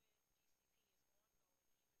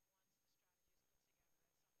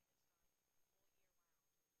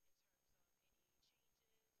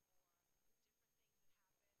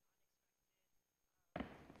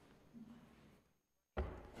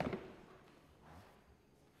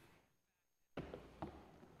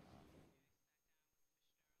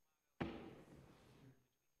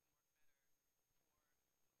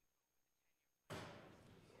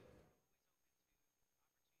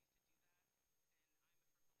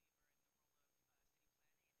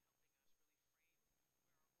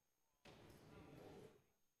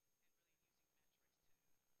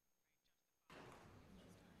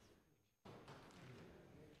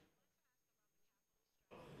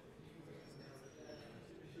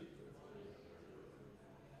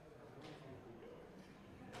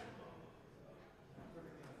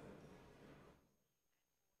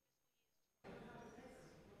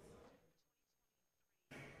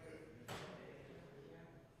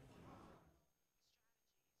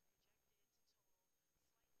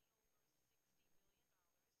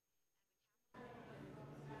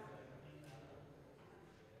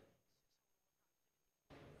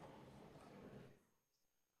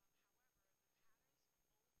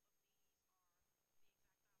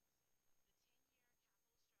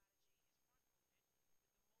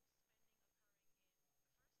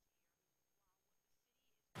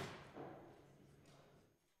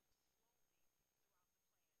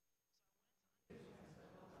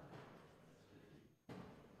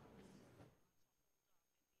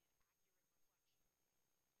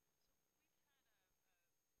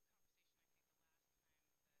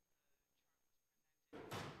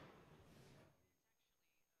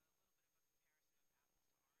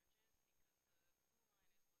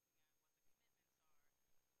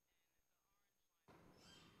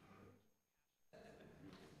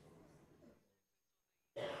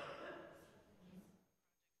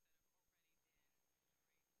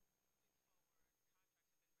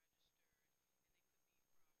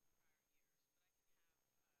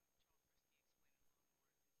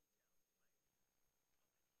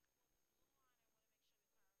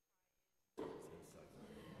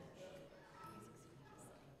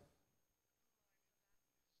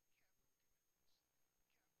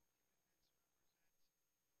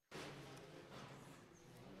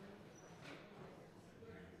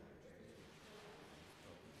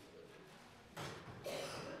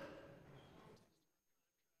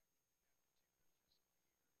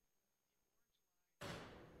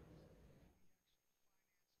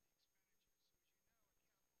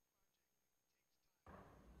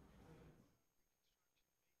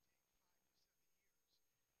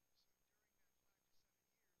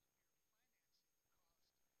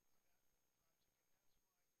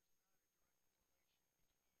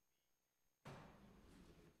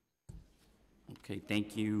 Okay,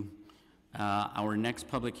 thank you. Our next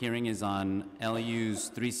public hearing is on LUs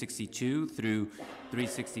 362 through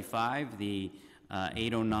 365, the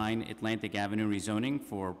 809 Atlantic Avenue rezoning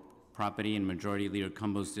for property in Majority Leader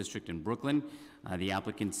Cumbo's district in Brooklyn. The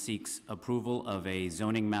applicant seeks approval of a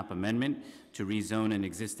zoning map amendment to rezone an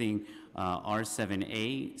existing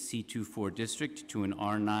R7A C24 district to an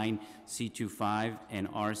R9 C25 and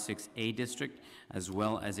R6A district, as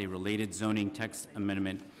well as a related zoning text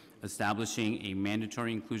amendment establishing a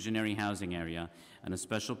mandatory inclusionary housing area and a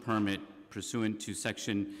special permit pursuant to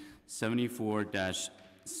section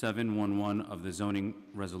 74-711 of the zoning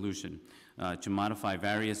resolution to modify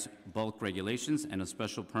various bulk regulations, and a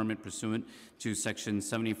special permit pursuant to section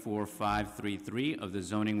 74-533 of the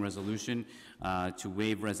zoning resolution to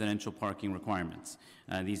waive residential parking requirements.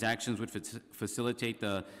 These actions would facilitate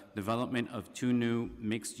the development of 2 new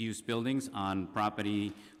mixed-use buildings on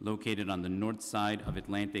property located on the north side of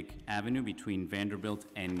Atlantic Avenue between Vanderbilt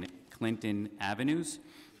and Clinton Avenues.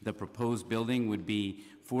 The proposed building would be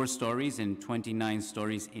 4 stories and 29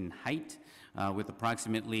 stories in height, with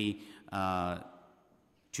approximately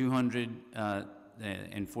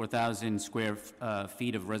 204,000 square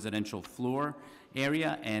feet of residential floor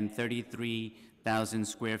area and 33,000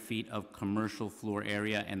 square feet of commercial floor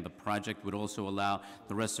area, and the project would also allow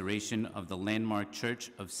the restoration of the landmark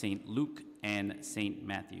Church of St. Luke and St.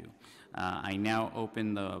 Matthew. I now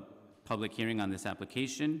open the public hearing on this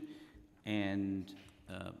application, and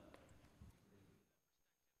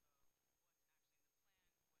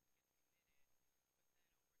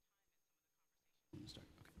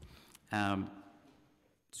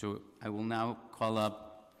so I will now call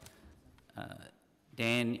up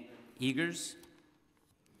Dan Eagers,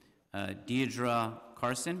 Deidre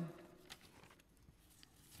Carson,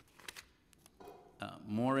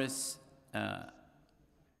 Morris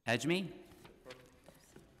Ajmi,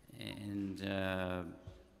 and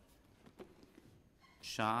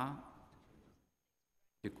Shah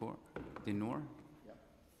Dinor.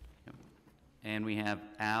 Yep. And we have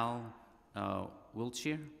Al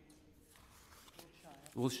Wiltshire.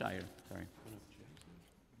 Wilshire, sorry.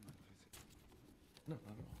 No,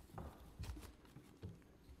 not at all.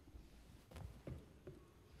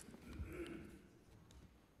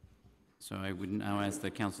 So I would now ask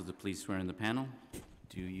the council to please swear in the panel.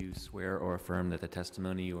 Do you swear or affirm that the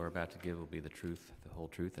testimony you are about to give will be the truth, the whole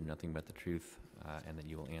truth, and nothing but the truth, and that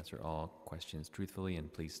you will answer all questions truthfully?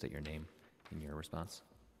 And please state your name in your response.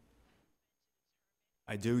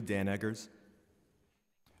 I do, Dan Eggers.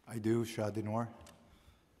 I do, Shah Dinor.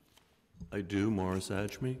 I do, Morris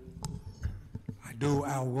Ajmi. I do,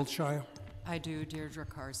 Al Wiltshire. I do, Deirdre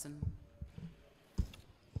Carson.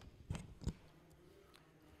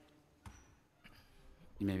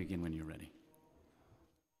 You may begin when you're ready.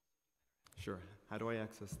 Sure. How do I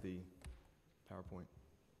access the PowerPoint?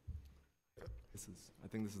 I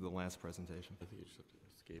think this is the last presentation. I think you just have to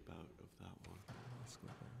escape out of that one.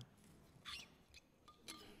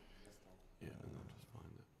 Yeah, and then just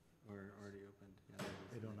find it. We're already opened.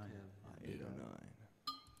 Yeah, 809. 809.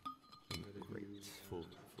 Great. Full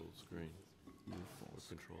screen. Or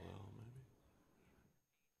Control L, maybe.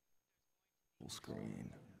 Full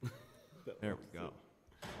screen. There we go.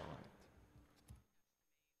 All right.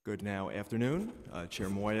 Good now afternoon. Chair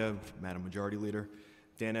Moya, Madam Majority Leader.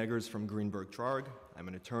 Dan Eggers from Greenberg Trarg. I'm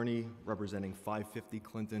an attorney representing 550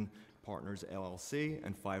 Clinton Partners LLC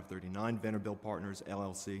and 539 Vanderbilt Partners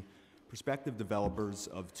LLC, prospective developers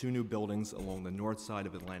of 2 new buildings along the north side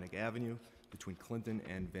of Atlantic Avenue between Clinton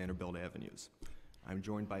and Vanderbilt Avenues. I'm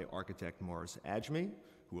joined by architect Morris Ajmi,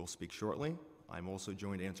 who will speak shortly. I'm also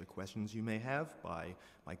joined to answer questions you may have by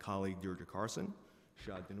my colleague Deirdre Carson,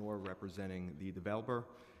 Shah Dinor representing the developer,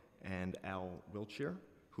 and Al Wiltshire,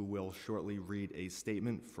 who will shortly read a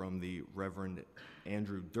statement from the Reverend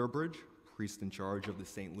Andrew Durbridge, priest in charge of the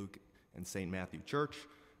St. Luke and St. Matthew Church,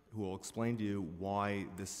 who will explain to you why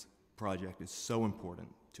this project is so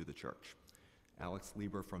important to the church. Alex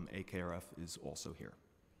Lieber from AKRF is also here.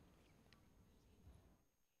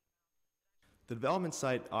 The development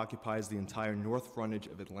site occupies the entire north frontage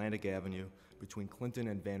of Atlantic Avenue between Clinton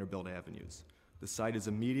and Vanderbilt Avenues. The site is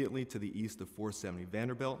immediately to the east of 470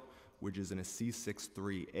 Vanderbilt, which is in a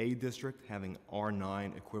C63A district having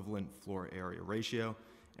R9 equivalent floor area ratio,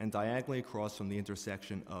 and diagonally across from the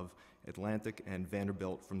intersection of Atlantic and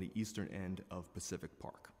Vanderbilt from the eastern end of Pacific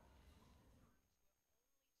Park.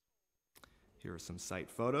 Here are some site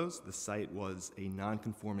photos. The site was a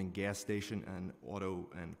non-conforming gas station and auto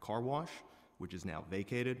and car wash, which is now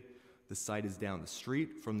vacated. The site is down the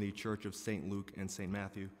street from the Church of St. Luke and St.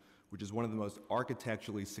 Matthew, which is one of the most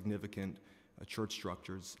architecturally significant church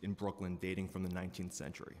structures in Brooklyn dating from the 19th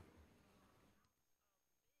century.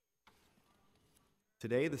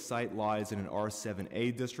 Today, the site lies in an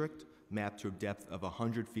R7A district, mapped to a depth of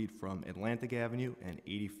 100 feet from Atlantic Avenue and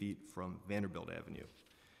 80 feet from Vanderbilt Avenue.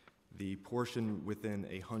 The portion within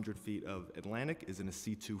 100 feet of Atlantic is in a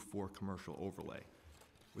C2-4 commercial overlay.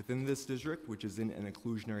 Within this district, which is in an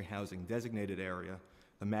inclusionary housing designated area,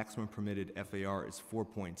 the maximum permitted FAR is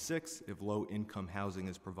 4.6 if low-income housing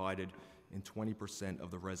is provided in 20% of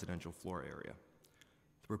the residential floor area.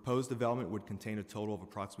 The proposed development would contain a total of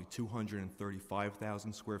approximately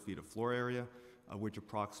 235,000 square feet of floor area, of which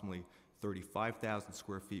approximately 35,000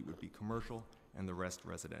 square feet would be commercial and the rest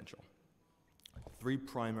residential. 3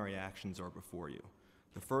 primary actions are before you.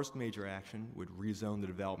 The first major action would rezone the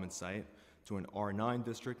development site to an R9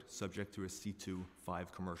 district subject to a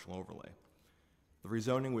C2-5 commercial overlay. The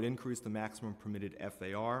rezoning would increase the maximum permitted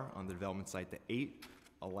FAR on the development site to 8,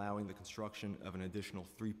 allowing the construction of an additional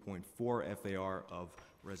 3.4 FAR of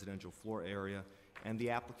residential floor area and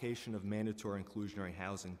the application of mandatory inclusionary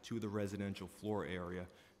housing to the residential floor area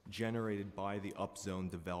generated by the upzone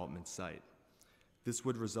development site. This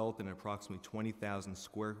would result in an approximately 20,000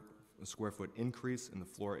 square foot increase in the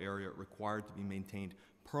floor area required to be maintained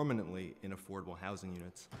permanently in affordable housing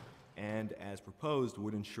units, and as proposed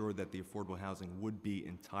would ensure that the affordable housing would be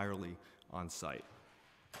entirely on site.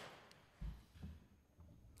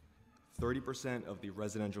 30% of the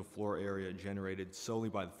residential floor area generated solely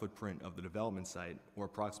by the footprint of the development site, or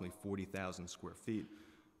approximately 40,000 square feet,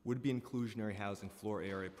 would be inclusionary housing floor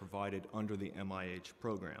area provided under the MIH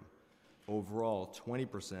program. Overall,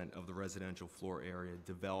 20% of the residential floor area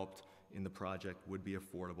developed in the project would be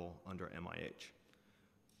affordable under MIH.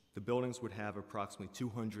 The buildings would have approximately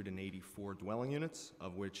 284 dwelling units,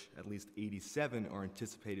 of which at least 87 are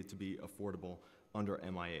anticipated to be affordable under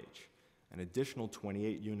MIH. An additional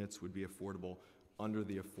 28 units would be affordable under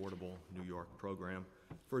the Affordable New York program,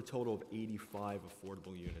 for a total of 85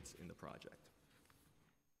 affordable units in the project.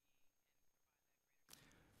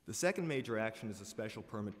 The second major action is a special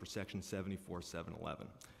permit for Section 74711.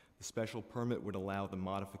 The special permit would allow the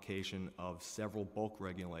modification of several bulk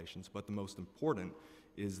regulations, but the most important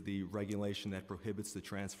is the regulation that prohibits the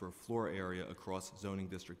transfer of floor area across zoning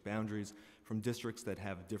district boundaries from districts that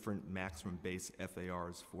have different maximum base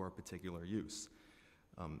FARs for a particular use.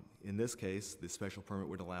 In this case, the special permit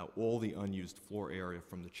would allow all the unused floor area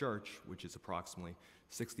from the church, which is approximately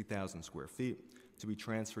 60,000 square feet, to be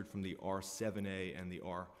transferred from the R7A and the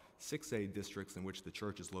R6A districts in which the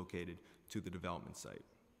church is located to the development site.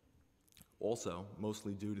 Also,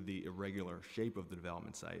 mostly due to the irregular shape of the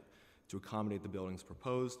development site, to accommodate the buildings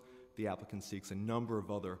proposed, the applicant seeks a number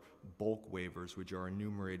of other bulk waivers which are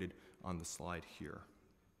enumerated on the slide here.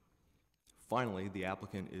 Finally, the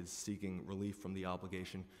applicant is seeking relief from the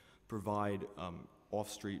obligation to provide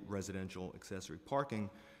off-street residential accessory parking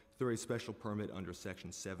through a special permit under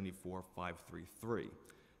Section 74533.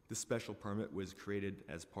 This special permit was created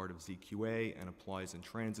as part of ZQA and applies in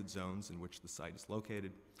transit zones in which the site is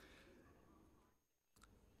located.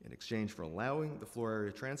 In exchange for allowing the floor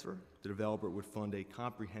area transfer, the developer would fund a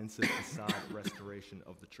comprehensive facade restoration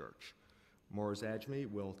of the church. Morris Ajmi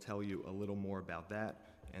will tell you a little more about that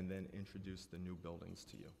and then introduce the new buildings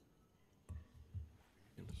to you.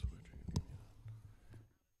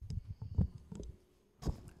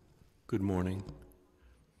 Good morning.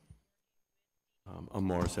 I'm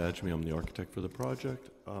Morris Ajmi. I'm the architect for the project.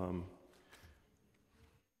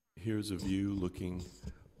 Here's a view looking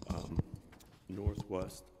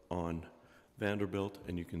northwest on Vanderbilt,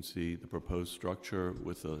 and you can see the proposed structure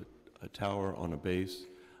with a tower on a base.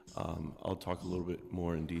 I'll talk a little bit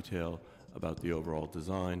more in detail about the overall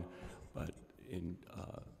design, but in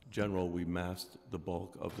general, we massed the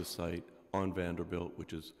bulk of the site on Vanderbilt,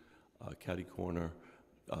 which is catty corner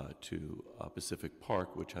to Pacific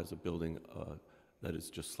Park, which has a building that is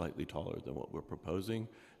just slightly taller than what we're proposing,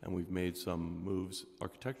 and we've made some moves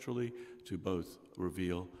architecturally to both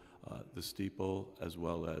reveal the steeple as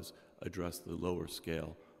well as address the lower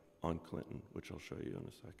scale on Clinton, which I'll show you in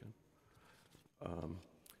a second.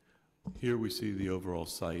 Here we see the overall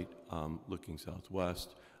site looking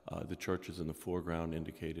southwest. The church is in the foreground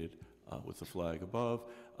indicated with the flag above,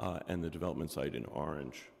 and the development site in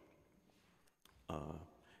orange.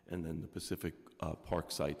 And then the Pacific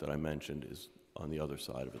Park site that I mentioned is on the other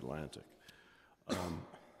side of Atlantic.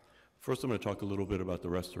 First, I'm going to talk a little bit about the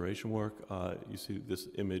restoration work. You see this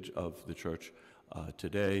image of the church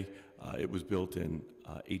today. It was built in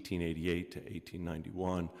 1888 to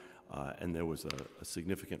 1891, and there was a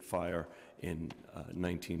significant fire in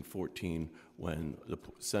 1914 when the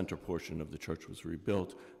center portion of the church was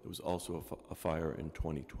rebuilt. There was also a fire in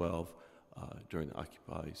 2012 during the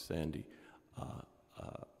Occupy Sandy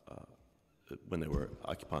when they were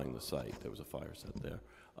occupying the site. There was a fire set there,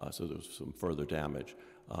 so there was some further damage.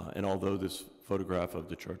 And although this photograph of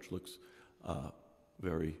the church looks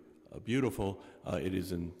very beautiful, it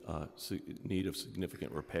is in need of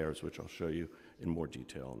significant repairs, which I'll show you in more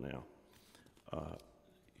detail now.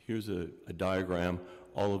 Here's a diagram.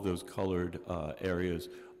 All of those colored areas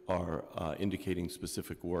are indicating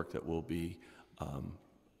specific work that will be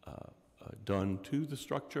done to the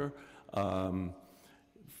structure.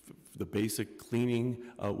 The basic cleaning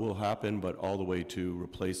will happen, but all the way to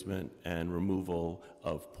replacement and removal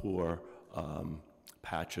of poor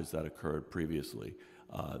patches that occurred previously.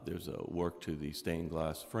 There's a work to the stained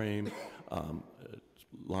glass frame,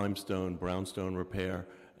 limestone, brownstone repair,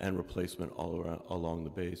 and replacement all around, along the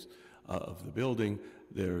base of the building.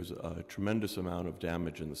 There's a tremendous amount of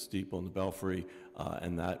damage in the steeple and the belfry,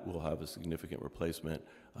 and that will have a significant replacement.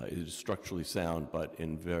 It is structurally sound, but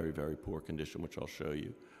in very, very poor condition, which I'll show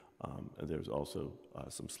you. And there's also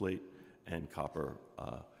some slate and copper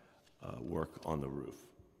work on the roof.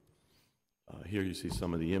 Here you see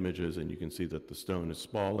some of the images, and you can see that the stone is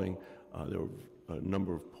spalling. There were a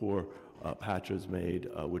number of poor patches made,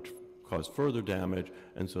 which caused further damage,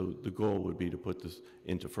 and so the goal would be to put this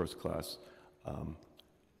into first-class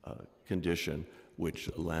condition, which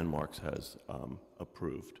Landmarks has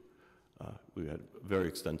approved. We had very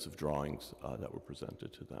extensive drawings that were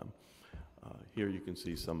presented to them. Here you can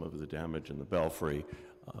see some of the damage in the belfry.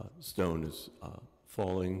 Stone is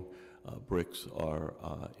falling. Bricks are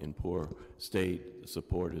in poor state. The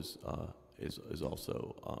support is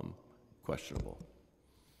also questionable.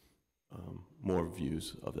 More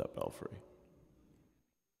views of that belfry.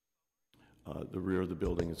 The rear of the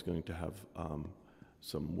building is going to have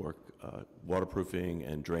some work, waterproofing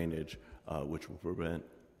and drainage, which will prevent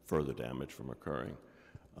further damage from occurring.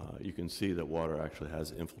 You can see that water actually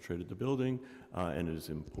has infiltrated the building, and it is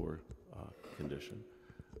in poor condition.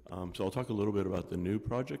 So I'll talk a little bit about the new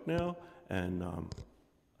project now, and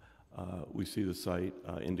we see the site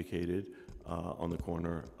indicated on the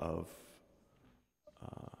corner of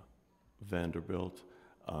Vanderbilt,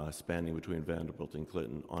 spanning between Vanderbilt and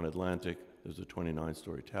Clinton. On Atlantic, there's a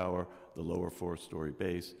 29-story tower, the lower 4-story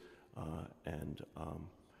base, and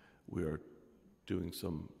we are doing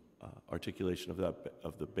some articulation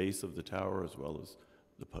of the base of the tower as well as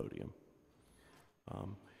the podium.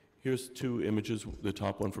 Here's two images, the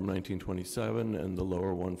top one from 1927 and the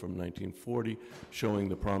lower one from 1940, showing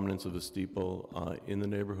the prominence of the steeple in the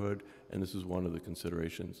neighborhood, and this is one of the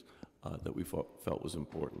considerations that we felt was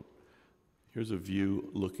important. Here's a view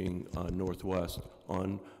looking northwest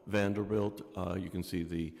on Vanderbilt. You can see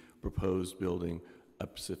the proposed building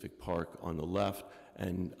at Pacific Park on the left,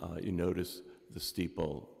 and you notice the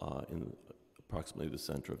steeple in approximately the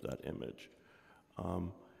center of that image.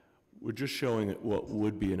 We're just showing what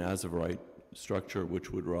would be an as-of-right structure,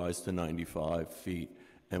 which would rise to 95 feet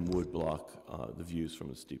and would block the views from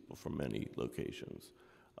the steeple from many locations.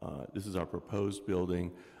 This is our proposed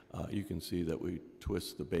building. You can see that we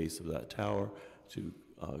twist the base of that tower to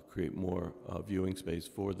create more viewing space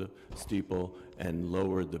for the steeple and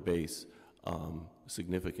lowered the base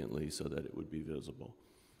significantly so that it would be visible.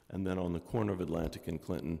 And then on the corner of Atlantic and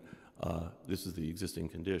Clinton, this is the existing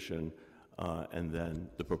condition, and then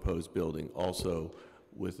the proposed building also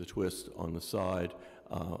with a twist on the side,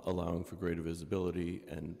 allowing for greater visibility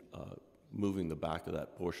and moving the back of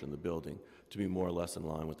that portion of the building to be more or less in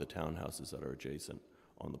line with the townhouses that are adjacent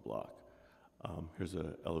on the block. Here's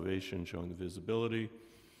an elevation showing the visibility.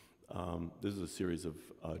 This is a series of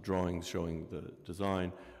drawings showing the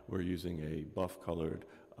design. We're using a buff-colored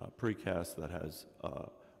precast that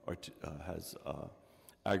has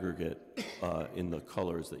aggregate in the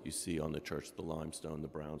colors that you see on the church, the limestone, the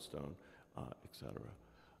brownstone, etc.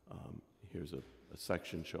 Here's a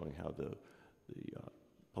section showing how the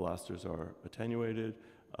pilasters are attenuated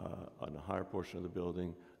on a higher portion of the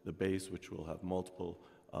building, the base, which will have multiple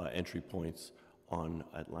entry points on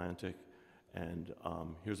Atlantic. And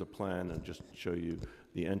here's a plan, and just to show you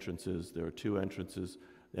the entrances. There are two entrances.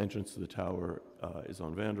 The entrance to the tower is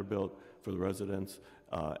on Vanderbilt for the residents,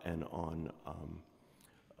 and on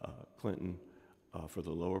Clinton for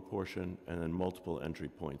the lower portion, and then multiple entry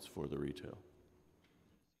points for the retail.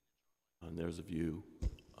 And there's a view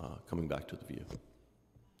coming back to the view.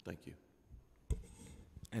 Thank you.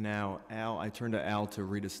 And now, Al, I turn to Al to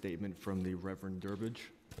read a statement from the Reverend Durbridge.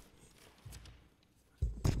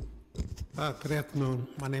 Good afternoon.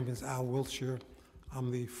 My name is Al Wiltshire. I'm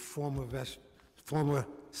the former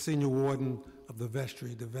senior warden of the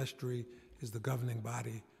vestry. The vestry is the governing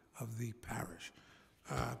body of the parish.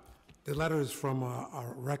 The letter is from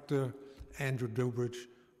our rector, Andrew Durbridge,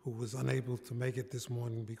 who was unable to make it this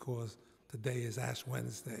morning because today is Ash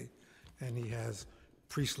Wednesday, and he has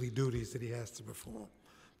priestly duties that he has to perform.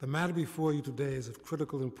 The matter before you today is of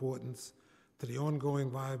critical importance to the ongoing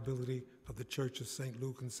viability of the Church of St.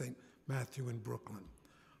 Luke and St. Matthew in Brooklyn.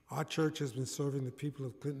 Our church has been serving the people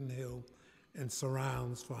of Clinton Hill and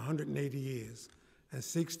surrounds for 180 years and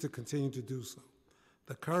seeks to continue to do so.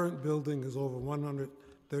 The current building is over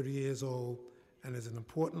 130 years old and is an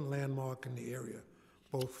important landmark in the area,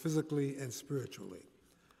 both physically and spiritually.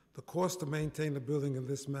 The cost to maintain the building in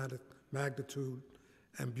this magnitude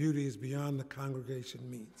and beauty is beyond the congregation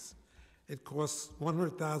means. It costs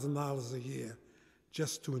 $100,000 a year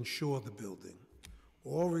just to insure the building.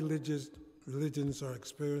 All religions are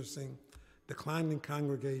experiencing declining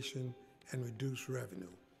congregation and reduced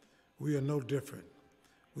revenue. We are no different.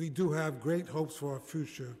 We do have great hopes for our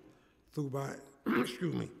future through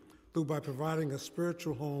by providing a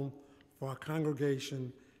spiritual home for our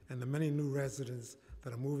congregation and the many new residents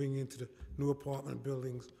that are moving into the new apartment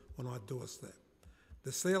buildings on our doorstep.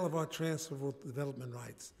 The sale of our transferable development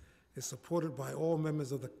rights is supported by all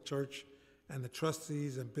members of the church and the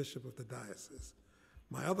trustees and bishop of the diocese.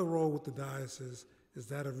 My other role with the diocese is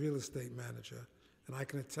that of real estate manager, and I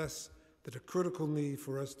can attest to the critical need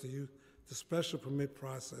for us to use the special permit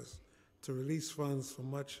process to release funds for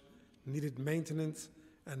much needed maintenance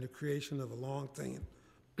and the creation of a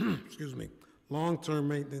long-term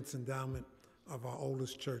maintenance endowment of our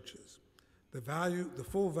oldest churches. The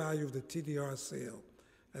full value of the TDR sale,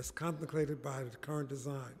 as contemplated by the current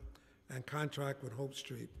design and contract with Hope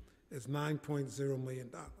Street, is $9.0 million.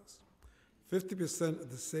 50% of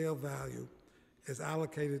the sale value is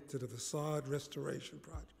allocated to the facade restoration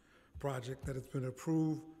project that has been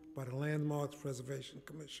approved by the Landmarks Preservation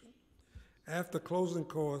Commission. After closing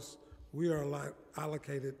costs, we are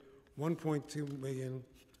allocated $1.2 million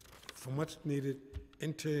for much needed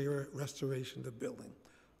interior restoration of the building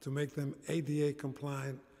to make them ADA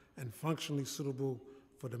compliant and functionally suitable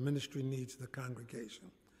for the ministry needs of the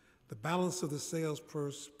congregation. The balance of the sales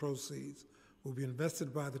proceeds will be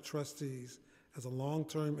invested by the trustees as a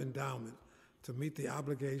long-term endowment to meet the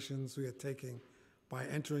obligations we are taking by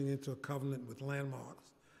entering into a covenant with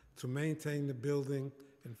Landmarks to maintain the building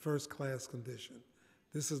in first-class condition.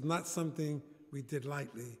 This is not something we did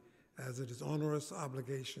lightly, as it is onerous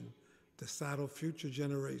obligation to saddle future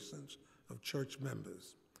generations of church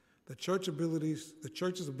members. The church's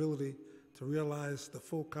ability to realize the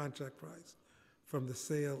full contract price from the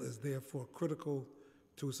sale is therefore critical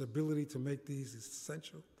to its ability to make these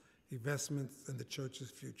essential investments in the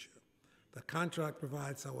church's future. The contract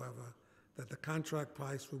provides, however, that the contract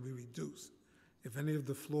price will be reduced if any of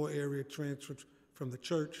the floor area transferred from the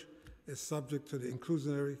church is subject to the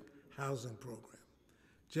inclusionary housing program.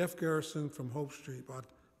 Jeff Garrison from Hope Street, our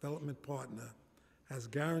development partner, has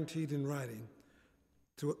guaranteed in writing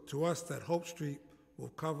to us that Hope Street will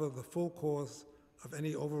cover the full cost of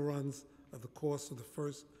any overruns of the cost of the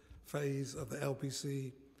first phase of the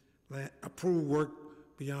LPC approved work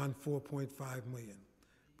beyond $4.5 million.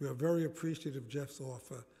 We are very appreciative of Jeff's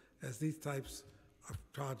offer, as these types of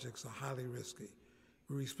projects are highly risky.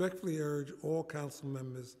 We respectfully urge all council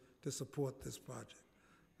members to support this project.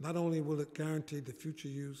 Not only will it guarantee the future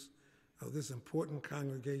use of this important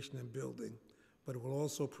congregation and building, but it will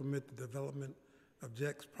also permit the development of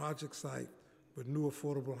Jack's project site with new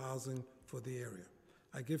affordable housing for the area.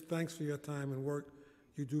 I give thanks for your time and work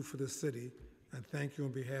you do for the city, and thank you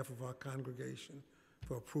on behalf of our congregation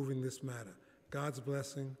for approving this matter. God's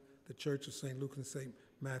blessing, the Church of St. Luke and St.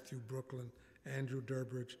 Matthew, Brooklyn, Andrew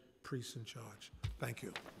Durbridge, priest in charge. Thank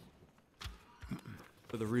you.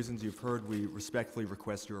 For the reasons you've heard, we respectfully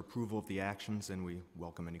request your approval of the actions, and we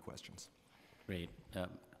welcome any questions. Great.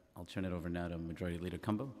 I'll turn it over now to Majority Leader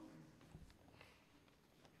Cumbo.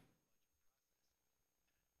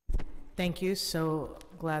 Thank you. So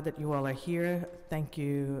glad that you all are here. Thank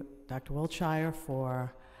you, Dr. Wiltshire,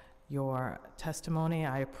 for your testimony.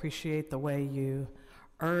 I appreciate the way you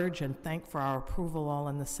urge and thank for our approval all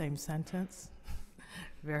in the same sentence.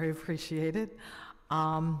 Very appreciated.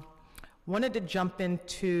 Wanted to jump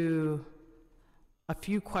into a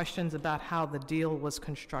few questions about how the deal was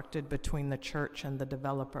constructed between the church and the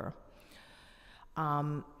developer.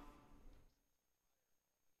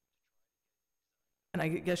 And I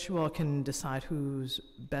guess you all can decide who's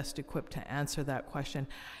best equipped to answer that question.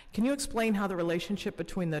 Can you explain how the relationship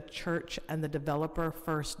between the church and the developer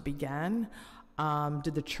first began?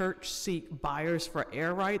 Did the church seek buyers for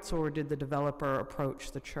air rights, or did the developer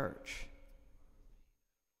approach the church?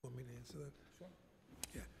 Want me to answer that?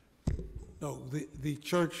 Yeah. No, the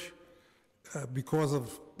church, because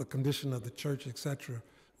of the condition of the church, etc.,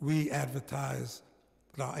 we advertised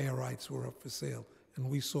that our air rights were up for sale, and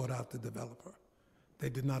we sought out the developer. They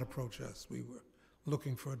did not approach us. We were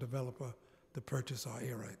looking for a developer to purchase our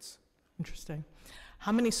air rights. Interesting.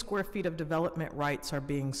 How many square feet of development rights are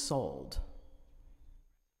being sold?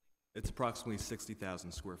 It's approximately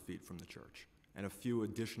 60,000 square feet from the church, and a few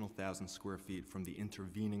additional 1,000 square feet from the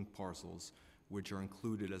intervening parcels, which are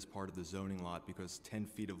included as part of the zoning lot because 10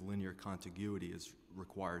 feet of linear contiguity is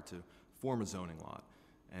required to form a zoning lot.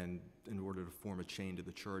 And in order to form a chain to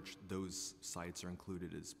the church, those sites are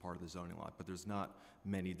included as part of the zoning lot, but there's not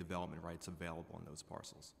many development rights available on those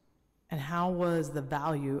parcels. And how was the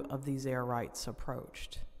value of these air rights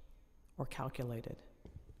approached or calculated?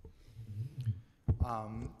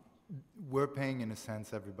 We're paying, in a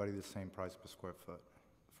sense, everybody the same price per square foot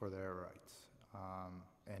for their air rights.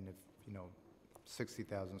 And if,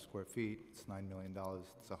 60,000 square feet, it's $9 million,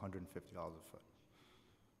 it's $150 a foot.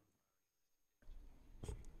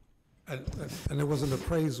 And there was an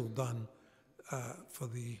appraisal done for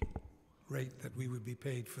the rate that we would be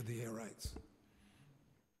paid for the air rights.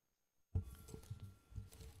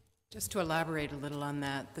 Just to elaborate a little on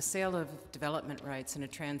that, the sale of development rights in a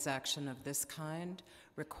transaction of this kind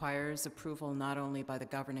requires approval not only by the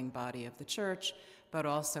governing body of the church, but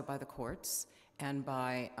also by the courts and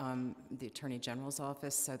by the Attorney General's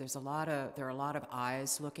office. So there are a lot of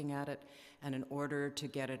eyes looking at it, and in order to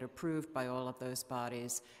get it approved by all of those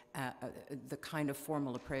bodies, the kind of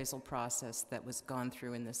formal appraisal process that was gone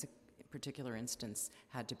through in this particular instance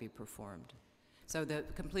had to be performed. So the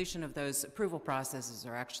completion of those approval processes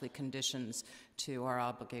are actually conditions to our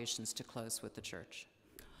obligations to close with the church.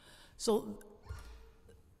 So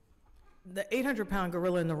the 800-pound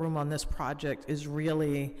gorilla in the room on this project is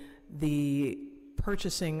really the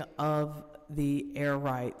purchasing of the air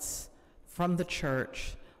rights from the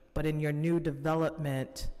church, but in your new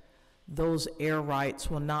development, those air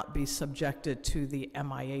rights will not be subjected to the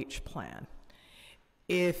MIH plan.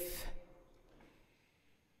 If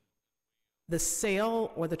the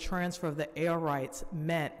sale or the transfer of the air rights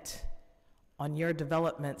meant on your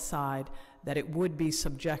development side that it would be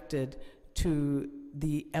subjected to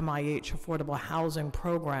the MIH affordable housing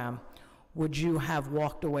program, would you have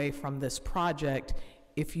walked away from this project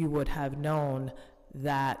if you would have known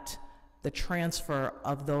that the transfer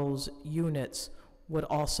of those units would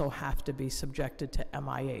also have to be subjected to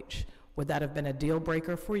MIH? Would that have been a deal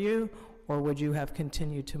breaker for you, or would you have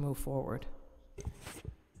continued to move forward?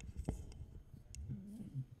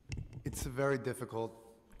 It's a very difficult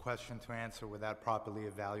question to answer without properly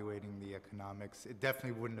evaluating the economics. It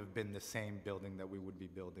definitely wouldn't have been the same building that we would be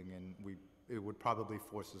building, and it would probably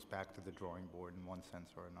force us back to the drawing board in one sense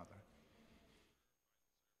or another.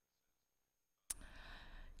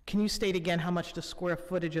 Can you state again how much the square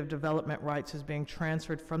footage of development rights is being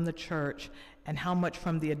transferred from the church and how much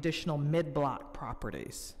from the additional mid-block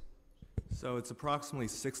properties? So it's approximately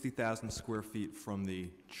 60,000 square feet from the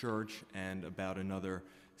church and about another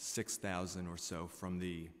 6,000 or so from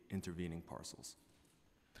the intervening parcels.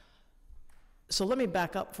 So let me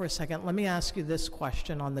back up for a second. Let me ask you this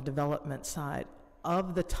question on the development side.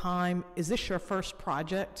 Of the time, is this your first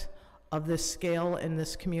project of this scale in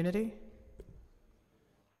this community?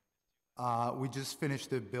 We just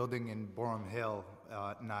finished a building in Borum Hill,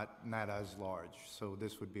 not as large, so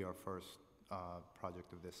this would be our first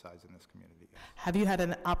project of this size in this community. Have you had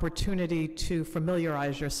an opportunity to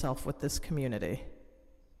familiarize yourself with this community?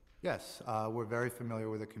 Yes, we're very familiar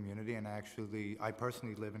with the community, and I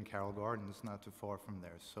personally live in Carroll Gardens, not too far from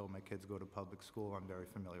there, so my kids go to public school. I'm very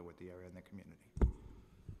familiar with the area and the community.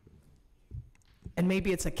 And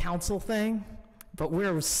maybe it's a council thing, but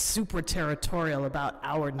we're super territorial about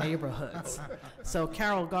our neighborhoods. So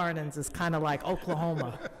Carroll Gardens is kind of like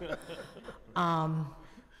Oklahoma.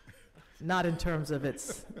 Not in terms of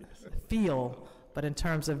its feel, but in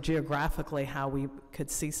terms of geographically how we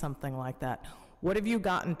could see something like that. What have you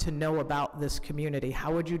gotten to know about this community?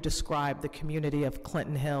 How would you describe the community of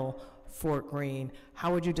Clinton Hill, Fort Greene?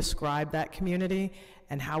 How would you describe that community?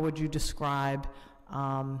 And how would you describe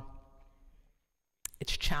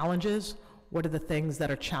its challenges? What are the things that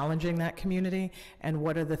are challenging that community? And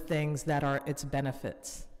what are the things that are its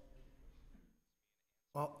benefits?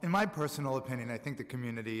 Well, in my personal opinion, I think the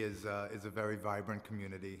community is a very vibrant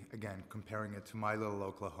community. Again, comparing it to my little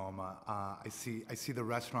Oklahoma, I see the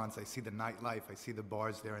restaurants, I see the nightlife, I see the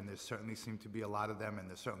bars there, and there certainly seem to be a lot of them, and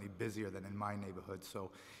they're certainly busier than in my neighborhood.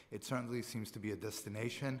 So it certainly seems to be a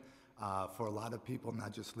destination for a lot of people,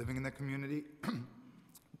 not just living in the community.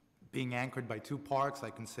 Being anchored by two parks, I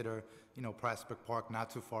consider, Prospect Park not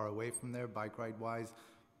too far away from there, bike ride-wise.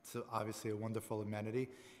 It's obviously a wonderful amenity,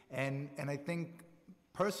 and I think.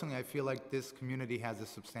 Personally, I feel like this community has a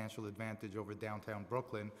substantial advantage over downtown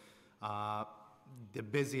Brooklyn, the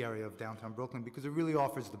busy area of downtown Brooklyn, because it really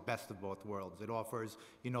offers the best of both worlds. It offers,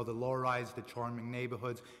 the low-rise, the charming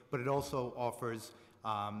neighborhoods, but it also offers,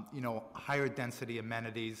 higher density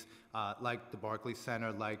amenities like the Barclays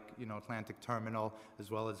Center, like, Atlantic Terminal, as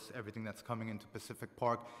well as everything that's coming into Pacific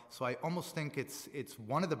Park. So I almost think it's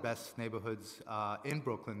one of the best neighborhoods in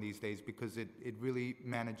Brooklyn these days, because it really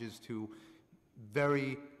manages to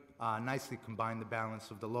very nicely combine the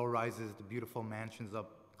balance of the low-rises, the beautiful mansions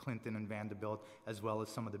up Clinton and Vanderbilt, as well as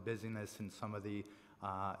some of the busyness and some of the,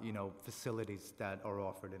 facilities that are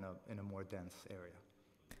offered in a more dense area.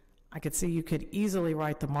 I could see you could easily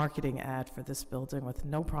write the marketing ad for this building with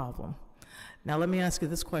no problem. Now let me ask you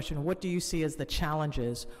this question. What do you see as the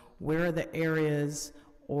challenges? Where are the areas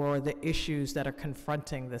or the issues that are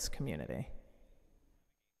confronting this community?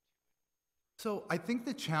 So I think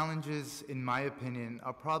the challenges, in my opinion,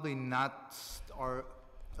 are probably are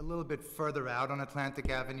a little bit further out on Atlantic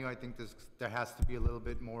Avenue. I think there has to be a little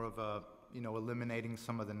bit more of a, eliminating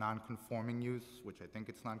some of the non-conforming use, which I think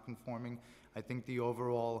it's non-conforming. I think the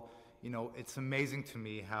overall, it's amazing to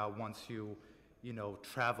me how once you,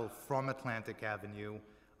 travel from Atlantic Avenue,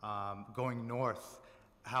 going north,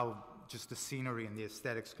 how just the scenery and the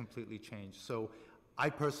aesthetics completely change. So I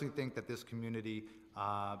personally think that this community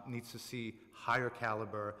needs to see higher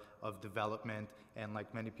caliber of development, and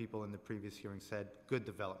like many people in the previous hearing said, good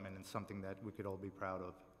development, and something that we could all be proud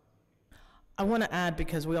of. I want to add,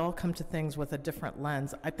 because we all come to things with a different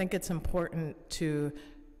lens, I think it's important to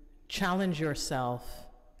challenge yourself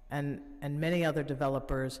and many other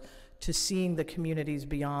developers to seeing the communities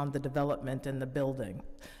beyond the development and the building.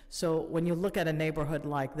 So when you look at a neighborhood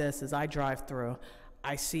like this, as I drive through,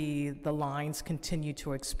 I see the lines continue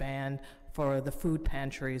to expand for the food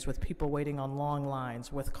pantries, with people waiting on long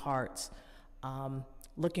lines with carts,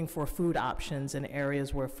 looking for food options in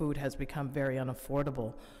areas where food has become very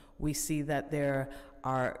unaffordable. We see that there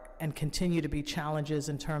are and continue to be challenges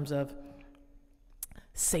in terms of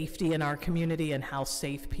safety in our community and how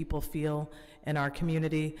safe people feel in our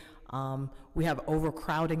community. We have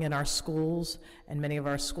overcrowding in our schools, and many of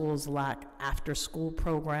our schools lack after-school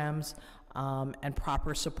programs and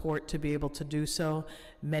proper support to be able to do so.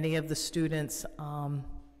 Many of the students,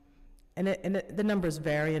 the numbers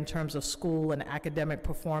vary in terms of school and academic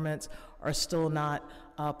performance, are still not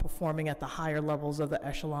performing at the higher levels of the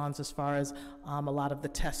echelons as far as a lot of the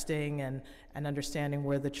testing and understanding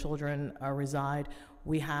where the children reside.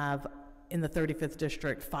 We have, in the 35th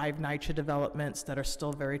District, 5 NYCHA developments that are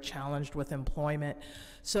still very challenged with employment.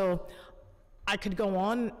 So I could go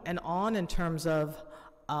on in terms of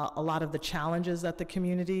a lot of the challenges that the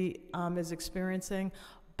community is experiencing,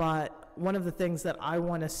 but one of the things that I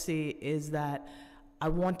want to see is that I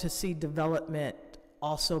want to see development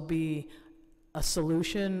also be a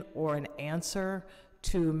solution or an answer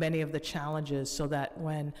to many of the challenges, so that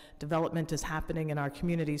when development is happening in our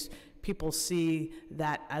communities, people see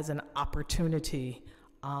that as an opportunity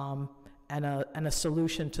and a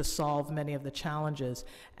solution to solve many of the challenges.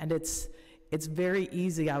 And it's very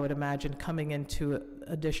easy, I would imagine, coming into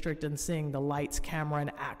a district and seeing the lights, camera,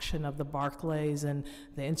 and action of the Barclays and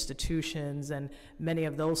the institutions and many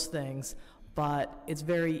of those things. But it's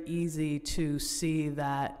very easy to see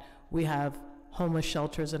that we have homeless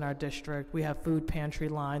shelters in our district. We have food pantry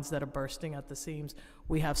lines that are bursting at the seams.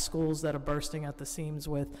 We have schools that are bursting at the seams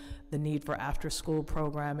with the need for after-school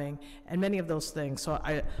programming and many of those things. So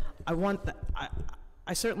I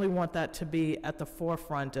certainly want that to be at the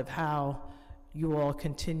forefront of how you all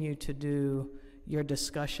continue to do your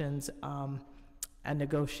discussions and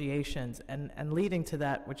negotiations. And leading to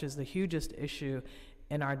that, which is the hugest issue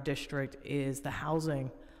in our district, is the housing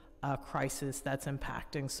crisis that's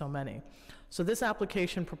impacting so many. So this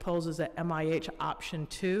application proposes at MIH option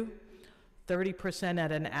 2, 30%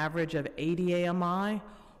 at an average of 80 AMI.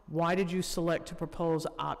 Why did you select to propose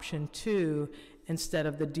option 2 instead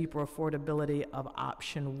of the deeper affordability of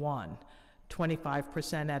option 1?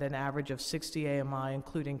 25% at an average of 60 AMI,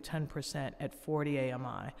 including 10% at 40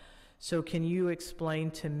 AMI. So can you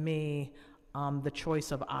explain to me the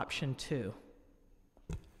choice of option 2?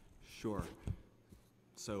 Sure.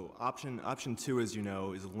 So option 2, as you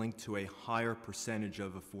know, is linked to a higher percentage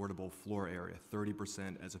of affordable floor area,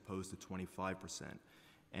 30% as opposed to 25%.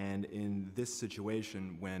 And in this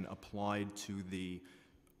situation, when applied to the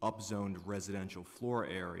upzoned residential floor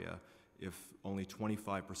area, if only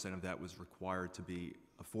 25% of that was required to be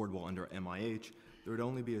affordable under MIH, there would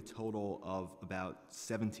only be a total of about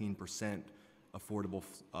 17% affordable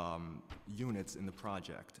units in the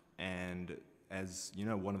project. And as you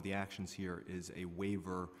know, one of the actions here is a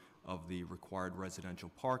waiver of the required residential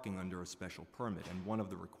parking under a special permit. And one of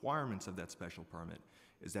the requirements of that special permit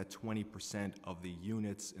is that 20% of the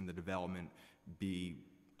units in the development be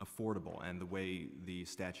affordable. And the way the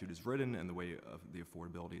statute is written and the way the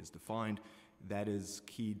affordability is defined, that is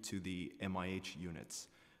keyed to the MIH units.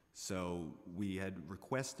 So we had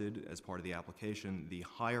requested, as part of the application, the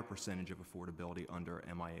higher percentage of affordability under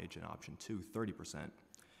MIH in option 2, 30%.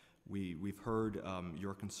 We've heard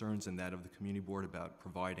your concerns and that of the community board about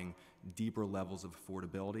providing deeper levels of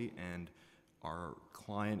affordability, and our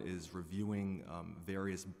client is reviewing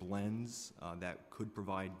various blends that could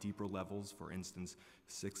provide deeper levels, for instance,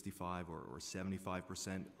 65 or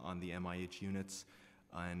 75% on the MIH units.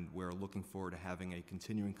 And we're looking forward to having a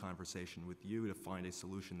continuing conversation with you to find a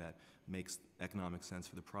solution that makes economic sense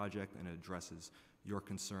for the project and addresses your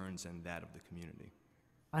concerns and that of the community.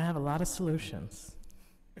 I have a lot of solutions.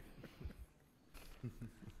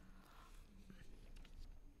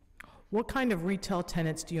 What kind of retail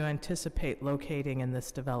tenants do you anticipate locating in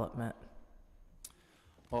this development?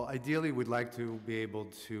 Well, ideally, we'd like to be able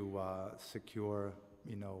to secure,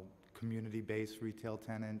 community-based retail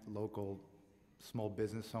tenant, local small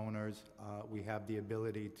business owners. We have the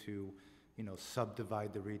ability to,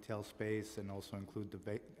 subdivide the retail space and also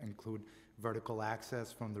include vertical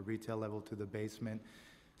access from the retail level to the basement.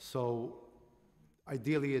 So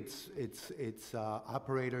ideally, it's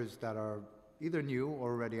operators that are either new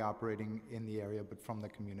or already operating in the area, but from the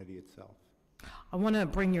community itself. I want to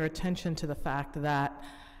bring your attention to the fact that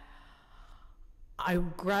I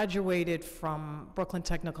graduated from Brooklyn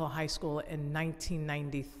Technical High School in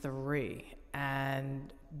 1993,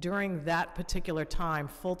 and during that particular time,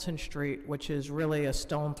 Fulton Street, which is really a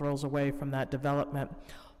stone throws away from that development,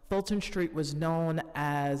 Fulton Street was known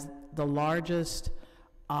as the largest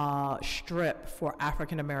strip for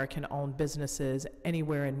African-American owned businesses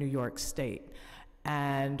anywhere in New York State.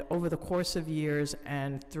 And over the course of years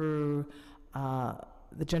and through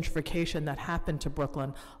the gentrification that happened to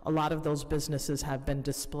Brooklyn, a lot of those businesses have been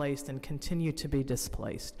displaced and continue to be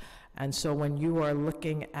displaced. And so when you are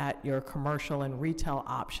looking at your commercial and retail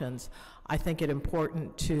options, I think it's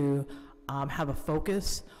important to have a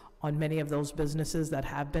focus on many of those businesses that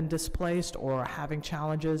have been displaced or are having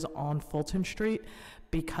challenges on Fulton Street,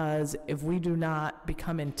 because if we do not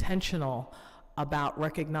become intentional about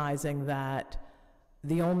recognizing that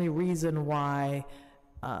the only reason why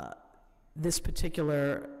this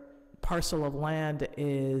particular parcel of land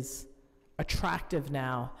is attractive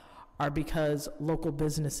now are because local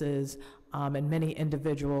businesses and many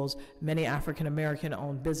individuals, many African-American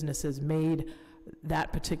owned businesses made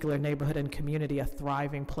that particular neighborhood and community a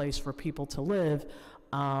thriving place for people to live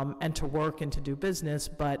and to work and to do business,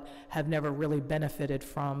 but have never really benefited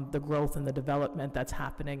from the growth and the development that's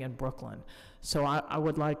happening in Brooklyn. So I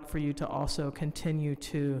would like for you to also continue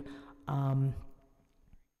to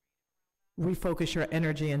refocus your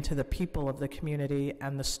energy into the people of the community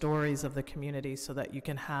and the stories of the community so that you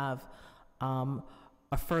can have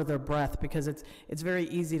a further breadth, because it's very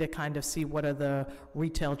easy to kind of see what are the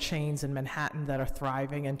retail chains in Manhattan that are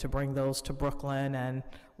thriving and to bring those to Brooklyn and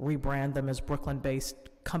rebrand them as Brooklyn-based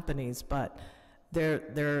companies, but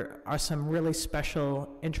there are some really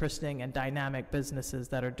special, interesting, and dynamic businesses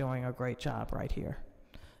that are doing a great job right here.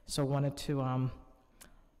 So wanted to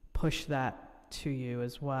push that to you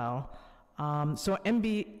as well. So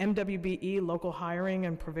MWBE, local hiring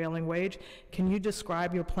and prevailing wage, can you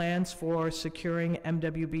describe your plans for securing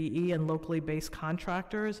MWBE and locally based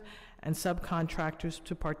contractors and subcontractors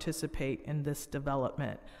to participate in this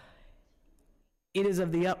development? It is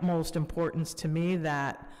of the utmost importance to me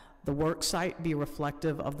that the work site be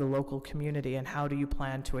reflective of the local community, and how do you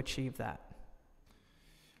plan to achieve that?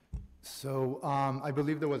 So I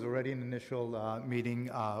believe there was already an initial meeting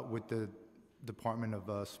with the Department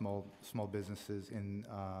of Small Businesses in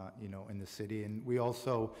in the city, and we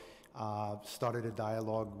also started a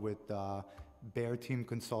dialogue with Bear Team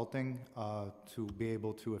Consulting to be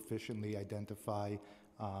able to efficiently identify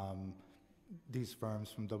these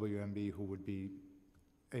firms from WMB who would be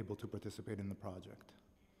able to participate in the project.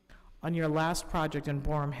 On your last project in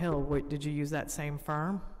Borum Hill, did you use that same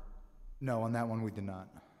firm? No, on that one we did not.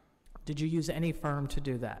 Did you use any firm to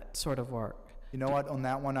do that sort of work? You know what, on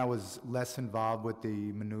that one I was less involved with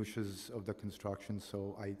the minutiae of the construction,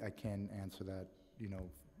 so I can't answer that,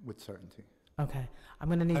 with certainty. Okay, I'm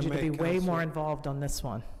gonna need you to be way more involved on this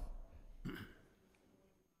one.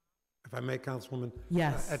 If I may, Councilwoman?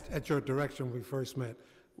 Yes. At your direction, we first met.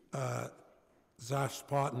 Zosh's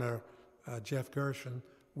partner, Jeff Gershon,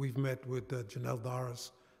 we've met with Janelle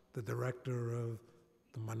Doris, the director of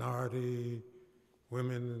the Minority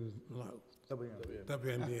Women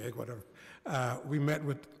WNBA, whatever. We met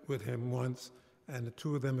with him once, and the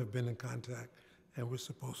two of them have been in contact, and we're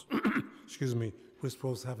supposed excuse me, we're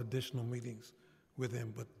supposed to have additional meetings with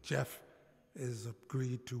him, but Jeff is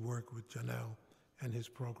agreed to work with Janelle and his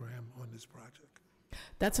program on this project.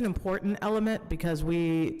 That's an important element because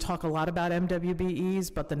we talk a lot about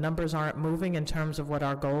MWBEs, but the numbers aren't moving in terms of what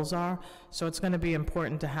our goals are. So it's going to be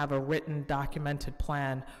important to have a written, documented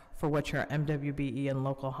plan for what your MWBE and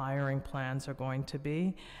local hiring plans are going to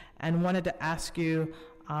be. And wanted to ask you,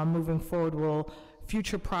 moving forward, will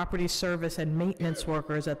future property service and maintenance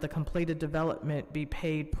workers at the completed development be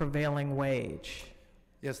paid prevailing wage?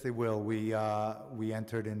 Yes, they will. We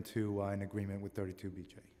entered into an agreement with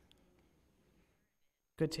 32BJ.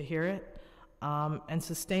 Good to hear it. And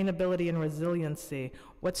sustainability and resiliency.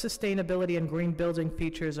 What sustainability and green building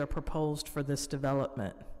features are proposed for this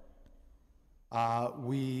development?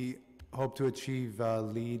 We hope to achieve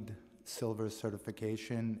LEED Silver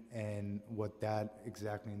certification, and what that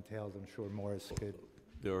exactly entails, I'm sure Morris could.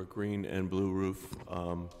 There are green and blue roof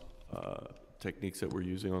techniques that we're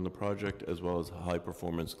using on the project, as well as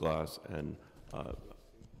high-performance glass and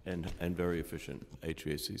very efficient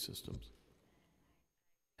HVAC systems.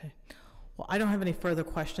 Okay. Well, I don't have any further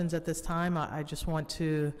questions at this time. I just want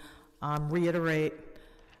to reiterate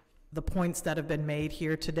the points that have been made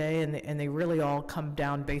here today, and they really all come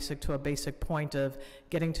down to a basic point of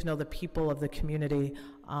getting to know the people of the community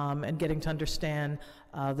and getting to understand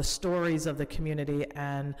the stories of the community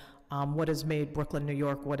and what has made Brooklyn, New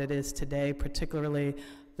York what it is today, particularly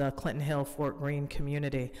the Clinton Hill, Fort Greene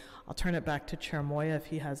community. I'll turn it back to Chair Moya if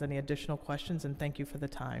he has any additional questions, and thank you for the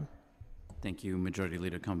time. Thank you, Majority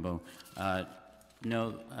Leader Cumbo.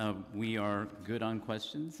 No, we are good on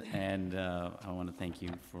questions, and I want to thank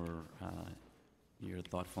you for your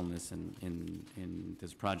thoughtfulness in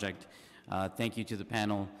this project. Thank you to the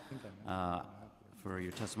panel for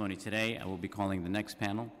your testimony today. I will be calling the next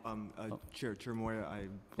panel. Chair Moya, I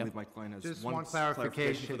believe my client has Just one one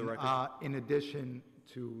clarification for the record. In addition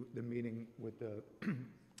to the meeting with the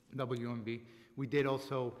WMB, we did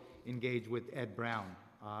also engage with Ed Brown.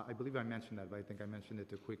 I believe I mentioned that, but I think I mentioned it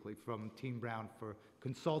too quickly, from Team Brown for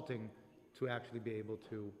consulting to actually be able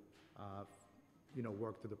to,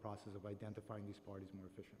 work through the process of identifying these parties more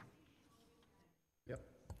efficiently. Yep.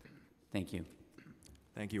 Thank you.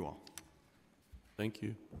 Thank you all. Thank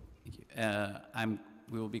you. Thank you.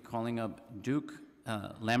 We will be calling up Duke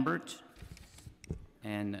Lambert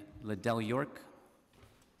and Liddell York.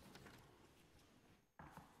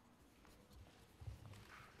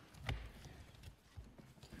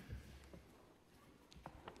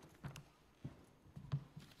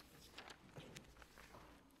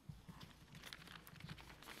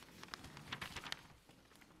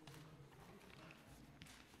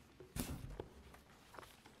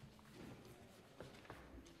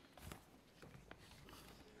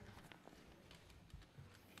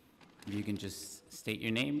 You can just state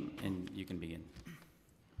your name and you can begin.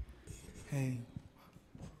 Hey,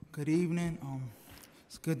 good evening.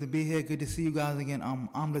 It's good to be here. Good to see you guys again.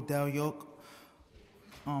 I'm Liddell York.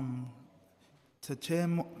 To Chair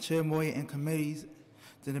Moya and committees,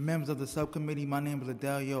 to the members of the subcommittee, my name is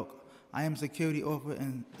Liddell York. I am security officer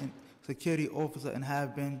and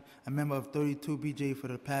have been a member of 32BJ for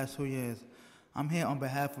the past 2 years. I'm here on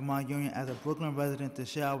behalf of my union as a Brooklyn resident to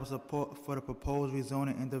share our support for the proposed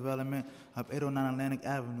rezoning and development of 809 Atlantic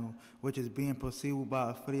Avenue, which is being pursued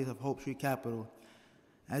by affiliates of Hope Street Capital.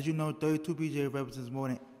 As you know, 32BJ represents more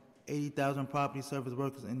than 80,000 property service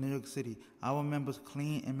workers in New York City. Our members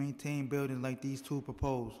clean and maintain buildings like these two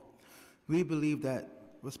proposed. We believe that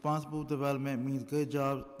responsible development means good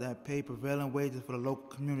jobs that pay prevailing wages for the local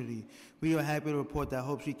community. We are happy to report that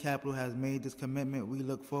Hope Street Capital has made this commitment. We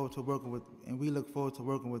look forward to working with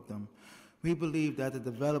them. We believe that the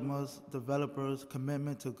developers'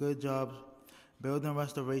 commitment to good jobs, building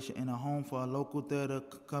restoration, and a home for a local theater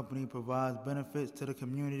company provides benefits to the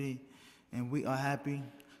community, and we are happy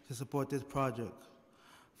to support this project.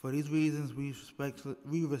 For these reasons, we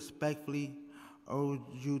respectfully urge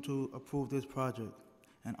you to approve this project.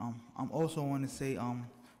 And I'm also want to say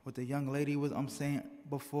what the young lady was saying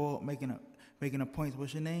before, making a point.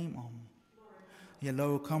 What's your name? Yeah,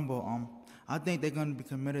 Laura Cumbo. I think they're going to be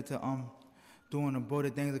committed to doing the broader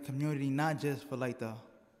things in the community, not just for like the,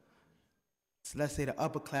 let's say, the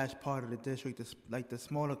upper class part of the district, like the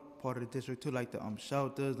smaller part of the district too, like the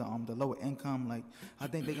shelters, the lower income. Like I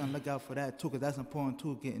think they're gonna look out for that too, because that's important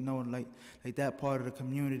too, getting know like that part of the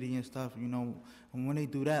community and stuff. And when they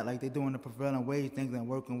do that, like they're doing the prevailing wage things and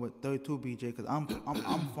working with 32BJ, because I'm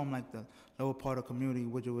from like the lower part of the community,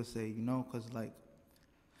 what you would say, because like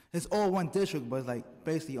it's all one district, but it's like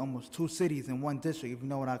basically almost two cities in one district, if you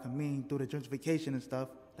know what I can mean, through the gentrification and stuff,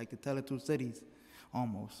 like the Tele 2 cities,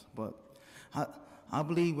 almost. But I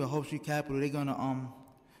believe with Hope Street Capital, they're gonna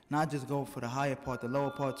not just go for the higher part, the lower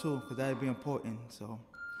part too, because that'd be important. So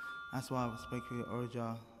that's why I respectfully urge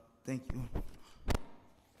y'all. Thank you.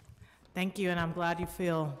 Thank you, and I'm glad you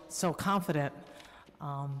feel so confident.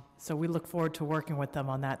 So we look forward to working with them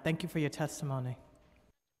on that. Thank you for your testimony.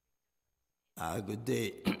 Good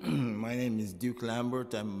day. My name is Duke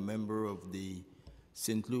Lambert. I'm a member of the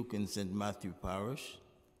St. Luke and St. Matthew Parish.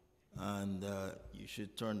 And you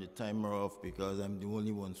should turn the timer off because I'm the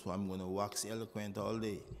only one, so I'm going to wax eloquent all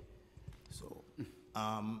day. So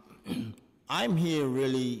I'm here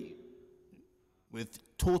really with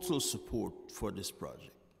total support for this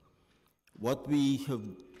project. What we have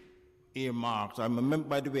earmarked,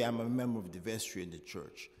 by the way, I'm a member of the vestry in the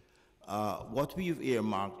church. What we've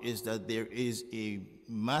earmarked is that there is a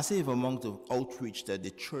massive amount of outreach that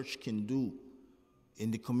the church can do in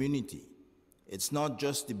the community. It's not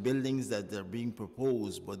just the buildings that are being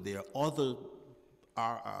proposed, but there are other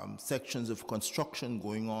sections of construction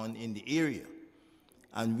going on in the area.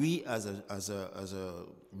 And we as a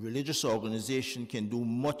religious organization can do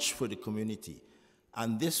much for the community.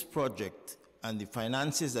 And this project and the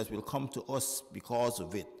finances that will come to us because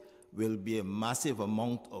of it will be a massive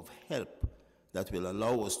amount of help that will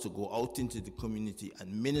allow us to go out into the community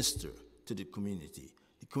and minister to the community.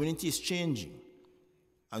 The community is changing,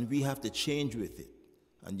 and we have to change with it.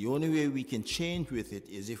 And the only way we can change with it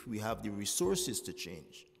is if we have the resources to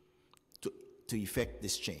change, to effect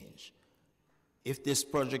this change. If this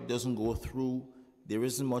project doesn't go through, there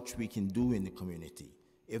isn't much we can do in the community.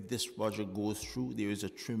 If this project goes through, there is a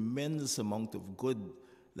tremendous amount of good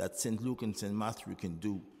that St. Luke and St. Matthew can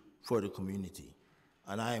do for the community.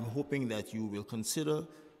 And I am hoping that you will consider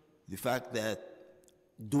the fact that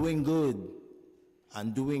doing good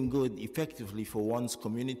and doing good effectively for one's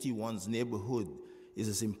community, one's neighborhood, is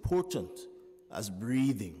as important as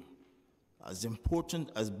breathing, as important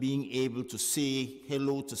as being able to say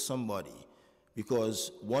hello to somebody.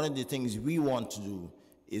 Because one of the things we want to do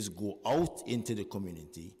is go out into the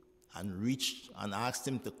community and reach and ask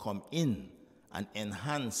them to come in and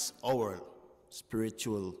enhance our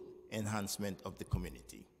spiritual enhancement of the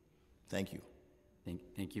community. Thank you.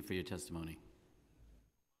 Thank you for your testimony.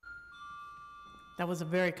 That was a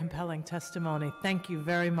very compelling testimony. Thank you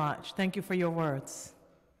very much. Thank you for your words.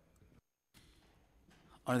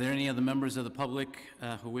 Are there any other members of the public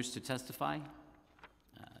who wish to testify?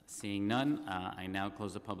 Seeing none, I now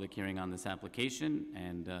close the public hearing on this application,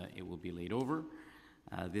 and it will be laid over.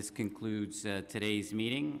 This concludes today's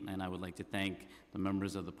meeting, and I would like to thank the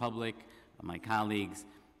members of the public, my colleagues,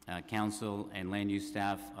 council, and land use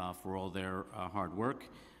staff for all their hard work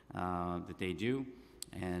that they do.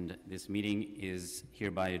 And this meeting is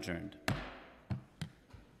hereby adjourned.